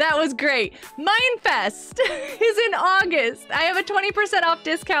 Yeah, that was great. Mindfest is in August. I have a 20% off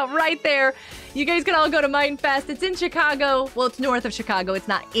discount right there. You guys can all go to Mindfest. It's in Chicago. Well, it's north of Chicago. It's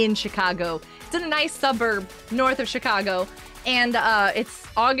not in Chicago. It's in a nice suburb north of Chicago. And it's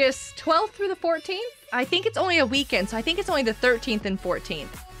August 12th through the 14th. I think it's only a weekend, so I think it's only the 13th and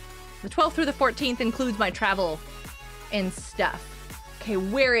 14th. The 12th through the 14th includes my travel and stuff. Okay,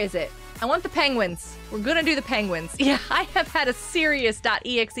 where is it? I want the penguins. We're gonna do the penguins. Yeah, I have had a serious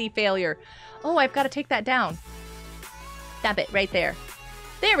 .exe failure. Oh, I've got to take that down. That bit right there.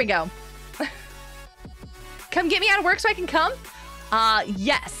 There we go. Come get me out of work so I can come?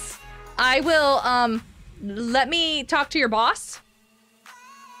 Yes. I will, let me talk to your boss.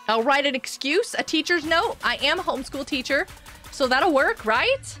 I'll write an excuse, a teacher's note. I am a homeschool teacher, so that'll work,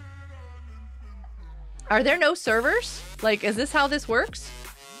 right? Are there no servers? Like, is this how this works?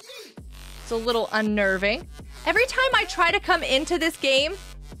 It's a little unnerving. Every time I try to come into this game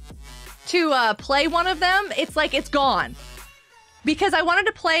to play one of them, it's like it's gone. Because I wanted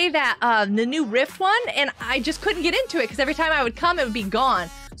to play that the new Rift one, and I just couldn't get into it because every time I would come, it would be gone.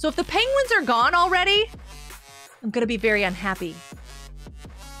 So if the penguins are gone already, I'm gonna be very unhappy.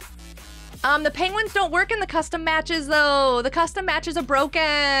 The penguins don't work in the custom matches, though. The custom matches are broken.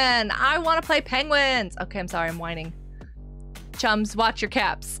 I want to play penguins. Okay, I'm sorry, I'm whining. Chums, watch your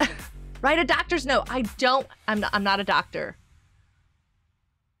caps. Write a doctor's note. I'm not a doctor.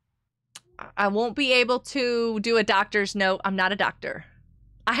 I won't be able to do a doctor's note. I'm not a doctor.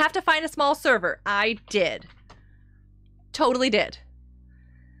 I have to find a small server. I did. Totally did.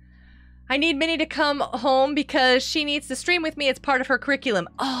 I need Minnie to come home because she needs to stream with me. It's part of her curriculum.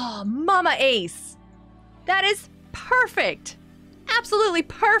 Oh, Mama Ace. That is perfect. Absolutely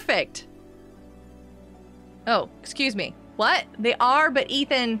perfect. Oh, excuse me. What? They are, but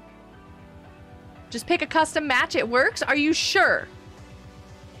Ethan... Just pick a custom match. It works. Are you sure?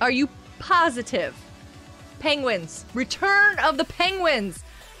 Are you positive? Penguins. Return of the penguins.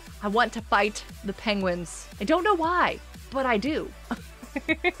 I want to fight the penguins. I don't know why, but I do.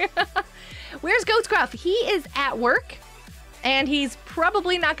 Where's Goat Scruff? He is at work, and he's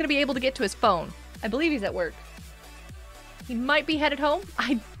probably not going to be able to get to his phone. I believe he's at work. He might be headed home.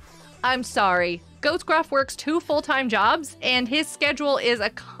 I'm sorry. Goat Scruff works 2 full-time jobs, and his schedule is a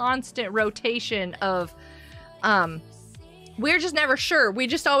constant rotation of, we're just never sure. We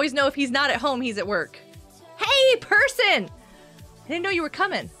just always know if he's not at home, he's at work. Hey, person! I didn't know you were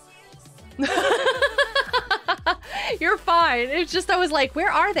coming. You're fine. It's just I was like,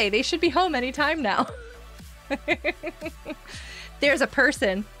 where are they? They should be home anytime now. There's a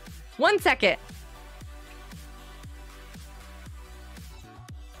person. 1 second.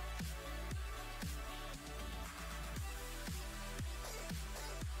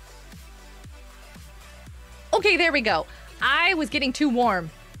 Okay, there we go. I was getting too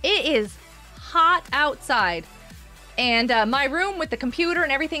warm. It is hot outside. And my room with the computer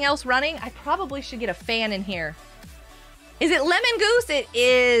and everything else running, I probably should get a fan in here. Is it Lemon Goose? It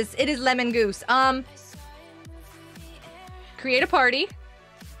is. It is Lemon Goose. Create a party.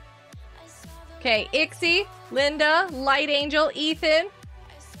 Okay, Ixie, Linda, Light Angel, Ethan.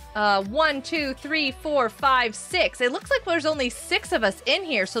 1, 2, 3, 4, 5, 6. It looks like there's only 6 of us in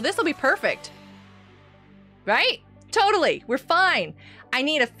here, so this will be perfect. Right? Totally. We're fine. I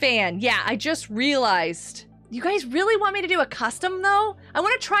need a fan. Yeah, I just realized. You guys really want me to do a custom, though? I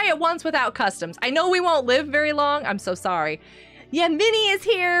want to try it once without customs. I know we won't live very long. I'm so sorry. Yeah, Minnie is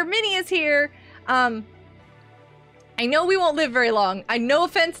here. Minnie is here. I know we won't live very long. No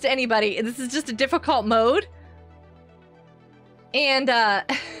offense to anybody. This is just a difficult mode. And, I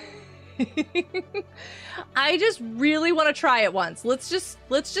just really want to try it once. Let's just,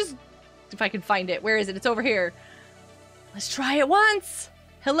 if I can find it. Where is it? It's over here. Let's try it once.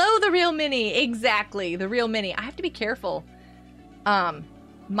 Hello, the real Minnie. Exactly, the real Minnie. I have to be careful.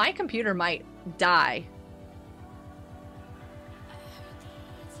 My computer might die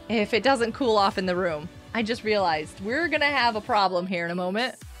if it doesn't cool off in the room. I just realized we're gonna have a problem here in a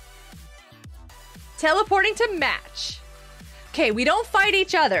moment. Teleporting to match. Okay, we don't fight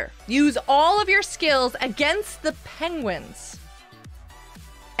each other. Use all of your skills against the penguins.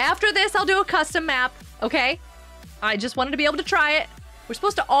 After this, I'll do a custom map, okay? I just wanted to be able to try it. We're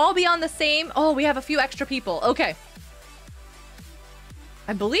supposed to all be on the same... Oh, we have a few extra people. Okay.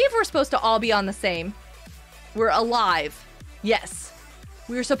 I believe we're supposed to all be on the same. We're alive. Yes.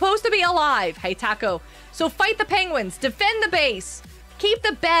 We're supposed to be alive. Hey, Taco. So fight the penguins. Defend the base. Keep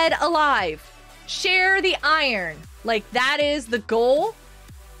the bed alive. Share the iron. Like, that is the goal.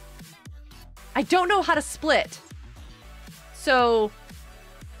 I don't know how to split. So...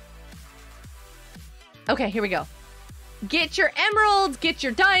 Okay, here we go. Get your emeralds, get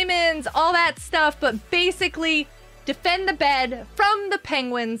your diamonds, all that stuff, but basically defend the bed from the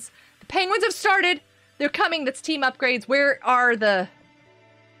penguins. The penguins have started. They're coming. That's team upgrades. Where are the...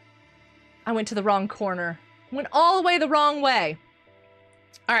 I went to the wrong corner. Went all the way the wrong way.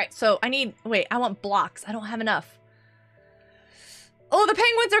 All right, so I need... Wait, I want blocks. I don't have enough. Oh, the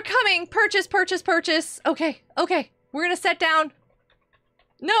penguins are coming. Purchase, purchase, purchase. Okay, okay. We're going to set down...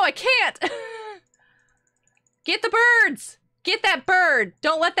 No, I can't. Get the birds! Get that bird!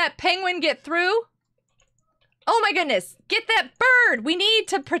 Don't let that penguin get through! Oh my goodness! Get that bird! We need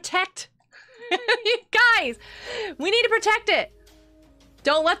to protect... You guys! We need to protect it!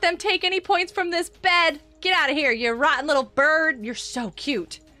 Don't let them take any points from this bed! Get out of here, you rotten little bird! You're so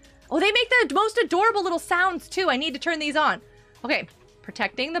cute! Oh, they make the most adorable little sounds too! I need to turn these on. Okay,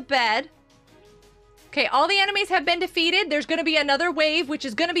 protecting the bed. Okay, all the enemies have been defeated. There's gonna be another wave, which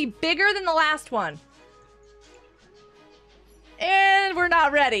is gonna be bigger than the last one. And we're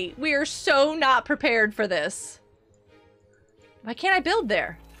not ready. We are so not prepared for this. Why can't I build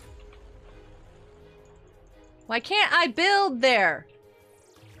there? Why can't I build there?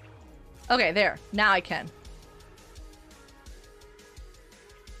 Okay, there. Now I can.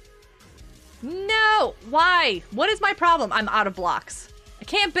 No! Why? What is my problem? I'm out of blocks. I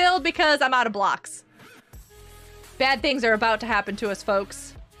can't build because I'm out of blocks. Bad things are about to happen to us,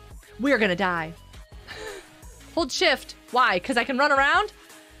 folks. We're gonna die. Hold shift. Why? Because I can run around?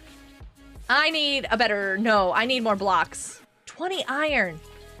 I need a better... No, I need more blocks. 20 iron.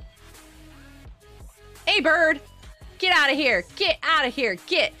 Hey, bird. Get out of here. Get out of here.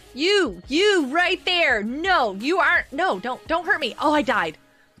 Get. You right there. No, you aren't. No, don't hurt me. Oh, I died.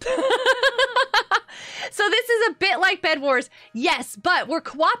 So this is a bit like Bed Wars. Yes, but we're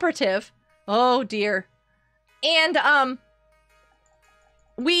cooperative. Oh, dear. And,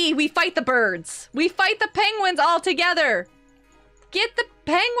 We fight the birds. We fight the penguins all together. Get the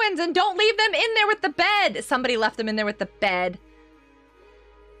penguins and don't leave them in there with the bed. Somebody left them in there with the bed.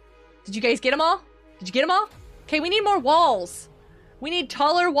 Did you guys get them all? Did you get them all? Okay, we need more walls. We need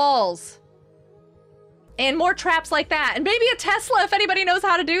taller walls. And more traps like that. And maybe a Tesla if anybody knows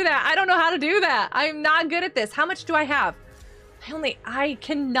how to do that. I don't know how to do that. I'm not good at this. How much do I have? I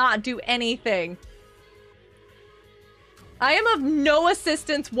cannot do anything. I am of no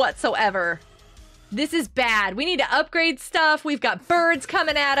assistance whatsoever. This is bad. We need to upgrade stuff. We've got birds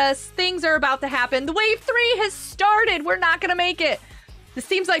coming at us. Things are about to happen. The wave 3 has started. We're not gonna make it. This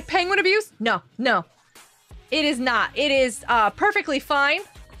seems like penguin abuse. No, no. It is not. It is perfectly fine.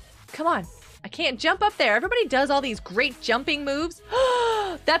 Come on. I can't jump up there. Everybody does all these great jumping moves.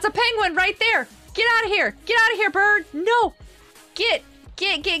 That's a penguin right there. Get out of here. Get out of here, bird. No. Get.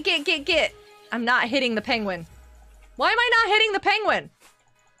 I'm not hitting the penguin. Why am I not hitting the penguin?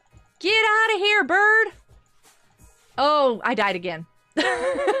 Get out of here, bird. Oh, I died again.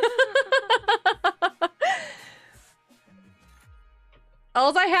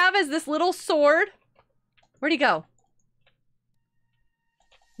 All I have is this little sword. Where'd he go?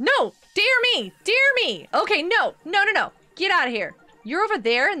 No, dare me, dare me. Okay, no. Get out of here. You're over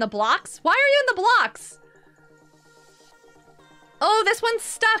there in the blocks? Why are you in the blocks? Oh, this one's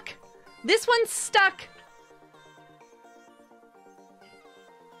stuck. This one's stuck.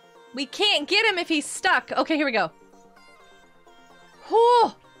 We can't get him if he's stuck. Okay, here we go.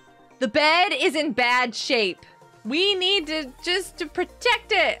 Oh, the bed is in bad shape. We need to just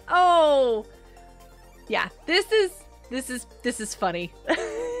protect it. Oh, yeah, this is funny.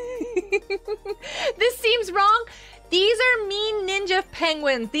 This seems wrong. These are mean ninja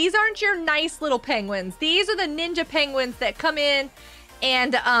penguins. These aren't your nice little penguins. These are the ninja penguins that come in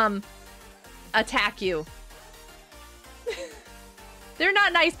and attack you. They're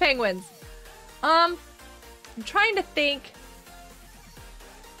not nice penguins. I'm trying to think.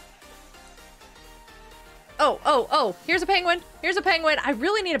 Oh, here's a penguin. Here's a penguin. I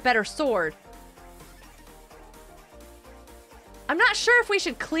really need a better sword. I'm not sure if we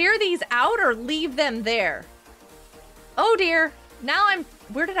should clear these out or leave them there. Oh dear. Now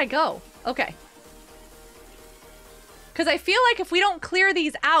where did I go? Okay. Because I feel like if we don't clear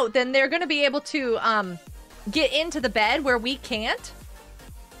these out, then they're going to be able to get into the bed where we can't.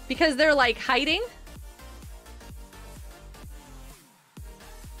 Because they're like hiding.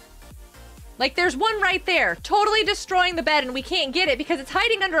 Like there's one right there, totally destroying the bed and we can't get it because it's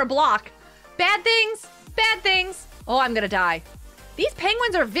hiding under a block. Bad things, bad things. Oh, I'm gonna die. These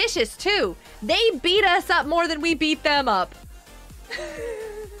penguins are vicious too. They beat us up more than we beat them up.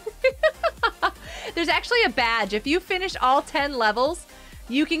 There's actually a badge. If you finish all 10 levels,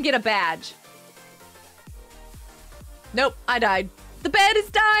 you can get a badge. Nope, I died. The bed is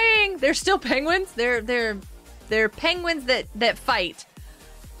dying. They're still penguins. They're penguins that fight.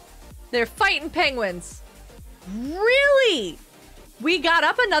 They're fighting penguins. Really? We got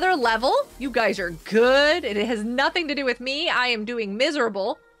up another level? You guys are good. It has nothing to do with me. I am doing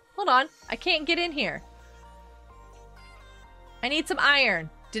miserable. Hold on. I can't get in here. I need some iron.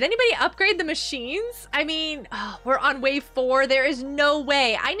 Did anybody upgrade the machines? I mean, we're on wave 4. There is no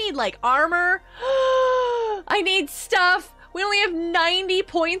way. I need like armor. I need stuff. We only have 90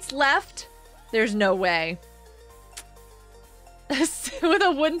 points left. There's no way. With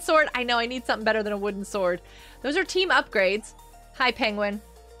a wooden sword? I know, I need something better than a wooden sword. Those are team upgrades. Hi, penguin.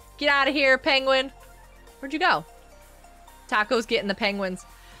 Get out of here, penguin. Where'd you go? Taco's getting the penguins.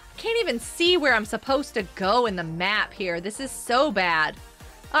 I can't even see where I'm supposed to go in the map here. This is so bad.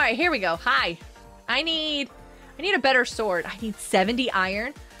 All right, here we go. Hi. I need a better sword. I need 70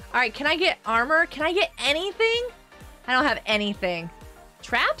 iron. All right, can I get armor? Can I get anything? I don't have anything.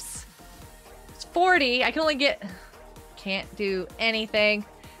 Traps? It's 40. I can only get... Can't do anything.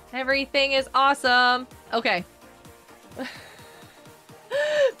 Everything is awesome. Okay. Penguins,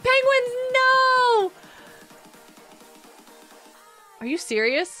 no! Are you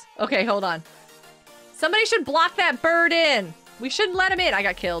serious? Okay, hold on. Somebody should block that bird in. We shouldn't let him in. I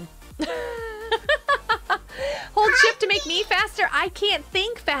got killed. Hold shift to make me faster. I can't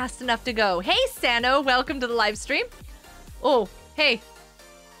think fast enough to go. Hey, Sano, welcome to the live stream. Oh, hey.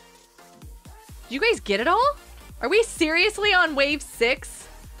 Did you guys get it all? Are we seriously on wave 6?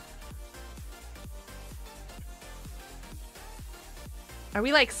 Are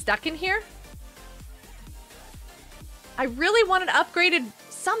we like stuck in here? I really wanted upgraded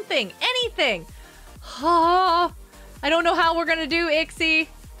something, anything. Oh, I don't know how we're gonna do, Ixie.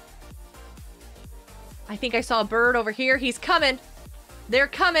 I think I saw a bird over here. He's coming. They're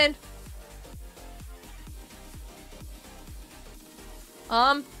coming.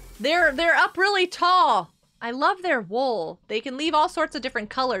 They're up really tall. I love their wool. They can leave all sorts of different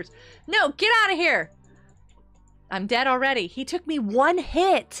colors. No, get out of here. I'm dead already. He took me 1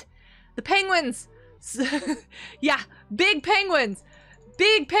 hit. The penguins. Yeah, big penguins.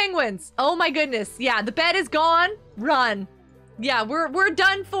 Big penguins. Oh my goodness. Yeah, the bed is gone. Run. Yeah, we're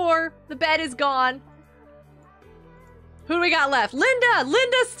done for. The bed is gone. Who do we got left? Linda!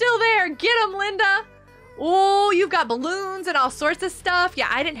 Linda's still there! Get him, Linda! Oh, you've got balloons and all sorts of stuff. Yeah,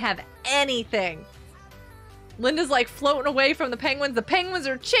 I didn't have anything. Linda's like floating away from the penguins. The penguins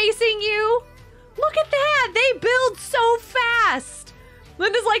are chasing you. Look at that! They build so fast!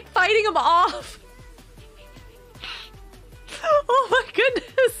 Linda's like fighting them off. Oh my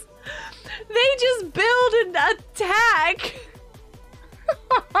goodness! They just build and attack!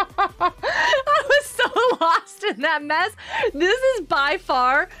 I was so lost in that mess. This is by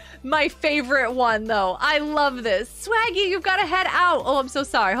far my favorite one, though. I love this. Swaggy, you've got to head out. Oh, I'm so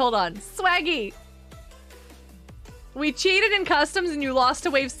sorry. Hold on. Swaggy. We cheated in customs and you lost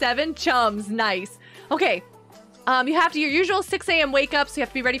to wave 7. Chums. Nice. Okay. You have to your usual 6 a.m. wake up, so you have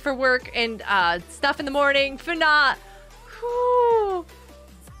to be ready for work and stuff in the morning. Finna. Whew.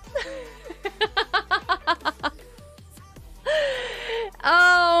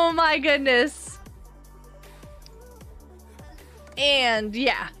 Oh my goodness. And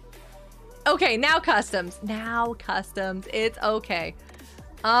yeah. Okay, now customs. Now customs. It's okay.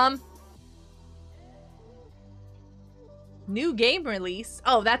 New game release.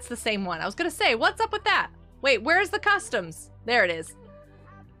 Oh, that's the same one. I was gonna say, what's up with that? Wait, where's the customs? There it is.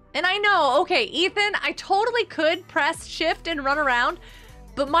 And I know, okay, Ethan, I totally could press shift and run around,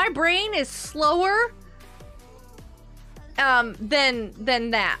 but my brain is slower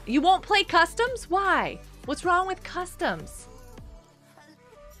than that. You won't play customs? Why? What's wrong with customs?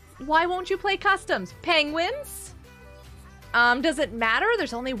 Why won't you play customs? Penguins? Does it matter?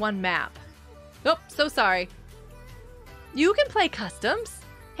 There's only 1 map. Oh, so sorry. You can play customs.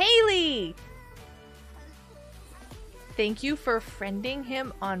 Haley! Thank you for friending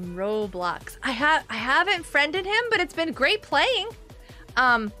him on Roblox. I haven't friended him, but it's been great playing.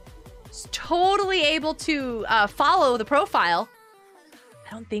 Totally able to follow the profile.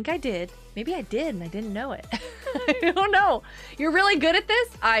 I don't think I did. Maybe I did and I didn't know it. I don't know. You're really good at this?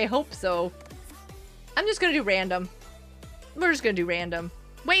 I hope so. I'm just gonna do random. We're just gonna do random.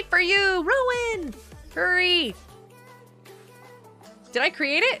 Wait for you, Rowan! Hurry! Did I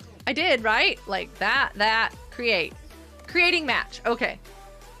create it? I did, right? Like that, create. Creating match, okay.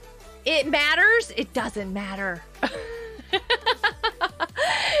 It matters? It doesn't matter.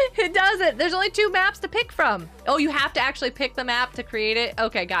 It doesn't. There's only 2 maps to pick from. Oh, you have to actually pick the map to create it?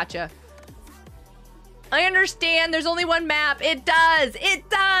 Okay, gotcha. I understand. There's only 1 map. It does. It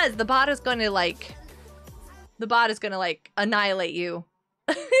does. The bot is gonna like annihilate you.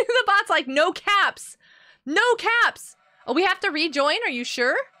 The bot's like, no caps. No caps. Oh, we have to rejoin? Are you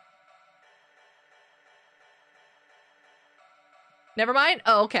sure? Never mind.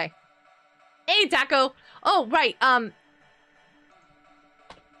 Oh, okay. Hey, Taco. Oh, right.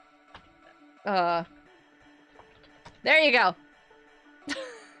 There you go.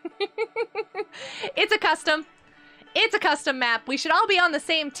 It's a custom. It's a custom map. We should all be on the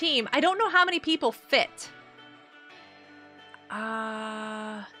same team. I don't know how many people fit.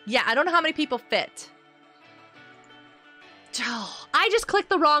 Yeah, I don't know how many people fit. Oh, I just clicked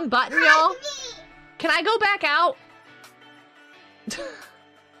the wrong button, y'all. Can I go back out?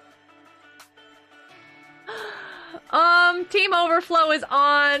 Team Overflow is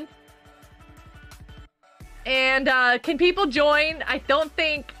on. And, can people join? I don't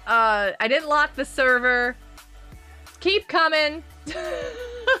think, I didn't lock the server. Keep coming.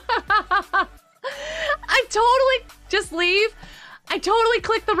 I totally, just leave. I totally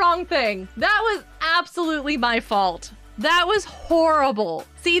clicked the wrong thing. That was absolutely my fault. That was horrible.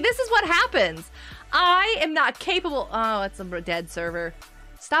 See, this is what happens. I am not capable. Oh, it's a dead server.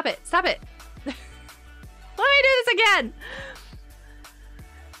 Stop it. Stop it. Let me do this again.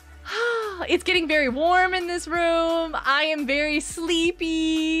 It's getting very warm in this room. I am very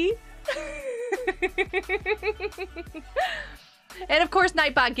sleepy. And of course,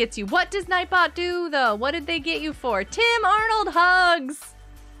 Nightbot gets you. What does Nightbot do, though? What did they get you for? Tim Arnold hugs.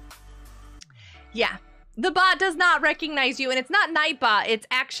 Yeah, the bot does not recognize you, and it's not Nightbot. It's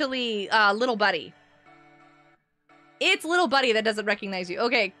actually Little Buddy. It's Little Buddy that doesn't recognize you.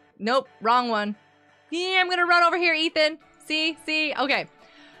 Okay, nope, wrong one. Yeah, I'm gonna run over here, Ethan. See? Okay.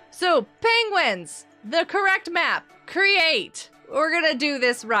 So, penguins, the correct map, create. We're gonna do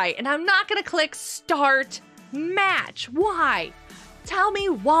this right. And I'm not gonna click start match. Why? Tell me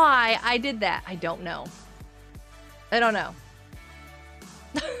why I did that. I don't know. I don't know.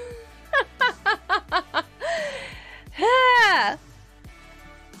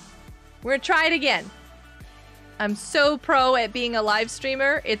 We're gonna try it again. I'm so pro at being a live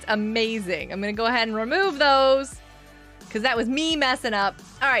streamer. It's amazing. I'm gonna go ahead and remove those because that was me messing up.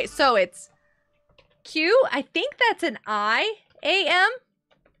 All right, so it's Q. I think that's an I. AM.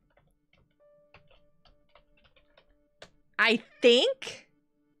 I think.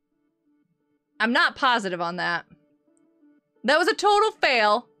 I'm not positive on that. That was a total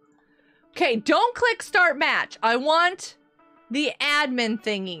fail. Okay, don't click start match. I want the admin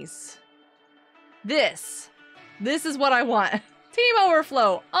thingies. This is what I want. Team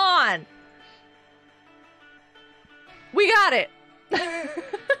overflow on. We got it.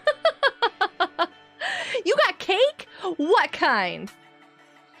 You got cake? What kind?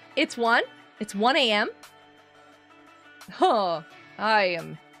 It's 1 a.m. Oh,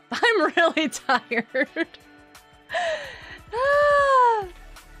 I'm really tired.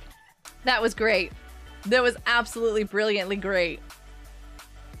 That was great. That was absolutely brilliantly great.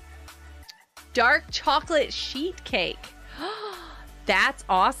 Dark chocolate sheet cake. That's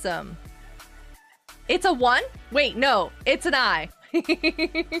awesome. It's a 1? Wait, no, it's an I.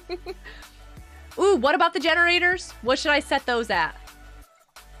 Ooh, what about the generators? What should I set those at?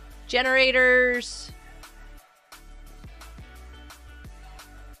 Generators.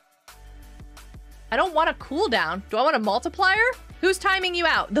 I don't want a cooldown. Do I want a multiplier? Who's timing you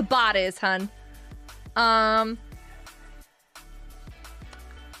out? The bot is, hun.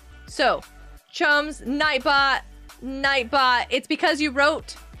 So, Chums, Nightbot. It's because you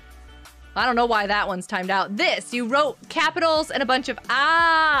wrote... I don't know why that one's timed out. This, you wrote capitals and a bunch of...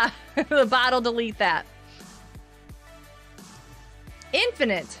 Ah! The bot will delete that.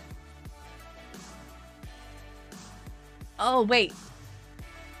 Infinite. Oh, wait.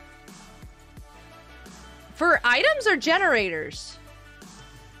 For items or generators?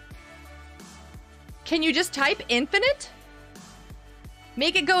 Can you just type infinite?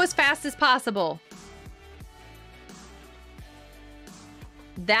 Make it go as fast as possible.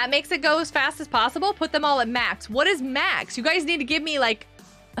 That makes it go as fast as possible? Put them all at max. What is max? You guys need to give me like...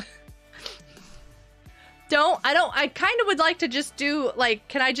 I kind of would like to just do like,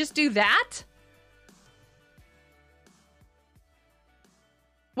 can I just do that?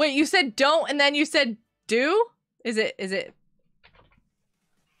 Wait, you said don't and then you said do? Is it?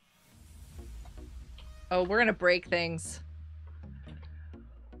 Oh, we're gonna break things.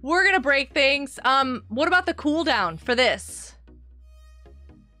 We're gonna break things. What about the cooldown for this?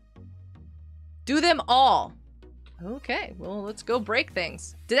 Do them all. Okay, well, let's go break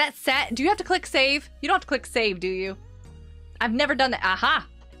things. Did that set? Do you have to click save? You don't have to click save, do you? I've never done that. Aha!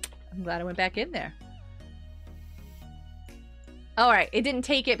 I'm glad I went back in there. All right, it didn't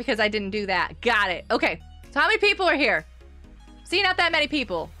take it because I didn't do that. Got it. Okay, so how many people are here? See, not that many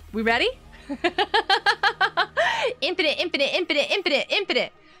people. We ready?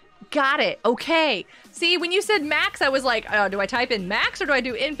 Infinite. Got it. Okay. See, when you said max, I was like, oh, do I type in max or do I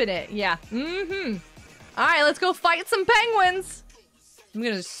do infinite? Yeah. All right, let's go fight some penguins. I'm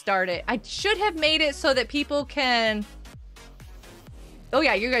gonna start it. I should have made it so that people can... Oh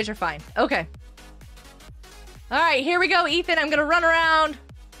yeah, you guys are fine. Okay. All right, here we go, Ethan. I'm gonna run around,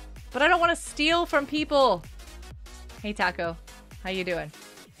 but I don't want to steal from people. Hey, Taco. How you doing?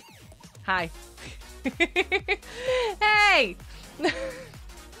 Hi. Hey!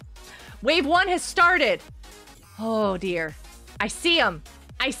 Wave 1 has started. Oh, dear. I see them.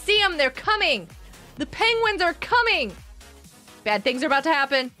 I see them. They're coming. The penguins are coming. Bad things are about to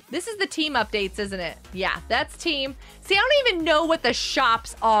happen. This is the team updates, isn't it? Yeah, that's team. See, I don't even know what the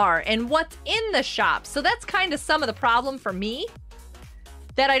shops are and what's in the shops. So that's kind of some of the problem for me.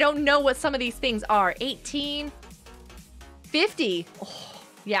 That I don't know what some of these things are. 18. 50. Oh,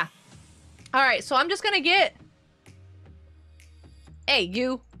 yeah. All right, so I'm just going to get... Hey,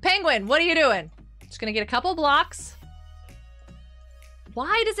 you. Penguin, what are you doing? Just going to get a couple blocks.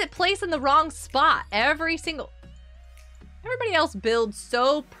 Why does it place in the wrong spot? Everybody else builds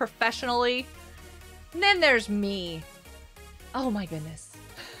so professionally. And then there's me. Oh my goodness.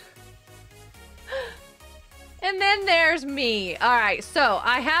 And then there's me. All right, so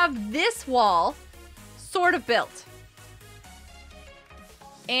I have this wall sort of built.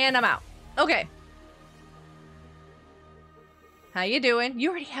 And I'm out. Okay. How you doing? You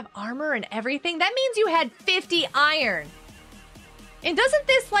already have armor and everything? That means you had 50 iron. And doesn't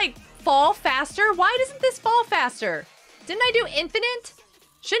this, like, fall faster? Why doesn't this fall faster? Didn't I do infinite?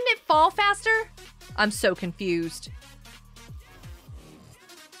 Shouldn't it fall faster? I'm so confused.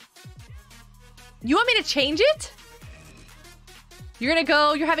 You want me to change it? You're gonna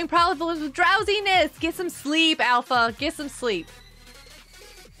go, you're having problems with drowsiness. Get some sleep, Alpha. Get some sleep.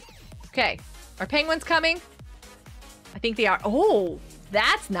 Okay. Are penguins coming? I think they are. Oh,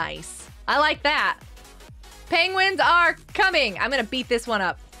 that's nice. I like that. Penguins are coming. I'm gonna beat this one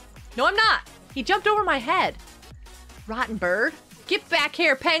up. No, I'm not. He jumped over my head. Rotten bird. Get back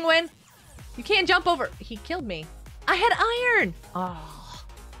here, penguin. You can't jump over. He killed me. I had iron. Oh.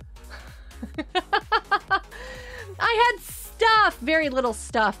 I had stuff. Very little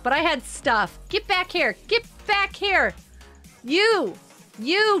stuff, but I had stuff. Get back here. Get back here. You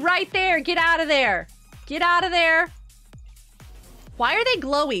right there. Get out of there. Get out of there. Why are they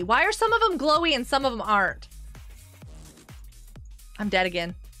glowy? Why are some of them glowy and some of them aren't? I'm dead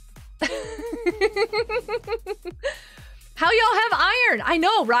again. How y'all have iron? I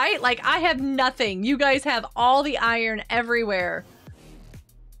know, right? Like, I have nothing. You guys have all the iron everywhere.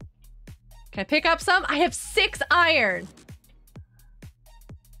 Can I pick up some? I have 6 iron.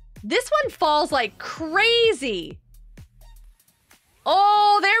 This one falls like crazy.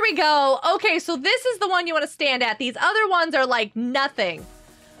 Oh, there we go. Okay, so this is the one you want to stand at. These other ones are like nothing.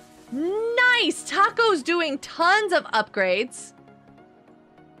 Nice. Taco's doing tons of upgrades.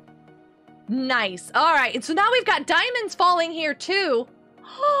 Nice. All right. And so now we've got diamonds falling here too.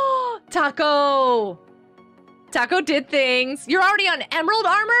 Taco. Taco did things. You're already on emerald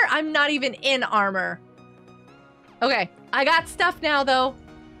armor? I'm not even in armor. Okay. I got stuff now though.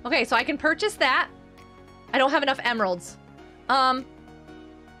 Okay, so I can purchase that. I don't have enough emeralds.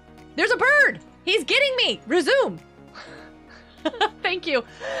 There's a bird. He's getting me. Resume. Thank you.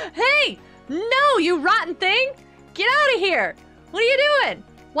 Hey, no, you rotten thing. Get out of here. What are you doing?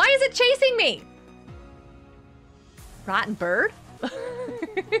 Why is it chasing me? Rotten bird? Get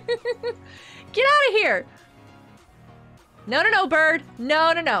out of here. No, no, no, bird.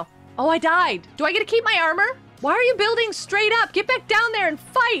 No, no, no. Oh, I died. Do I get to keep my armor? Why are you building straight up? Get back down there and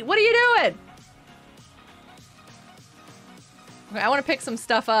fight. What are you doing? Okay, I want to pick some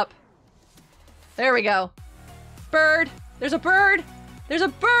stuff up. There we go. Bird. There's a bird. There's a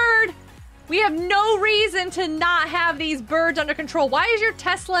bird. We have no reason to not have these birds under control. Why is your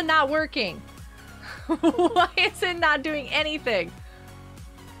Tesla not working? Why is it not doing anything?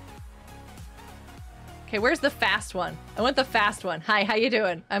 Okay, where's the fast one? I want the fast one. Hi, how you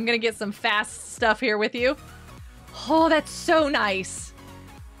doing? I'm gonna get some fast stuff here with you. Oh, that's so nice.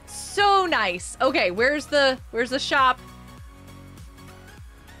 So nice. Okay, where's the shop?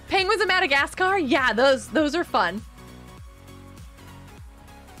 Penguins of Madagascar? Yeah, those are fun.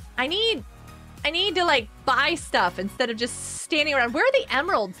 I need to like buy stuff instead of just standing around. Where are the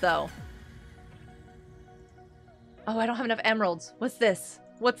emeralds though? Oh, I don't have enough emeralds. What's this?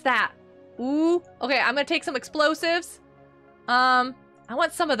 What's that? Ooh. Okay, I'm gonna take some explosives. I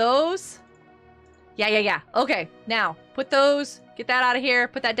want some of those. Yeah. Okay, now put those. Get that out of here.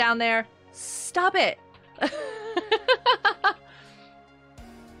 Put that down there. Stop it.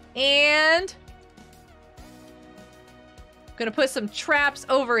 And I'm gonna put some traps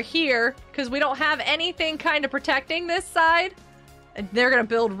over here because we don't have anything kind of protecting this side. And they're gonna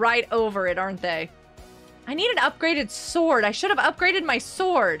build right over it, aren't they? I need an upgraded sword. I should have upgraded my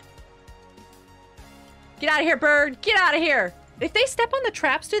sword. Get out of here, bird. Get out of here. If they step on the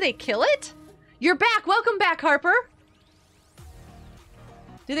traps, do they kill it? You're back. Welcome back, Harper.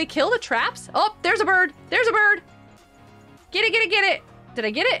 Do they kill the traps? Oh, there's a bird. There's a bird. Get it, get it, get it. Did I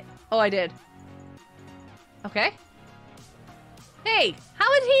get it? Oh, I did. Okay. Hey,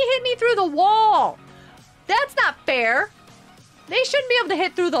 how did he hit me through the wall? That's not fair. They shouldn't be able to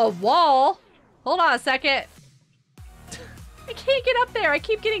hit through the wall. Hold on a second. I can't get up there. I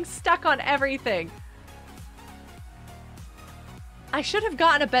keep getting stuck on everything. I should have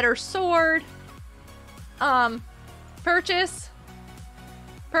gotten a better sword. Purchase.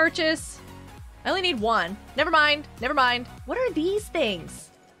 Purchase. I only need one. Never mind. Never mind. What are these things?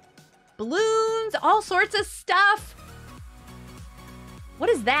 Balloons, all sorts of stuff. What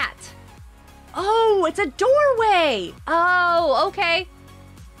is that? Oh, it's a doorway. Oh, okay.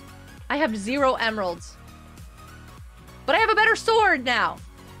 I have 0 emeralds. But I have a better sword now.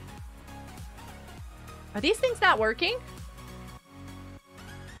 Are these things not working?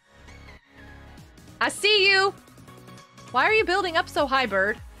 I see you. Why are you building up so high,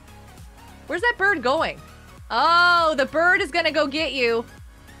 bird? Where's that bird going? Oh, the bird is gonna go get you.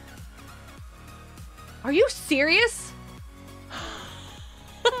 Are you serious?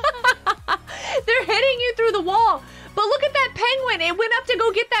 They're hitting you through the wall. But look at that penguin. It went up to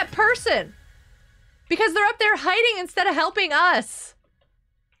go get that person. Because they're up there hiding instead of helping us.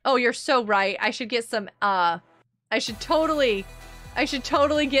 Oh, you're so right. I should get some, I should totally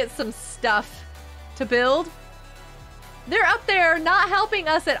get some stuff to build. They're up there not helping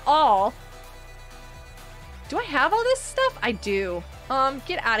us at all. Do I have all this stuff? I do.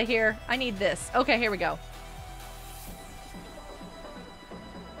 Get out of here. I need this. Okay, here we go.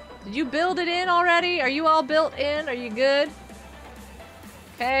 Did you build it in already? Are you all built in? Are you good?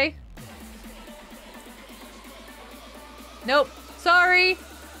 Okay. Nope. Sorry.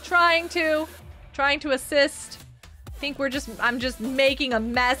 Trying to assist. I think I'm just making a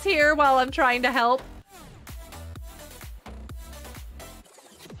mess here while I'm trying to help.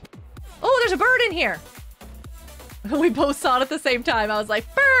 Oh, there's a bird in here. We both saw it at the same time. I was like,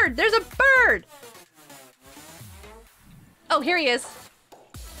 bird! There's a bird! Oh, here he is.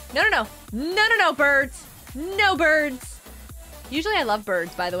 No, no, no. No, no, no, birds. No birds. Usually I love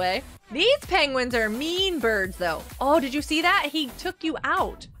birds, by the way. These penguins are mean birds, though. Oh, did you see that? He took you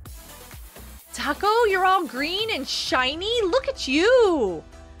out. Taco, you're all green and shiny. Look at you.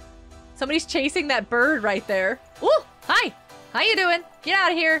 Somebody's chasing that bird right there. Oh, hi. How you doing? Get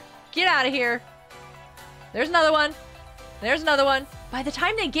out of here. Get out of here. There's another one. There's another one. By the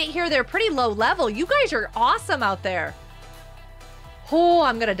time they get here, they're pretty low level. You guys are awesome out there. Oh,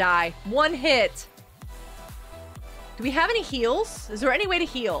 I'm gonna die. One hit. Do we have any heals? Is there any way to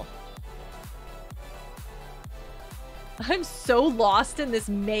heal? I'm so lost in this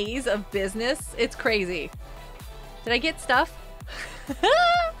maze of business. It's crazy. Did I get stuff?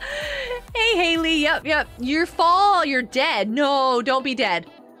 Hey, Haley. Yep, yep. You're dead. No, don't be dead.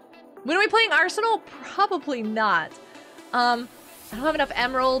 When are we playing Arsenal? Probably not. I don't have enough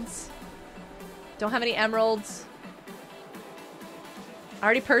emeralds. Don't have any emeralds. I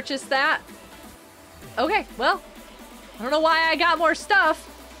already purchased that. Okay, well, I don't know why I got more stuff.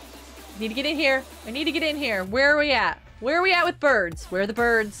 Need to get in here. I need to get in here. Where are we at? Where are we at with birds? Where are the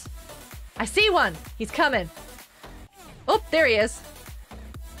birds? I see one. He's coming. Oh, there he is.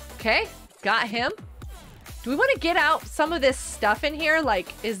 Okay, got him. Do we want to get out some of this stuff in here?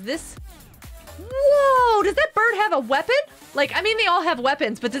 Like, is this... Whoa, does that bird have a weapon? Like, I mean, they all have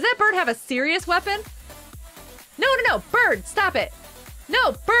weapons, but does that bird have a serious weapon? No, no, no, bird, stop it.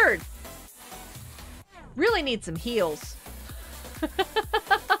 No, bird. Really need some heals. I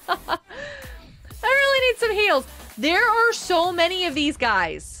really need some heals. There are so many of these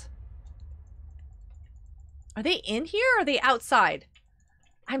guys. Are they in here or are they outside?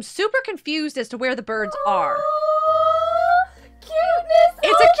 I'm super confused as to where the birds are. Cuteness!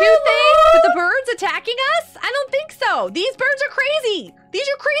 It's a cute thing with the birds attacking us? I don't think so. These birds are crazy. These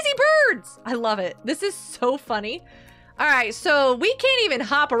are crazy birds. I love it. This is so funny. All right, so we can't even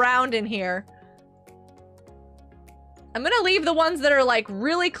hop around in here. I'm gonna leave the ones that are like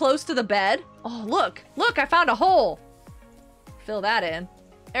really close to the bed. Oh, look, look, I found a hole. Fill that in.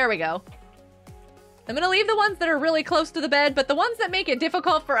 There we go. I'm gonna leave the ones that are really close to the bed, but the ones that make it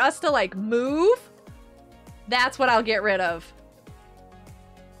difficult for us to like move, that's what I'll get rid of.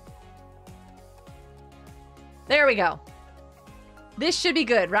 There we go. This should be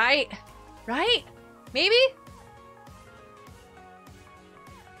good, right? Right? Maybe?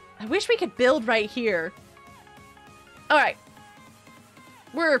 I wish we could build right here. All right.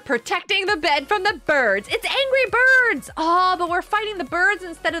 We're protecting the bed from the birds. It's angry birds. Oh, but we're fighting the birds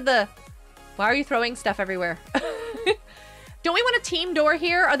instead of the... Why are you throwing stuff everywhere? Don't we want a team door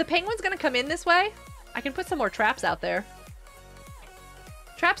here? Are the penguins going to come in this way? I can put some more traps out there.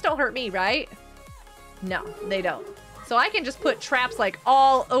 Traps don't hurt me, right? No, they don't. So I can just put traps like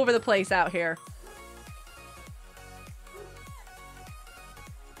all over the place out here.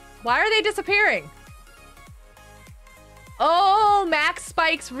 Why are they disappearing? Oh, max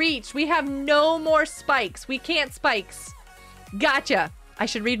spikes reached. We have no more spikes. We can't spikes. Gotcha. I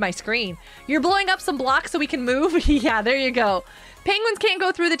should read my screen. You're blowing up some blocks so we can move? Yeah, there you go. Penguins can't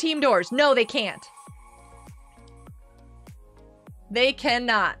go through the team doors. No, they can't. They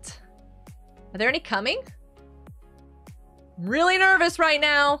cannot. Are there any coming? I'm really nervous right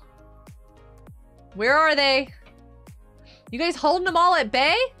now. Where are they? You guys holding them all at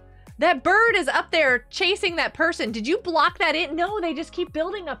bay? That bird is up there chasing that person. Did you block that in? No, they just keep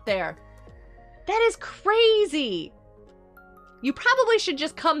building up there. That is crazy. You probably should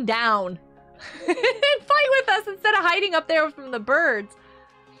just come down and fight with us instead of hiding up there from the birds.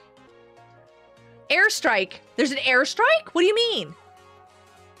 Airstrike. There's an airstrike? What do you mean?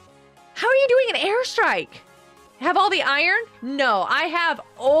 How are you doing an airstrike? Have all the iron? No, I have...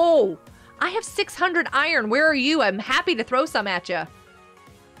 Oh, I have 600 iron. Where are you? I'm happy to throw some at you.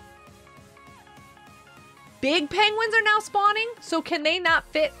 Big penguins are now spawning, so can they not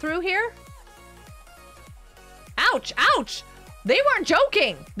fit through here? Ouch, ouch! They weren't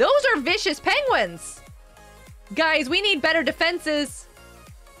joking! Those are vicious penguins! Guys, we need better defenses.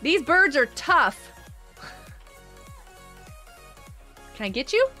 These birds are tough. Can I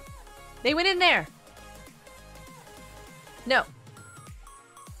get you? They went in there. No.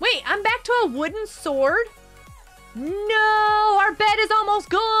 Wait, I'm back to a wooden sword? No, our bed is almost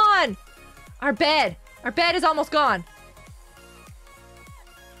gone. Our bed is almost gone.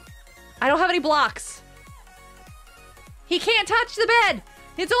 I don't have any blocks. He can't touch the bed.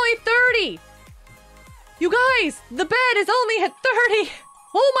 It's only 30. You guys, the bed is only at 30.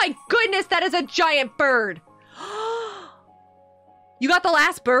 Oh my goodness, that is a giant bird. You got the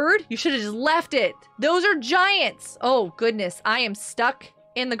last bird? You should have just left it. Those are giants. Oh goodness, I am stuck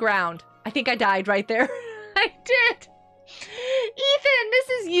in the ground. I think I died right there. I did. Ethan, this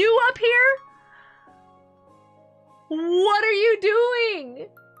is you up here? What are you doing?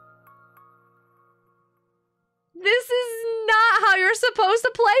 This is not how you're supposed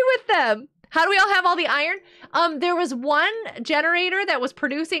to play with them. How do we all have all the iron? There was one generator that was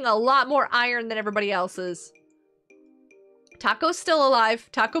producing a lot more iron than everybody else's. Taco's still alive.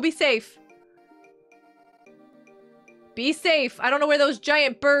 Taco, be safe. Be safe. I don't know where those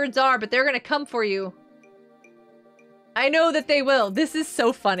giant birds are, but they're gonna come for you. I know that they will. This is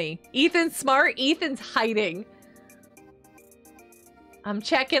so funny. Ethan's smart. Ethan's hiding. I'm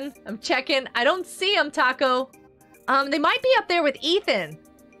checking. I'm checking. I don't see them, Taco. They might be up there with Ethan.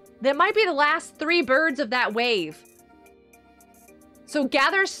 That might be the last 3 birds of that wave. So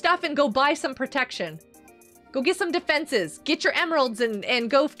gather stuff and go buy some protection. Go get some defenses. Get your emeralds and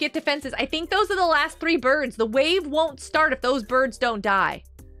go get defenses. I think those are the last 3 birds. The wave won't start if those birds don't die.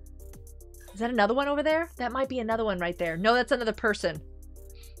 Is that another one over there? That might be another one right there. No, that's another person.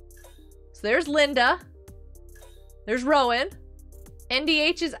 So there's Linda. There's Rowan.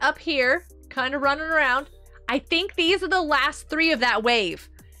 NDH is up here, kind of running around. I think these are the last 3 of that wave.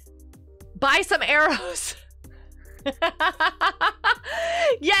 Buy some arrows.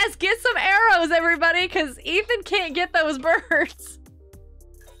 Yes, get some arrows, everybody, because Ethan can't get those birds.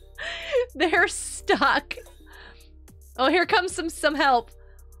 They're stuck. Oh, here comes some help.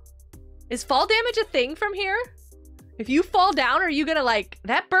 Is fall damage a thing from here? If you fall down, are you gonna like...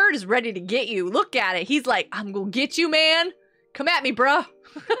 That bird is ready to get you. Look at it. He's like, I'm gonna get you, man. Come at me, bruh.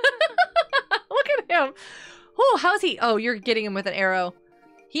 Look at him. Oh, how's he? Oh, you're getting him with an arrow.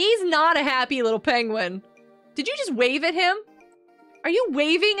 He's not a happy little penguin. Did you just wave at him? Are you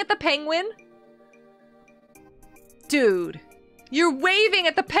waving at the penguin? Dude, you're waving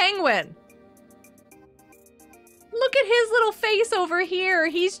at the penguin. Look at his little face over here.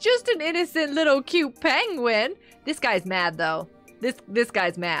 He's just an innocent little cute penguin. This guy's mad though. This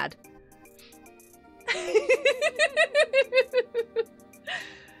guy's mad.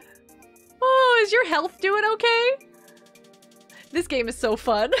 Oh, is your health doing okay? This game is so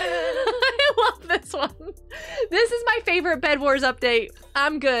fun. I love this one. This is my favorite Bed Wars update.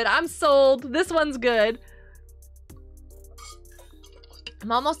 I'm good. I'm sold. This one's good.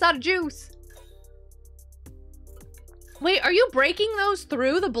 I'm almost out of juice. Wait, are you breaking those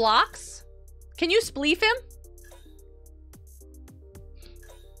through the blocks? Can you spleef him?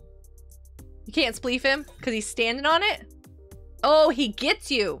 You can't spleef him because he's standing on it? Oh, he gets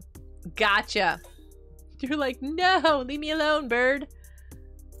you. Gotcha. You're like, no, leave me alone, bird.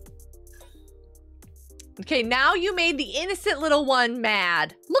 Okay, now you made the innocent little one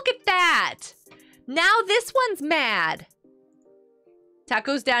mad. Look at that. Now this one's mad.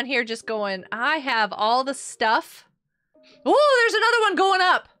 Taco's down here just going, I have all the stuff. Oh, there's another one going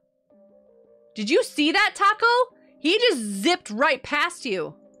up. Did you see that, Taco? He just zipped right past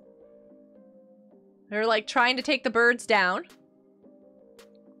you. They're like trying to take the birds down.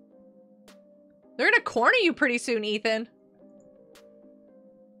 They're gonna corner you pretty soon, Ethan.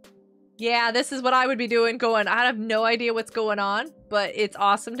 Yeah, this is what I would be doing, going, I have no idea what's going on, but it's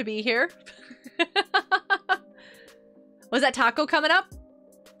awesome to be here. Was that Taco coming up?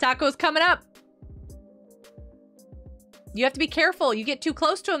 Taco's coming up. You have to be careful. You get too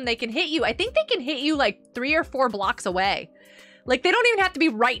close to them, they can hit you. I think they can hit you like 3 or 4 blocks away. Like, they don't even have to be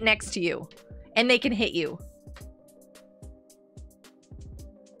right next to you, and they can hit you.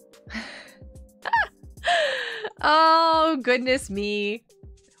 Oh, goodness me.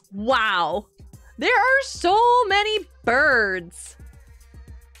 Wow. There are so many birds.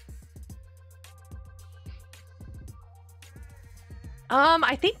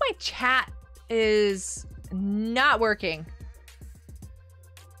 I think my chat is not working.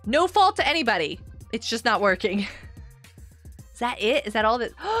 No fault to anybody. It's just not working. Is that it? Is that all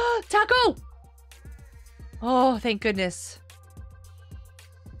that? Taco! Oh, thank goodness.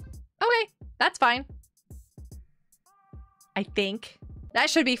 Okay, that's fine. I think. That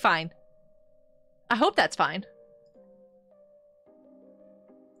should be fine. I hope that's fine.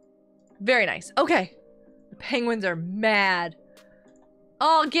 Very nice. Okay. The penguins are mad.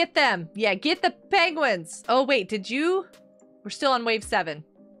 Oh, get them. Yeah, get the penguins. Oh, wait, did you? We're still on wave 7.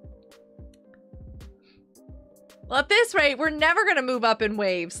 Well, at this rate, we're never gonna move up in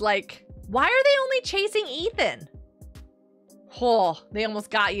waves. Like, why are they only chasing Ethan? Oh, they almost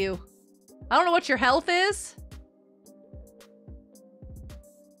got you. I don't know what your health is.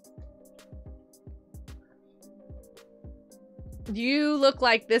 You look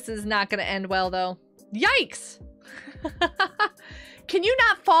like this is not gonna end well, though. Yikes! Can you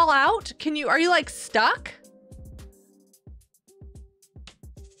not fall out? Are you like stuck?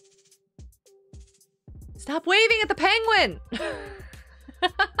 Stop waving at the penguin!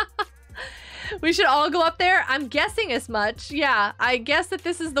 We should all go up there? I'm guessing as much. Yeah, I guess that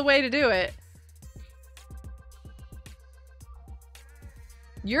this is the way to do it.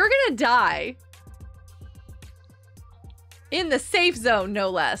 You're gonna die. In the safe zone, no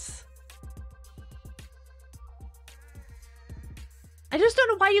less. I just don't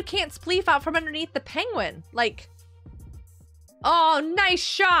know why you can't spleef out from underneath the penguin. Like, oh, nice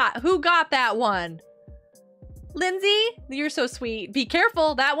shot. Who got that one? Lindsay, you're so sweet. Be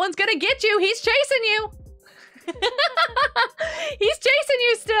careful. That one's gonna get you. He's chasing you. He's chasing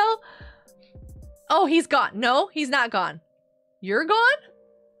you still. Oh, he's gone. No, he's not gone. You're gone?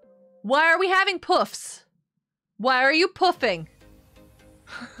 Why are we having puffs? Why are you puffing?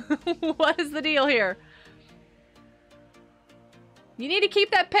 What is the deal here? You need to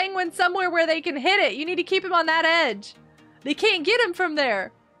keep that penguin somewhere where they can hit it. You need to keep him on that edge. They can't get him from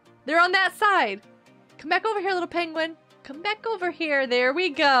there. They're on that side. Come back over here, little penguin. Come back over here. There we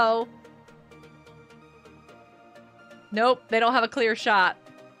go. Nope, they don't have a clear shot.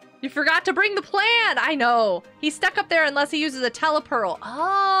 You forgot to bring the plan. I know. He's stuck up there unless he uses a telepearl.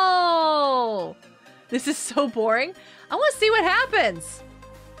 Oh, this is so boring. I want to see what happens.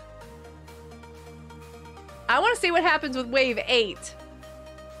 I want to see what happens with wave 8.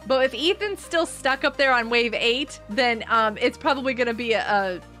 But if Ethan's still stuck up there on wave 8, then it's probably going to be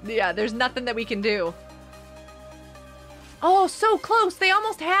yeah, there's nothing that we can do. Oh, so close. They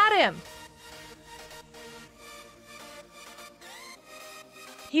almost had him.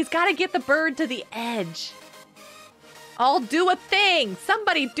 He's got to get the bird to the edge. I'll do a thing.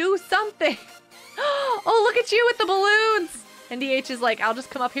 Somebody do something. Oh, look at you with the balloons. NDH is like, I'll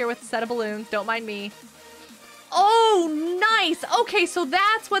just come up here with a set of balloons. Don't mind me. Oh, nice. Okay, so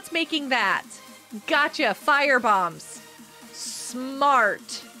that's what's making that. Gotcha. Fire bombs.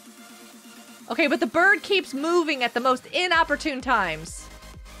 Smart. Okay, but the bird keeps moving at the most inopportune times.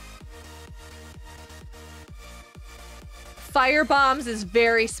 Fire bombs is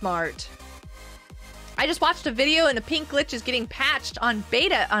very smart. I just watched a video and a pink glitch is getting patched on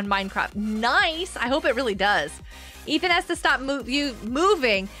beta on Minecraft. Nice. I hope it really does. Ethan has to stop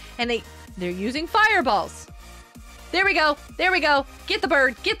moving, and they're using fireballs. There we go. There we go. Get the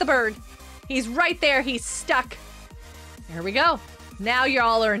bird. Get the bird. He's right there. He's stuck. There we go. Now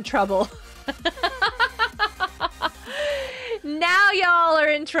y'all are in trouble. Now y'all are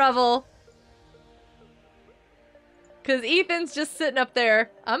in trouble. Because Ethan's just sitting up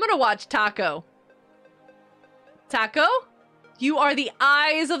there. I'm going to watch Taco. Taco? You are the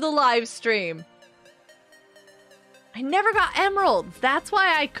eyes of the live stream. I never got emeralds. That's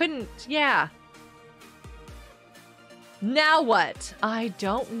why I couldn't. Yeah. Now what? I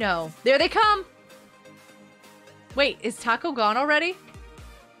don't know. There they come. Wait, is Taco gone already?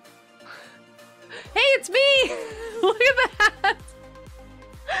 Hey, it's me! Look at that!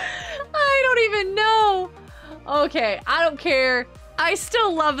 I don't even know. Okay, I don't care. I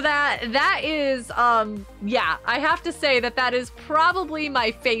still love that. That is, yeah, I have to say that is probably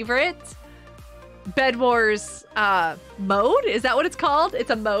my favorite Bed Wars mode. Is that what it's called? It's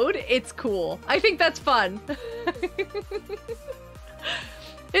a mode? It's cool. I think that's fun.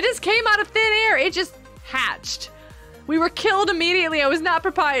 It just came out of thin air. It just hatched. We were killed immediately. I was not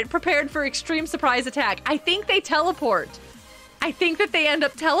prepared for extreme surprise attack. I think they teleport. I think that they end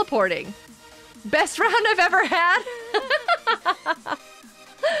up teleporting. Best round I've ever had.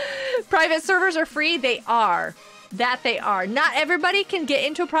 Private servers are free. They are. That they are. Not everybody can get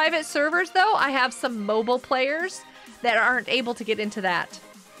into private servers, though. I have some mobile players that aren't able to get into that.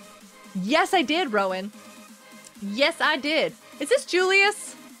 Yes, I did, Rowan. Yes, I did. Is this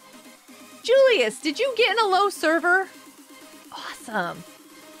Julius? Julius, did you get in a low server? Awesome.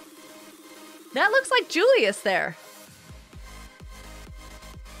 That looks like Julius there.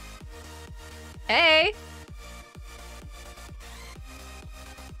 Hey.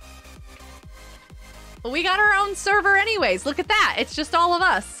 Well, we got our own server anyways. Look at that. It's just all of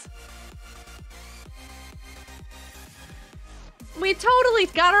us. We totally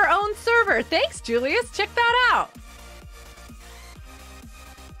got our own server. Thanks, Julius. Check that out.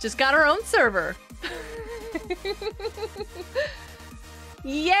 Just got our own server.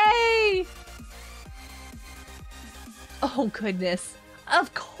 Yay! Oh, goodness.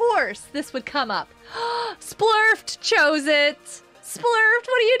 Of course this would come up. Splurfed chose it. Splurfed,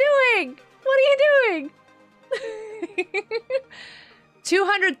 what are you doing? What are you doing?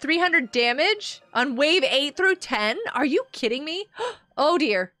 200, 300 damage on wave 8 through 10? Are you kidding me? Oh,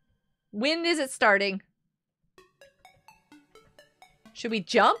 dear. When is it starting? Should we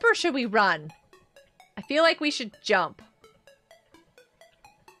jump or should we run? I feel like we should jump.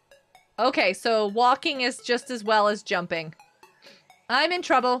 Okay, so walking is just as well as jumping. I'm in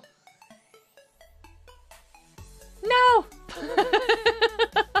trouble. No!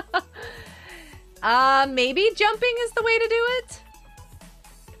 Maybe jumping is the way to do it?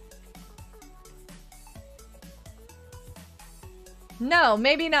 No,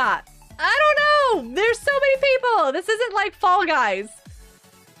 maybe not. I don't know! There's so many people! This isn't like Fall Guys.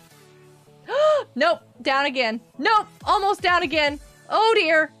 Nope, down again. Nope, almost down again. Oh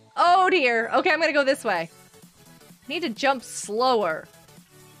dear, oh dear. Okay, I'm gonna go this way. I need to jump slower.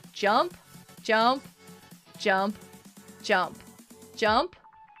 Jump, jump, jump, jump, jump,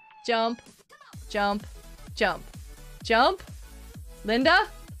 jump, jump, jump, jump. Linda,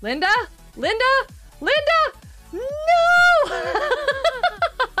 Linda, Linda, Linda! No!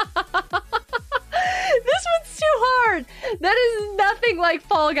 This one's too hard. That is nothing like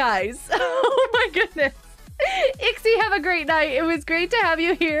Fall Guys. Oh my goodness. Ixie, have a great night. It was great to have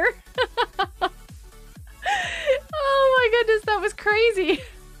you here. Oh my goodness, that was crazy.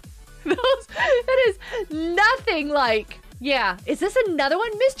 That is nothing like. Yeah, is this another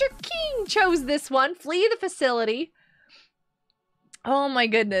one? Mr. King chose this one. Flee the facility. Oh my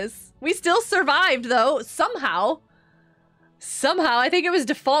goodness. We still survived though, somehow. Somehow, I think it was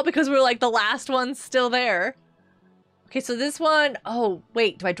default because we were like the last ones still there. Okay, so this one, oh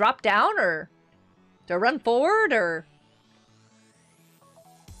wait, do I drop down or do I run forward or?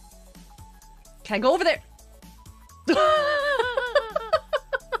 Can I go over there?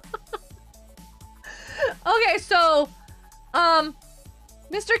 Okay, so,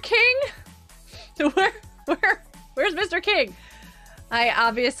 Mr. King? Where's Mr. King? I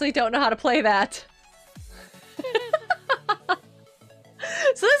obviously don't know how to play that.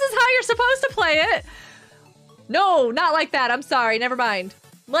 So this is how you're supposed to play it. No, not like that. I'm sorry. Never mind.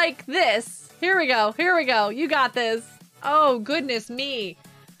 Like this. Here we go. Here we go. You got this. Oh, goodness me.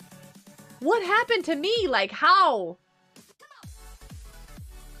 What happened to me? Like, how?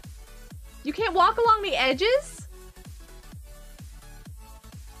 You can't walk along the edges?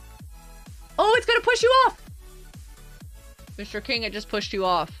 Oh, it's gonna push you off. Mr. King, it just pushed you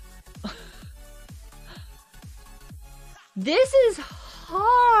off. This is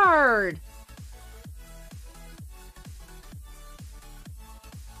hard.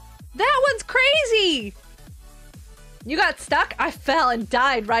 That one's crazy. You got stuck? I fell and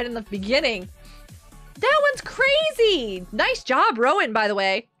died right in the beginning. That one's crazy. Nice job, Rowan, by the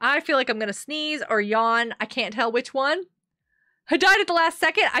way. I feel like I'm gonna sneeze or yawn. I can't tell which one. I died at the last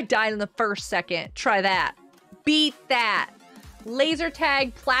second. I died in the first second. Try that. Beat that. Laser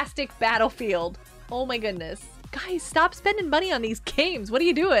tag plastic battlefield. Oh my goodness. Guys, stop spending money on these games. What are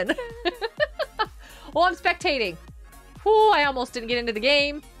you doing? Oh, I'm spectating. Whew, I almost didn't get into the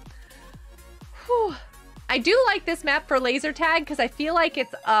game. Whew. I do like this map for laser tag because I feel like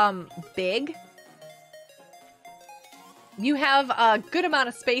it's big. You have a good amount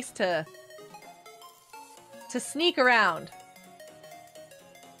of space to sneak around.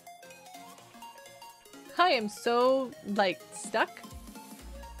 I am so, like, stuck.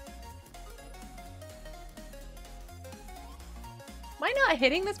 Am I not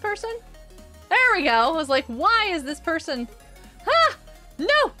hitting this person? There we go. I was like, why is this person... Ah!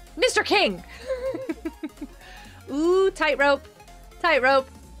 No! Mr. King! Ooh, tightrope. Tightrope.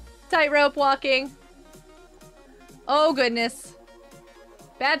 Tightrope walking. Oh, goodness.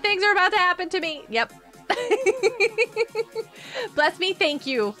 Bad things are about to happen to me. Yep. Bless me, thank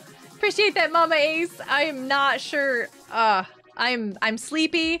you. Appreciate that, Mama Ace. I am not sure. I'm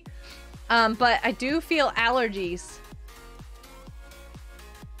sleepy, but I do feel allergies.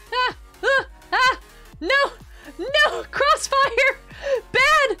 Ah! Ah! Ah! No! No! Crossfire!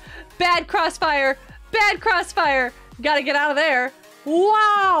 Bad! Bad crossfire! Bad crossfire! Gotta get out of there.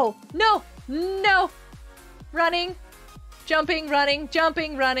 Wow! No! No! Running. Jumping, running,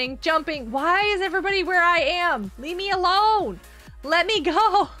 jumping, running, jumping. Why is everybody where I am? Leave me alone. Let me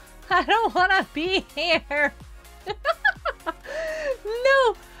go. I don't want to be here.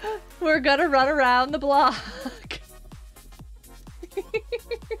 No. We're gonna run around the block.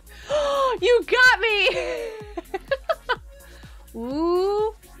 You got me.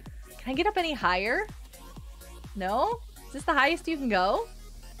 Ooh. Can I get up any higher? No? Is this the highest you can go?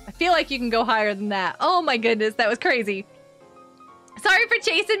 I feel like you can go higher than that. Oh my goodness, that was crazy. Sorry for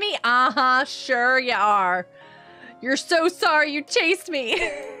chasing me? Uh-huh, sure you are. You're so sorry you chased me.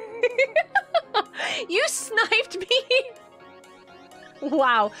 You sniped me?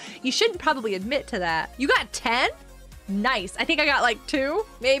 Wow, you shouldn't probably admit to that. You got 10? Nice. I think I got like 2,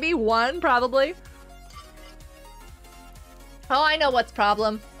 maybe 1, probably. Oh, I know what's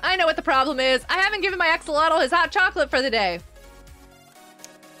problem. I know what the problem is. I haven't given my axolotl his hot chocolate for the day.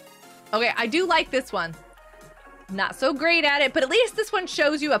 Okay, I do like this one. Not so great at it, but at least this one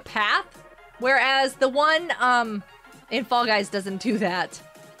shows you a path. Whereas the one in Fall Guys doesn't do that.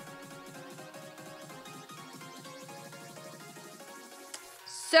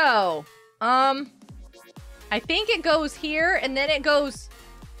 So, I think it goes here and then it goes,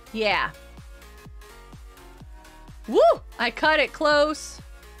 yeah. Woo! I cut it close.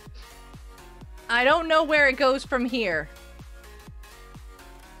 I don't know where it goes from here.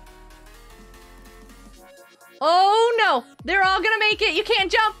 Oh no! They're all gonna make it! You can't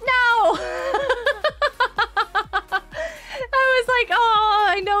jump! No! I was like, oh,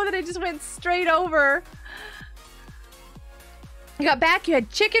 I know that it just went straight over. You got back, you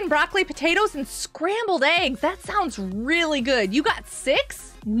had chicken, broccoli, potatoes, and scrambled eggs. That sounds really good. You got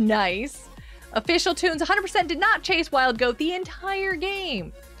 6? Nice. Official tunes, 100% did not chase Wild Goat the entire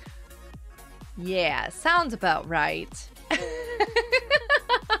game. Yeah, sounds about right.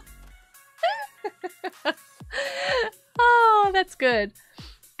 Oh, that's good.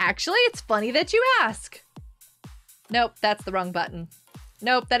 Actually, it's funny that you ask. Nope, that's the wrong button.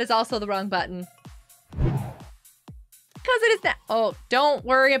 Nope, that is also the wrong button. Because it is now. Oh, don't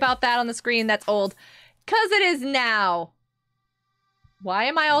worry about that on the screen. That's old. Because it is now. Why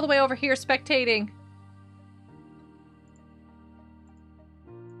am I all the way over here spectating?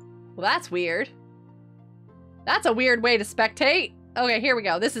 Well, that's weird. That's a weird way to spectate. Okay, here we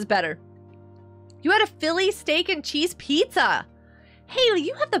go. This is better. You had a Philly steak and cheese pizza. Haley,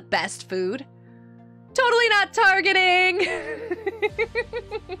 you have the best food. Totally not targeting.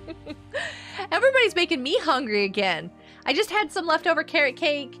 Everybody's making me hungry again. I just had some leftover carrot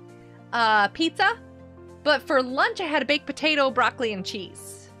cake pizza. But for lunch, I had a baked potato, broccoli, and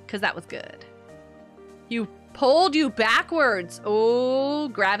cheese. Because that was good. You pulled you backwards. Oh,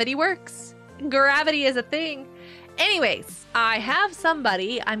 gravity works. Gravity is a thing. Anyways, I have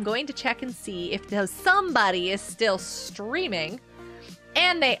somebody. I'm going to check and see if the somebody is still streaming.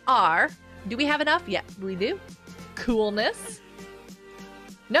 And they are. Do we have enough? Yeah, we do. Coolness.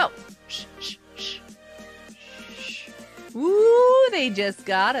 No. Shh, shh, shh. Shh. Ooh, they just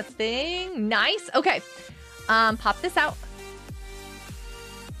got a thing. Nice. Okay. Pop this out.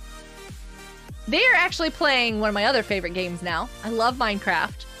 They're actually playing one of my other favorite games now. I love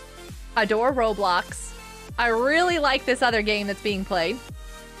Minecraft. Adore Roblox. I really like this other game that's being played.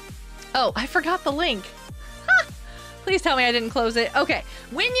 Oh, I forgot the link. Ha! Please tell me I didn't close it. Okay,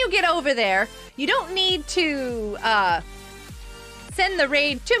 when you get over there, you don't need to send the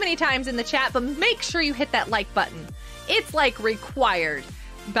raid too many times in the chat, but make sure you hit that like button. It's like required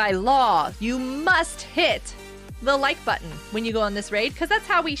by law. You must hit the like button when you go on this raid, because that's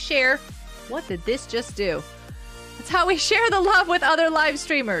how we share. What did this just do? That's how we share the love with other live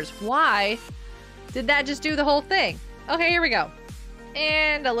streamers. Why did that just do the whole thing? Okay, here we go.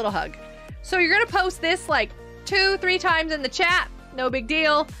 And a little hug. So you're gonna post this like 2-3 times in the chat. No big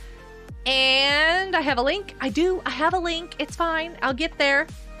deal. And I have a link. I have a link. It's fine. I'll get there.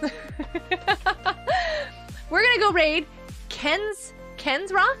 We're gonna go raid Ken's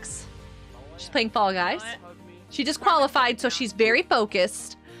Rocks. She's playing Fall Guys. She just qualified, so she's very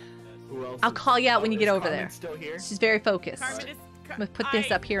focused. I'll call you out when you get over there. She's very focused. I'm gonna put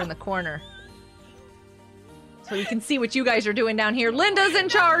this up here in the corner, so you can see what you guys are doing down here. Linda's in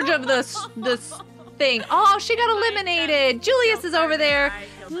charge of this thing. Oh, she got eliminated. Julius is over there.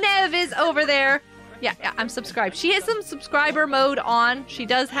 Nev is over there. Yeah, I'm subscribed. She has some subscriber mode on. She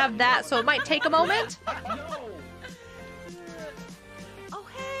does have that, so it might take a moment. Oh,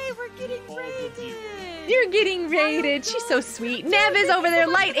 hey, we're getting raided. You're getting raided. She's so sweet. Nev is over there.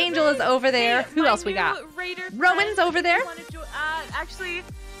 Light Angel is over there. Who else we got? Rowan's over there. Actually,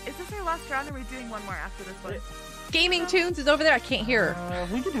 is this our last round, or are we doing one more after this one? Gaming Tunes is over there. I can't hear her.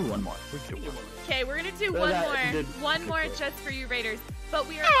 We can do one more. Okay, we're gonna do one more just for you raiders. But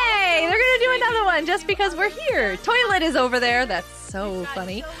we are. Hey, they're gonna do another one just because we're here. Toilet is over there. That's so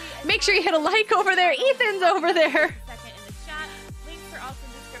funny. Make sure you hit a like over there. Ethan's over there. Second in the chat. Links are also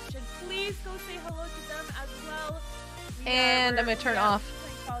in the description. Please go say hello to them as well. And I'm gonna turn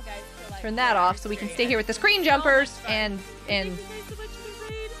that off so we can stay here with the screen jumpers and Thank you guys so much for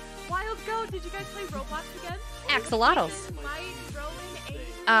the raid. Wild Goat, did you guys play Roblox again? axolotls.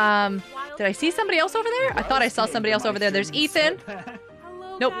 Did I see somebody else over there? I thought I saw somebody else over there. There's Ethan.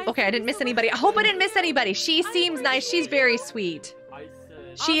 Hello, Nope. guys. Okay, I didn't miss anybody. I hope I didn't miss anybody. She seems nice. She's very sweet.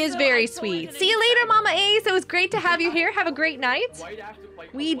 She is very sweet. See you later, Mama Ace. It was great to have you here. Have a great night.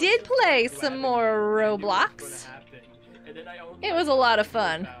 We did play some more Roblox. It was a lot of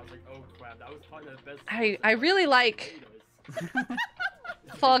fun. I really like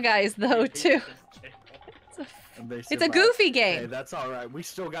Fall Guys though too. It's a goofy game. Hey, that's all right. We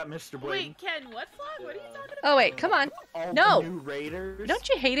still got Mr. Blaine. Wait, Ken, what flag? What are you talking about? Oh wait, come on. All No. the new raiders. Don't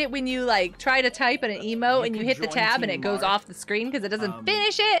you hate it when you like try to type an emote and you hit the tab and it goes off the screen because it doesn't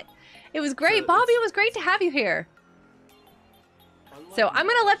finish it? It was great. Bobby, it was great to have you here. So I'm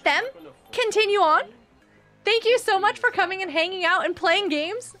gonna let them continue on. Thank you so much for coming and hanging out and playing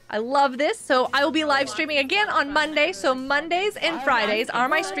games. I love this. So I will be live streaming again on Monday. So Mondays and Fridays are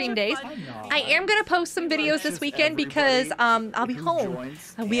my stream days. I am gonna post some videos this weekend because I'll be home.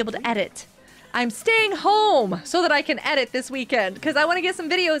 I'll be able to edit. I'm staying home so that I can edit this weekend because I want to get some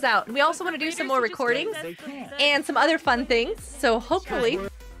videos out. And we also want to do some more recordings and some other fun things. So hopefully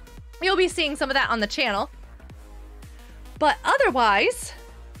you'll be seeing some of that on the channel. But otherwise,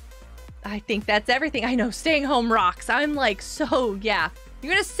 I think that's everything. I know, staying home rocks. I'm like, so yeah.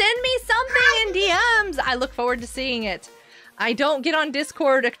 You're gonna send me something in DMs. I look forward to seeing it. I don't get on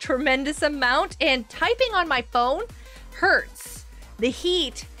Discord a tremendous amount, and typing on my phone hurts. The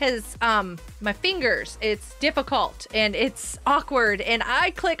heat has my fingers. It's difficult and it's awkward, and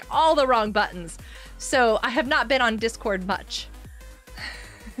I click all the wrong buttons. So I have not been on Discord much.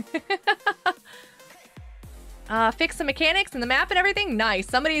 Fix the mechanics and the map and everything. Nice.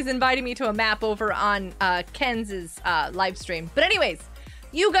 Somebody's inviting me to a map over on Ken's live stream. But anyways,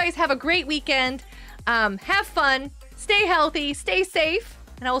 you guys have a great weekend. Have fun. Stay healthy. Stay safe.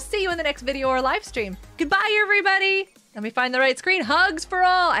 And I will see you in the next video or live stream. Goodbye, everybody. Let me find the right screen. Hugs for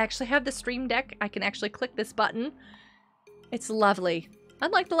all. I actually have the stream deck. I can actually click this button. It's lovely.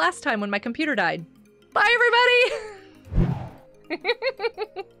 Unlike the last time when my computer died. Bye,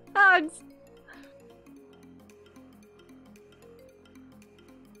 everybody. Hugs.